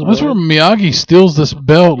it goes. That's where man. Miyagi steals this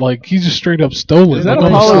belt. Like, he just straight up stole it. Is that like,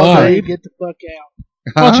 on the Apollo slide. Creed? Get the fuck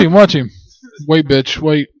out. Watch Huh? him, watch him. Wait, bitch,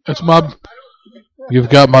 wait. That's my... You've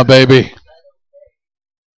got my baby.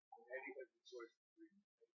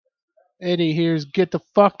 Eddie here's get the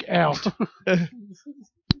fuck out.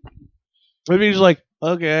 Maybe he's like,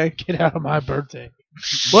 okay. Get out of my birthday.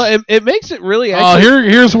 Well, it makes it really Oh, actually.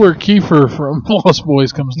 here's where Kiefer from Lost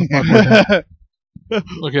Boys comes to fuck with him.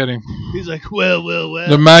 Look at him. He's like, well.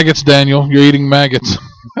 The maggots, Daniel. You're eating maggots.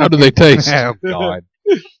 How do they taste? Oh, God.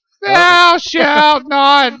 Thou shalt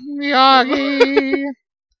not, Miyagi.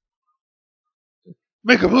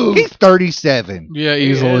 Make a move. He's 37. Yeah,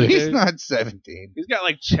 easily. Yeah. He's not 17. He's got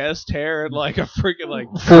like chest hair and like a freaking like.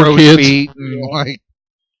 4 Crow's kids. feet and, like,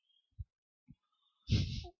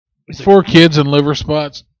 4 kids and liver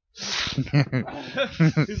spots.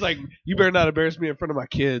 He's like, you better not embarrass me in front of my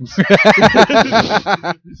kids.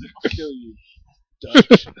 I'll kill you.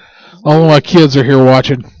 Dutch. All of my kids are here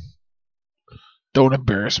watching. Don't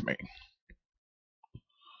embarrass me.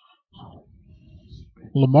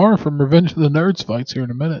 Lamar from Revenge of the Nerds fights here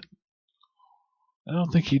in a minute. I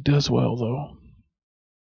don't think he does well, though.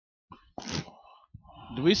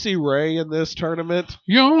 Do we see Ray in this tournament?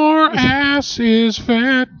 Your ass is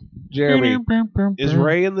fat. Jeremy, is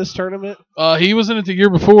Ray in this tournament? He was in it the year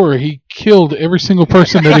before. He killed every single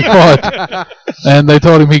person that he fought, and they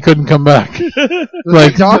told him he couldn't come back.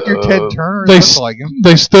 like Dr. Ted Turner they looks like him.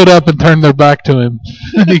 They stood up and turned their back to him.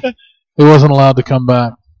 he wasn't allowed to come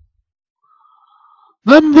back.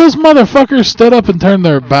 Those motherfuckers stood up and turned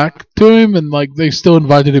their back to him, and like they still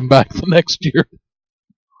invited him back the next year.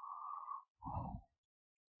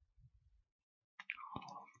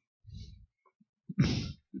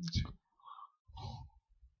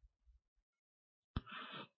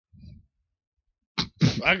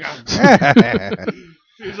 I got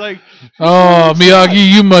He's like, Oh,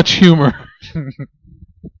 Miyagi, you much humor.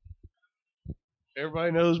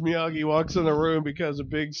 everybody knows Miyagi walks in the room because a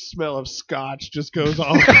big smell of scotch just goes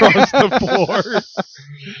all across the floor.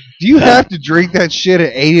 Do you have to drink that shit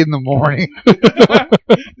at 8 in the morning?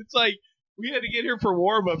 It's like, we had to get here for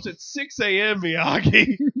warm-ups at 6 a.m.,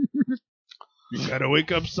 Miyagi. You gotta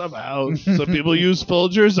wake up somehow. Some people use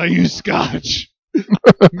Folgers, I use scotch.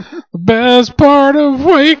 The best part of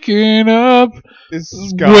waking up It's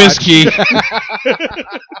scotch. whiskey.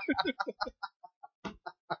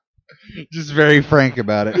 Just very frank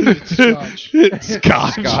about it. Scotch. It's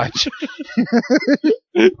scotch. Scotch.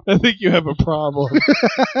 I think you have a problem.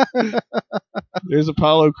 There's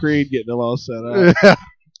Apollo Creed getting them all set up.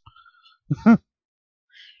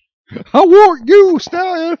 I want you,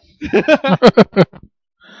 Stallion.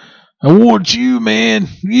 I want you, man.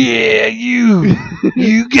 Yeah, you.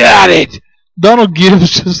 You got it. Donald Gibbs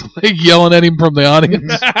just like yelling at him from the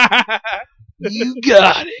audience. You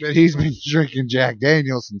got it. But he's been drinking Jack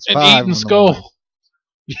Daniels since And 5 eating in the skull. morning.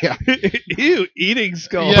 Yeah. Ew, eating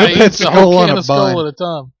skull. Yeah, Put he that eats a skull whole on can a of skull bun. at a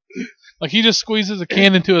time. Like he just squeezes a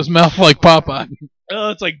can into his mouth like Popeye. Oh,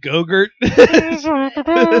 it's like Go-Gurt.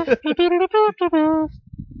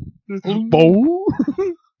 Bow.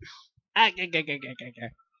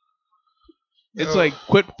 It's like,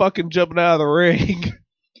 quit fucking jumping out of the ring.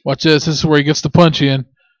 Watch this. This is where he gets the punch in.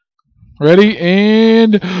 Ready?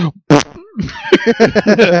 And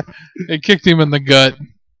it kicked him in the gut.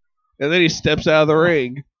 And then he steps out of the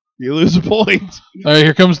ring. You lose a point. All right,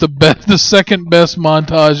 here comes the second best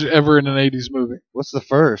montage ever in an 80s movie. What's the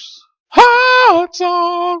first? Hearts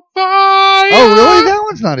on fire. Oh, really? That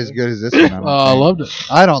one's not as good as this one. I loved it.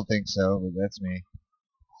 I don't think so, but that's me.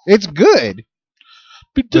 It's good.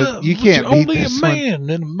 But you can't beat only this a man,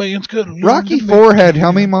 and a man's got to Rocky 4 had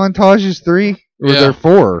how many montages? 3? Or Yeah. there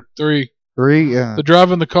 4? 3. 3, yeah. The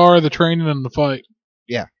driving the car, the training, and the fight.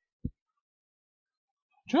 Yeah.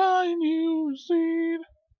 Trying you see.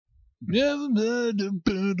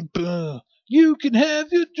 You can have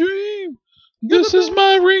your dream. This is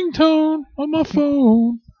my ringtone on my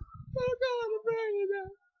phone.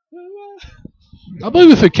 I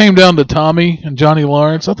believe if it came down to Tommy and Johnny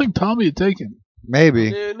Lawrence, I think Tommy would take him.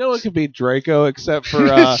 Maybe. No one could beat Draco except for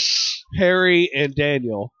Harry and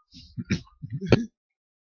Daniel.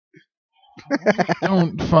 I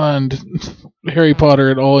don't find Harry Potter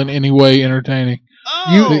at all in any way entertaining.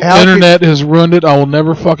 Oh, The internet has ruined it. I will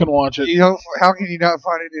never fucking watch it. How can you not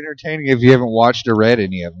find it entertaining if you haven't watched or read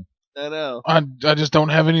any of them? I know. I just don't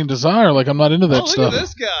have any desire. Like, I'm not into that Look stuff. at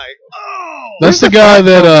this guy. Oh, That's the guy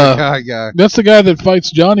that Guy. that's the guy that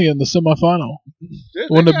fights Johnny in the semifinal. dude,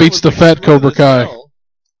 One that guy beats was the like fat smooth Cobra as Kai. hell.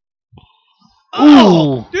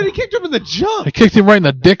 Oh, Ooh. dude, he kicked him in the jump. I kicked him right in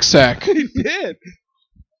the dick sack. He did.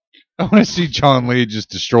 I want to see John Lee just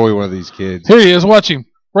destroy one of these kids. Here he is. Watch him.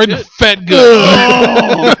 Right in the fat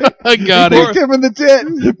gut. I got Kicked him. him in the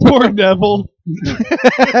tit. Poor devil.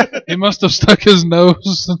 He must have stuck his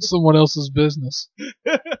nose in someone else's business.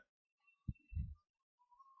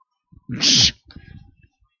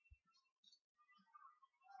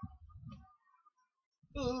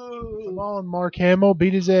 Come on, Mark Hamill,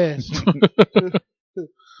 beat his ass.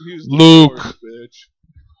 Luke. Bitch.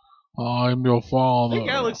 I'm your father. That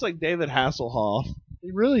guy looks like David Hasselhoff. He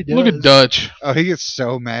really does. Look at Dutch. Oh, he gets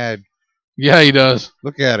so mad. Yeah, he does.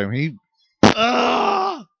 Look at him. He He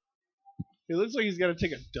looks like he's got to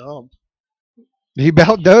take a dump.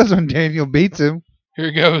 about does when Daniel beats him. Here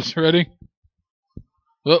he goes. Ready?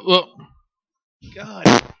 Look.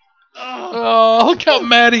 God. Oh, look how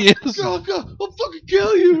mad he is. God, I'll fucking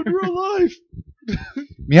kill you in real life.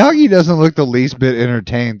 Miyagi doesn't look the least bit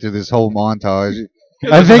entertained through this whole montage. I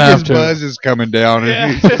doesn't think have his to. buzz is coming down. Yeah.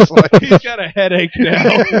 And he's just like, He's got a headache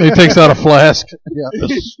now. He takes out a flask.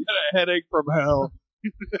 He's got a headache from hell.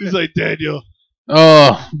 He's like, Daniel,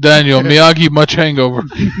 Oh, Daniel, Miyagi, much hangover.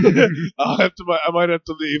 I might have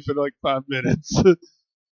to leave in like 5 minutes.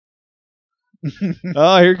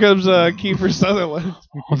 Oh, here comes Kiefer Sutherland.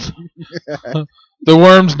 The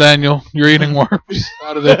worms, Daniel. You're eating worms.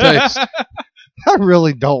 How do they taste? I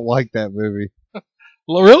really don't like that movie.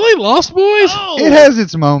 Really? Lost Boys? Oh, It has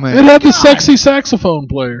its moments. It had the sexy saxophone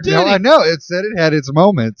player. Dude, No, I know. It said it had its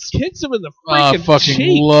moments. kicks him in the I freaking fucking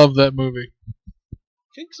cheek. love that movie.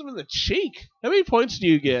 Kicks him in the cheek. How many points do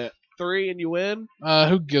you get? 3 and you win?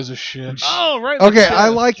 Who gives a shit? Oh, right. in the Okay, chest. I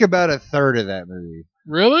like about a third of that movie.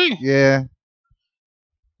 Really? Yeah.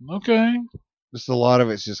 Okay. Just a lot of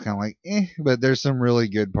it's just kind of like, but there's some really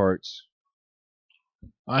good parts.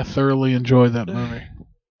 I thoroughly enjoyed that movie.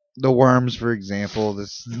 The worms, for example,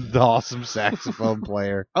 the awesome saxophone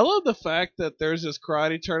player. I love the fact that there's this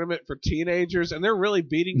karate tournament for teenagers, and they're really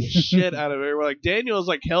beating the shit out of it. We're like, Daniel's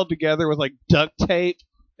like held together with like duct tape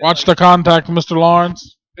Watch the contact, Mr.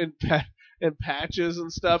 Lawrence. and patches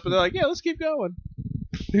and stuff, and they're like, yeah, let's keep going.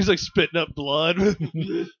 He's like spitting up blood.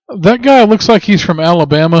 That guy looks like he's from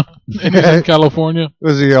Alabama and he's in California.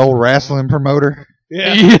 Was he an old wrestling promoter?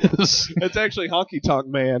 Yeah, He is. it's actually Honky Tonk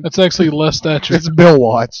Man. That's actually less stature. It's Bill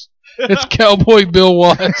Watts. It's Cowboy Bill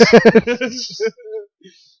Watts.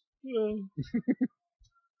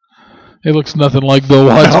 He looks nothing like Bill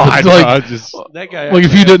Watts. but That guy. like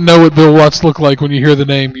if you didn't know what Bill Watts looked like when you hear the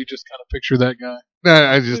name, you just kind of picture that guy.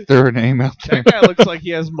 I just threw a name out there. That guy looks like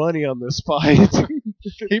he has money on this fight.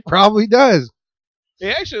 He probably does. He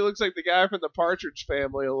actually looks like the guy from the Partridge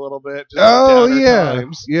Family a little bit. Just Oh, downer yeah.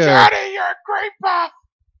 times. Yeah. Johnny, you're a great pop.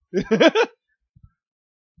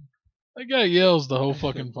 That guy yells the whole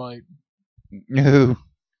fucking fight. Who?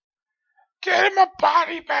 Get him a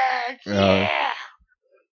body bag. Yeah.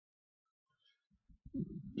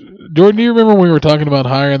 Jordan, do you remember when we were talking about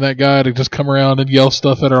hiring that guy to just come around and yell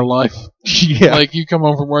stuff at our life? Yeah. Like you come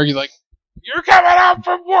home from work, he's like, You're coming home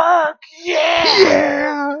from work. Yeah.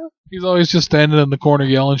 Yeah. he's always just standing in the corner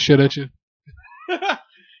yelling shit at you.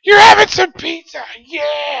 You're having some pizza.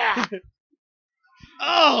 Yeah.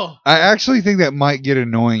 Oh. I actually think that might get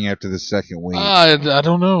annoying after the second week. I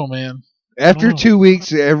don't know, man. After oh. 2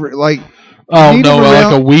 weeks, Oh need no, him like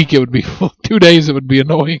around- a week it would be 2 days it would be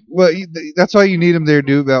annoying. well, that's why you need them there to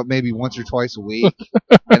do about maybe once or twice a week,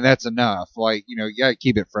 and that's enough. Like, you gotta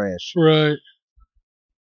keep it fresh. Right.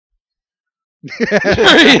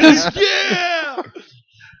 There he is. Yeah.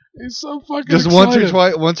 He's so fucking Just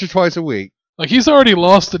excited. once or twice a week. Like, he's already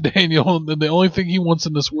lost to Daniel, and the only thing he wants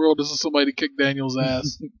in this world is somebody to kick Daniel's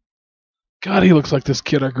ass. God, he looks like this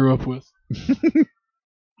kid I grew up with.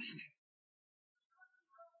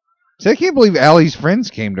 See, I can't believe Allie's friends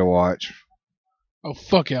came to watch. Oh,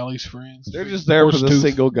 fuck Allie's friends. They're just there for the Horse tooth.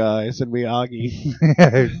 single guys and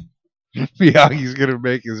Miyagi. Miyagi's gonna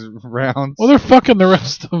make his rounds. Well, they're fucking the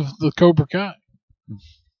rest of the Cobra Kai.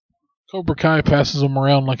 Cobra Kai passes them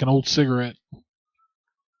around like an old cigarette.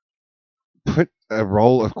 Put a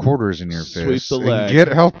roll of quarters in your Sweep fist the and leg. get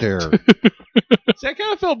out there. See, I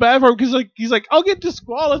kind of felt bad for him because he's like, I'll get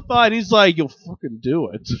disqualified. He's like, you'll fucking do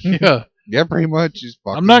it. Yeah. Yeah, pretty much. He's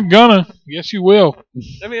fucking. I'm not gonna. Yes, you will.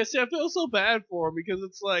 I mean, see, I feel so bad for him because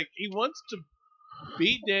it's like he wants to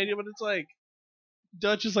beat Daniel, but it's like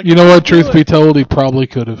Dutch is like, You know what? Truth be told, he probably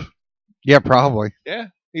could have. Yeah, probably. yeah,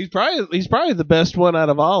 he's probably the best one out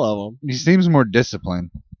of all of them. He seems more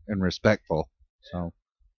disciplined and respectful. So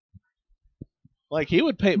Like he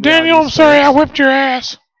would pay. Daniel, I'm sorry I whipped your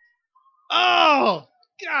ass. Oh,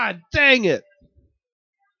 God dang it,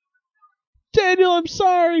 Daniel, I'm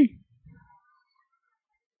sorry.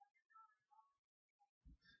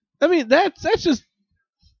 I mean, that's just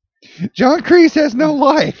John Kreese has no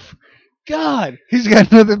life. God. He's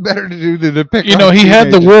got nothing better to do than to pick. You know, on he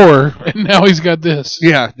had the teenagers. war, and now he's got this.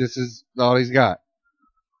 Yeah, this is all he's got.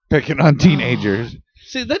 Picking on teenagers.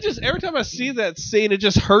 See, that just every time I see that scene, it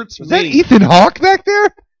just hurts Was me. that Ethan Hawke back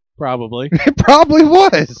there? Probably. It probably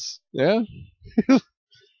was. Yeah.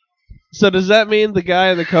 So does that mean the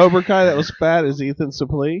guy in the Cobra Kai that was fat is Ethan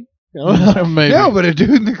Suplee? No? Maybe. No, but a dude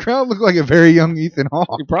in the crowd looked like a very young Ethan Hawke.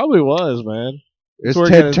 He probably was, man. It's So we're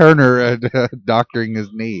Ted gonna- Turner doctoring his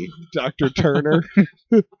knee. Dr. Turner.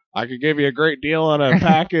 I could give you a great deal on a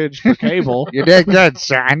package for cable. You did good,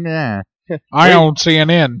 son. Yeah. I own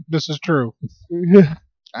CNN. This is true.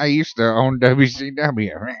 I used to own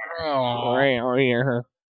WCW. Oh.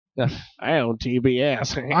 I own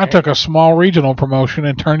TBS. I took a small regional promotion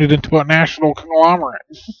and turned it into a national conglomerate,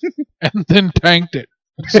 and then tanked it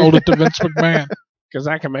and sold it to Vince McMahon. Because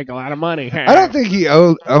I can make a lot of money. I don't think he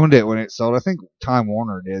owned it when it sold. I think Time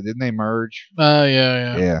Warner did. Didn't they merge?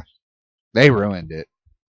 Yeah. Yeah. They ruined it.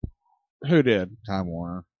 Who did? Time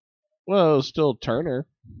Warner. Well, it was still Turner.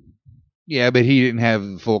 Yeah, but he didn't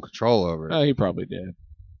have full control over it. Oh, he probably did.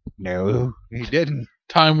 No, he didn't.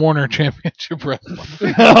 Time Warner Championship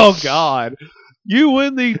Wrestling. Oh, God. You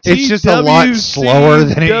win the It's just a lot slower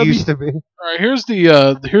than it used to be. All right, here's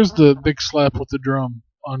the big slap with the drum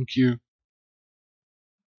on cue.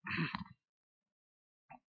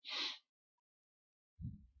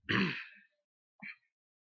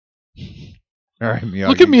 All right, Miyagi.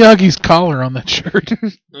 Look at Miyagi's collar on that shirt.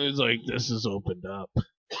 It's like, this is opened up.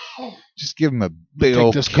 Just give him a big Take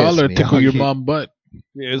old this kiss, collar, tickle your Miyagi. mom butt.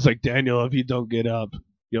 Yeah, it's like, Daniel, if you don't get up,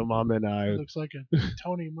 your mom and I. Looks like a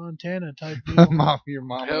Tony Montana type deal. Your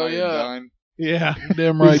mom Hell and I yeah. are done. Yeah.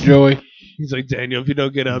 Damn right, Joey. He's like, Daniel, if you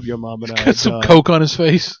don't get up, your mom and I. Got some coke on his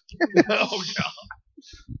face. Oh, God.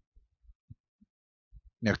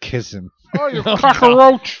 Now kiss him. Oh, you Oh,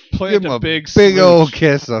 cockroach. Plant Give him a a big old smooch.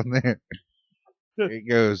 kiss on there. There he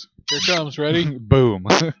goes. Here it comes. Ready? Boom.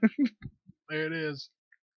 There it is.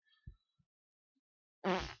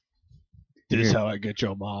 This is how I get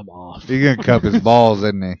your mom off. He's gonna cup his balls,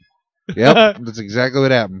 isn't he? Yep, that's exactly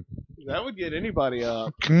what happened. That would get anybody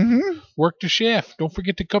up. Mm-hmm. Work the shaft. Don't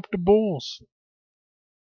forget to cup the bulls.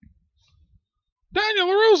 Daniel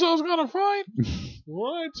LaRusso's gonna fight.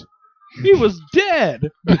 What? He was dead.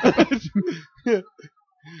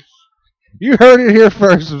 You heard it here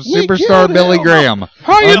first from We superstar killed Billy him. Graham.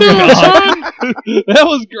 How you Oh, doing, God. son? That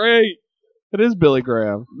was great. It is Billy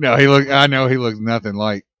Graham. No, I know he looks nothing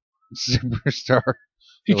like superstar.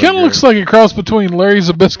 He Billy kind of looks Graham. like a cross between Larry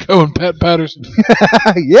Zabisco and Pat Patterson.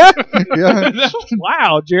 yeah, yeah.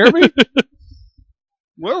 Wow, Jeremy.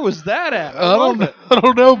 Where was that at? I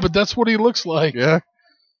don't know, but that's what he looks like. Yeah.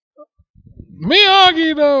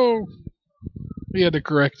 Miyagi, though. He had to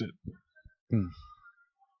correct it.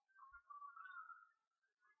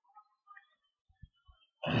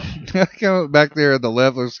 Back there at the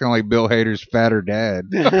left looks kind of like Bill Hader's fatter dad.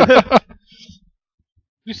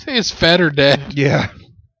 You say his fatter dad? Yeah.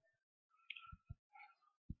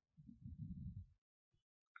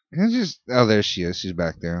 It's just there she is. She's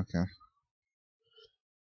back there. Okay.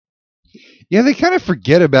 Yeah, they kind of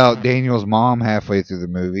forget about Daniel's mom halfway through the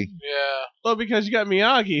movie. Yeah. Well, because you got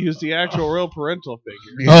Miyagi, who's the actual real parental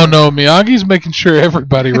figure. Oh no, Miyagi's making sure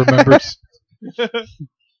everybody remembers.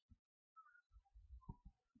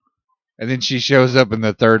 And then she shows up in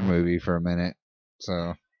the third movie for a minute.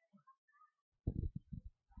 So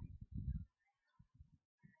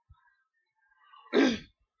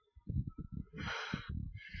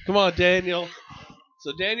Come on, Daniel.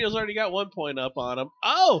 So Daniel's already got 1 point up on him.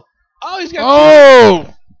 Oh, he's got.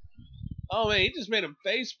 Two. Oh man, he just made him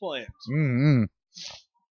face plant. Mm-hmm.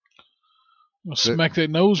 I'll smack that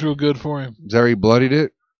nose real good for him. Is that how he bloodied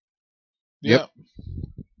it? Yep.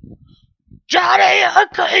 Johnny, you're a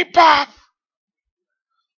creeper.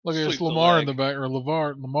 Look at this Lamar in the back, or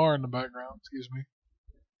Lamar in the background. Excuse me.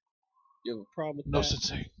 You have a problem with No that?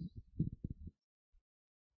 sensei.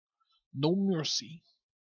 No mercy.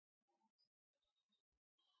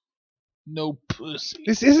 No pussy.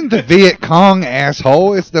 This isn't the Viet Cong,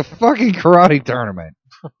 asshole. It's the fucking karate tournament.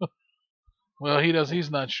 Well,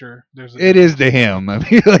 he's not sure. It is to him. I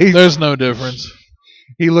mean, like, there's no difference.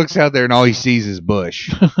 He looks out there and all he sees is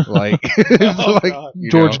bush. Like,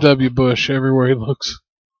 George W. Bush everywhere he looks.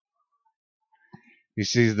 He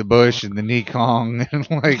sees the bush and the knee Kong. And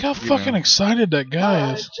like, look how fucking excited that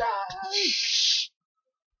guy is.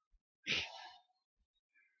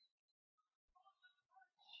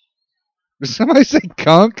 Did somebody say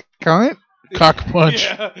cunt? Cunt? Cock punch.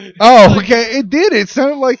 Yeah. Oh, okay. It did. It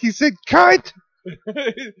sounded like he said cunt.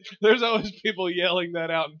 There's always people yelling that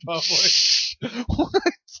out in public. What?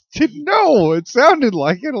 No, it sounded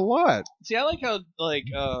like it a lot. See, I like how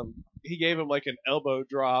he gave him like an elbow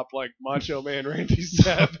drop, like Macho Man Randy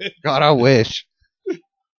Savage. God, I wish.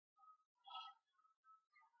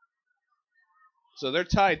 So they're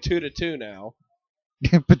tied 2-2 now.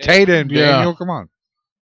 Potato and Yeah. Daniel, come on.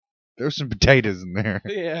 There's some potatoes in there.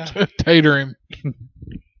 Yeah. Tater him.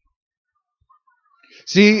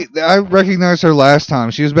 See, I recognized her last time.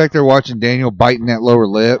 She was back there watching Daniel biting that lower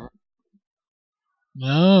lip.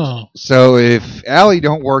 No. So if Allie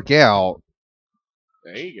don't work out,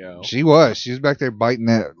 There you go. she was back there biting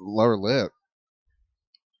that lower lip.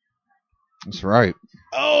 That's right.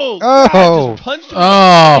 Oh! Oh. God, just punched him in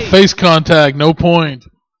Oh, the face contact. No point.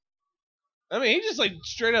 I mean, he just like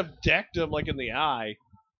straight up decked him like in the eye.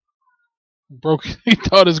 He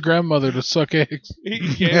taught his grandmother to suck eggs. He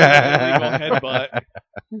gave him an illegal headbutt.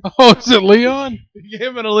 Oh, is it Leon? He gave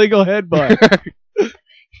him an illegal headbutt.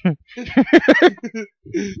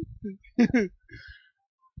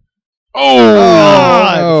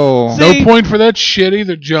 Oh. See? No point for that shit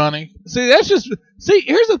either, Johnny. See, here's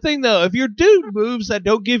the thing though. If your dude moves that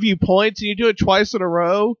don't give you points and you do it twice in a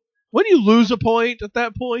row, wouldn't you lose a point at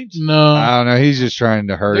that point? No. I don't know. He's just trying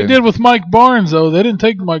to hurt They him. did with Mike Barnes, though. They didn't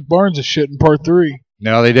take Mike Barnes' shit in part 3.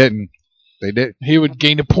 No, they didn't. They did. He would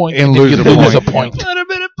gain a point And then lose he'd a lose a point. point. Put him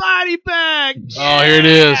in a body bag. Oh, here it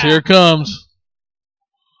is. Here it comes.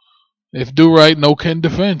 If do right, no can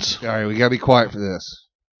defense. All right, we gotta be quiet for this.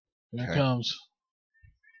 Here Okay. it comes.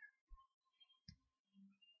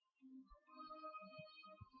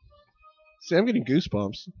 See, I'm getting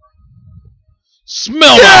goosebumps.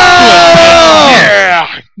 Smell that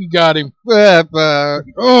foot. Yeah! You got him.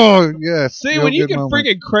 Oh, yes. See, Real when you good can moment.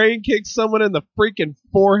 freaking crane kick someone in the freaking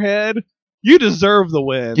forehead, you deserve the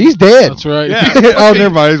win. He's dead. That's right. Yeah. Oh, never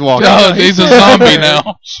mind. He's walking. Oh, he's a zombie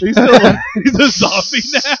now. He's a zombie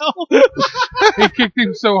now. He kicked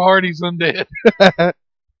him so hard he's undead.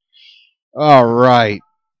 All right.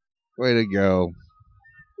 Way to go.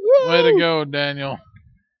 Way to go, Daniel.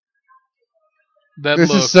 That This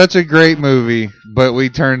look. is such a great movie, but we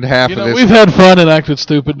turned half You of know, this. we've had fun and acted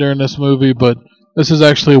stupid during this movie, but this is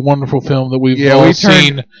actually a wonderful film that we've Yeah, all we turned-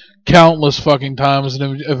 seen countless fucking times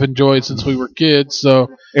and have enjoyed since we were kids. So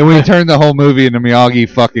And we turned the whole movie into Miyagi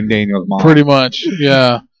fucking Daniel's mom. pretty much,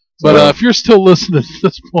 yeah. But if you're still listening at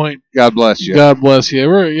this point, God bless you. God bless you.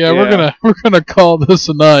 We're gonna call this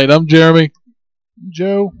a night. I'm Jeremy.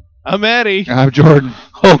 Joe. I'm Eddie. I'm Jordan.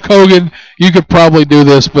 Hulk Hogan. You could probably do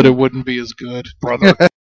this, but it wouldn't be as good, brother.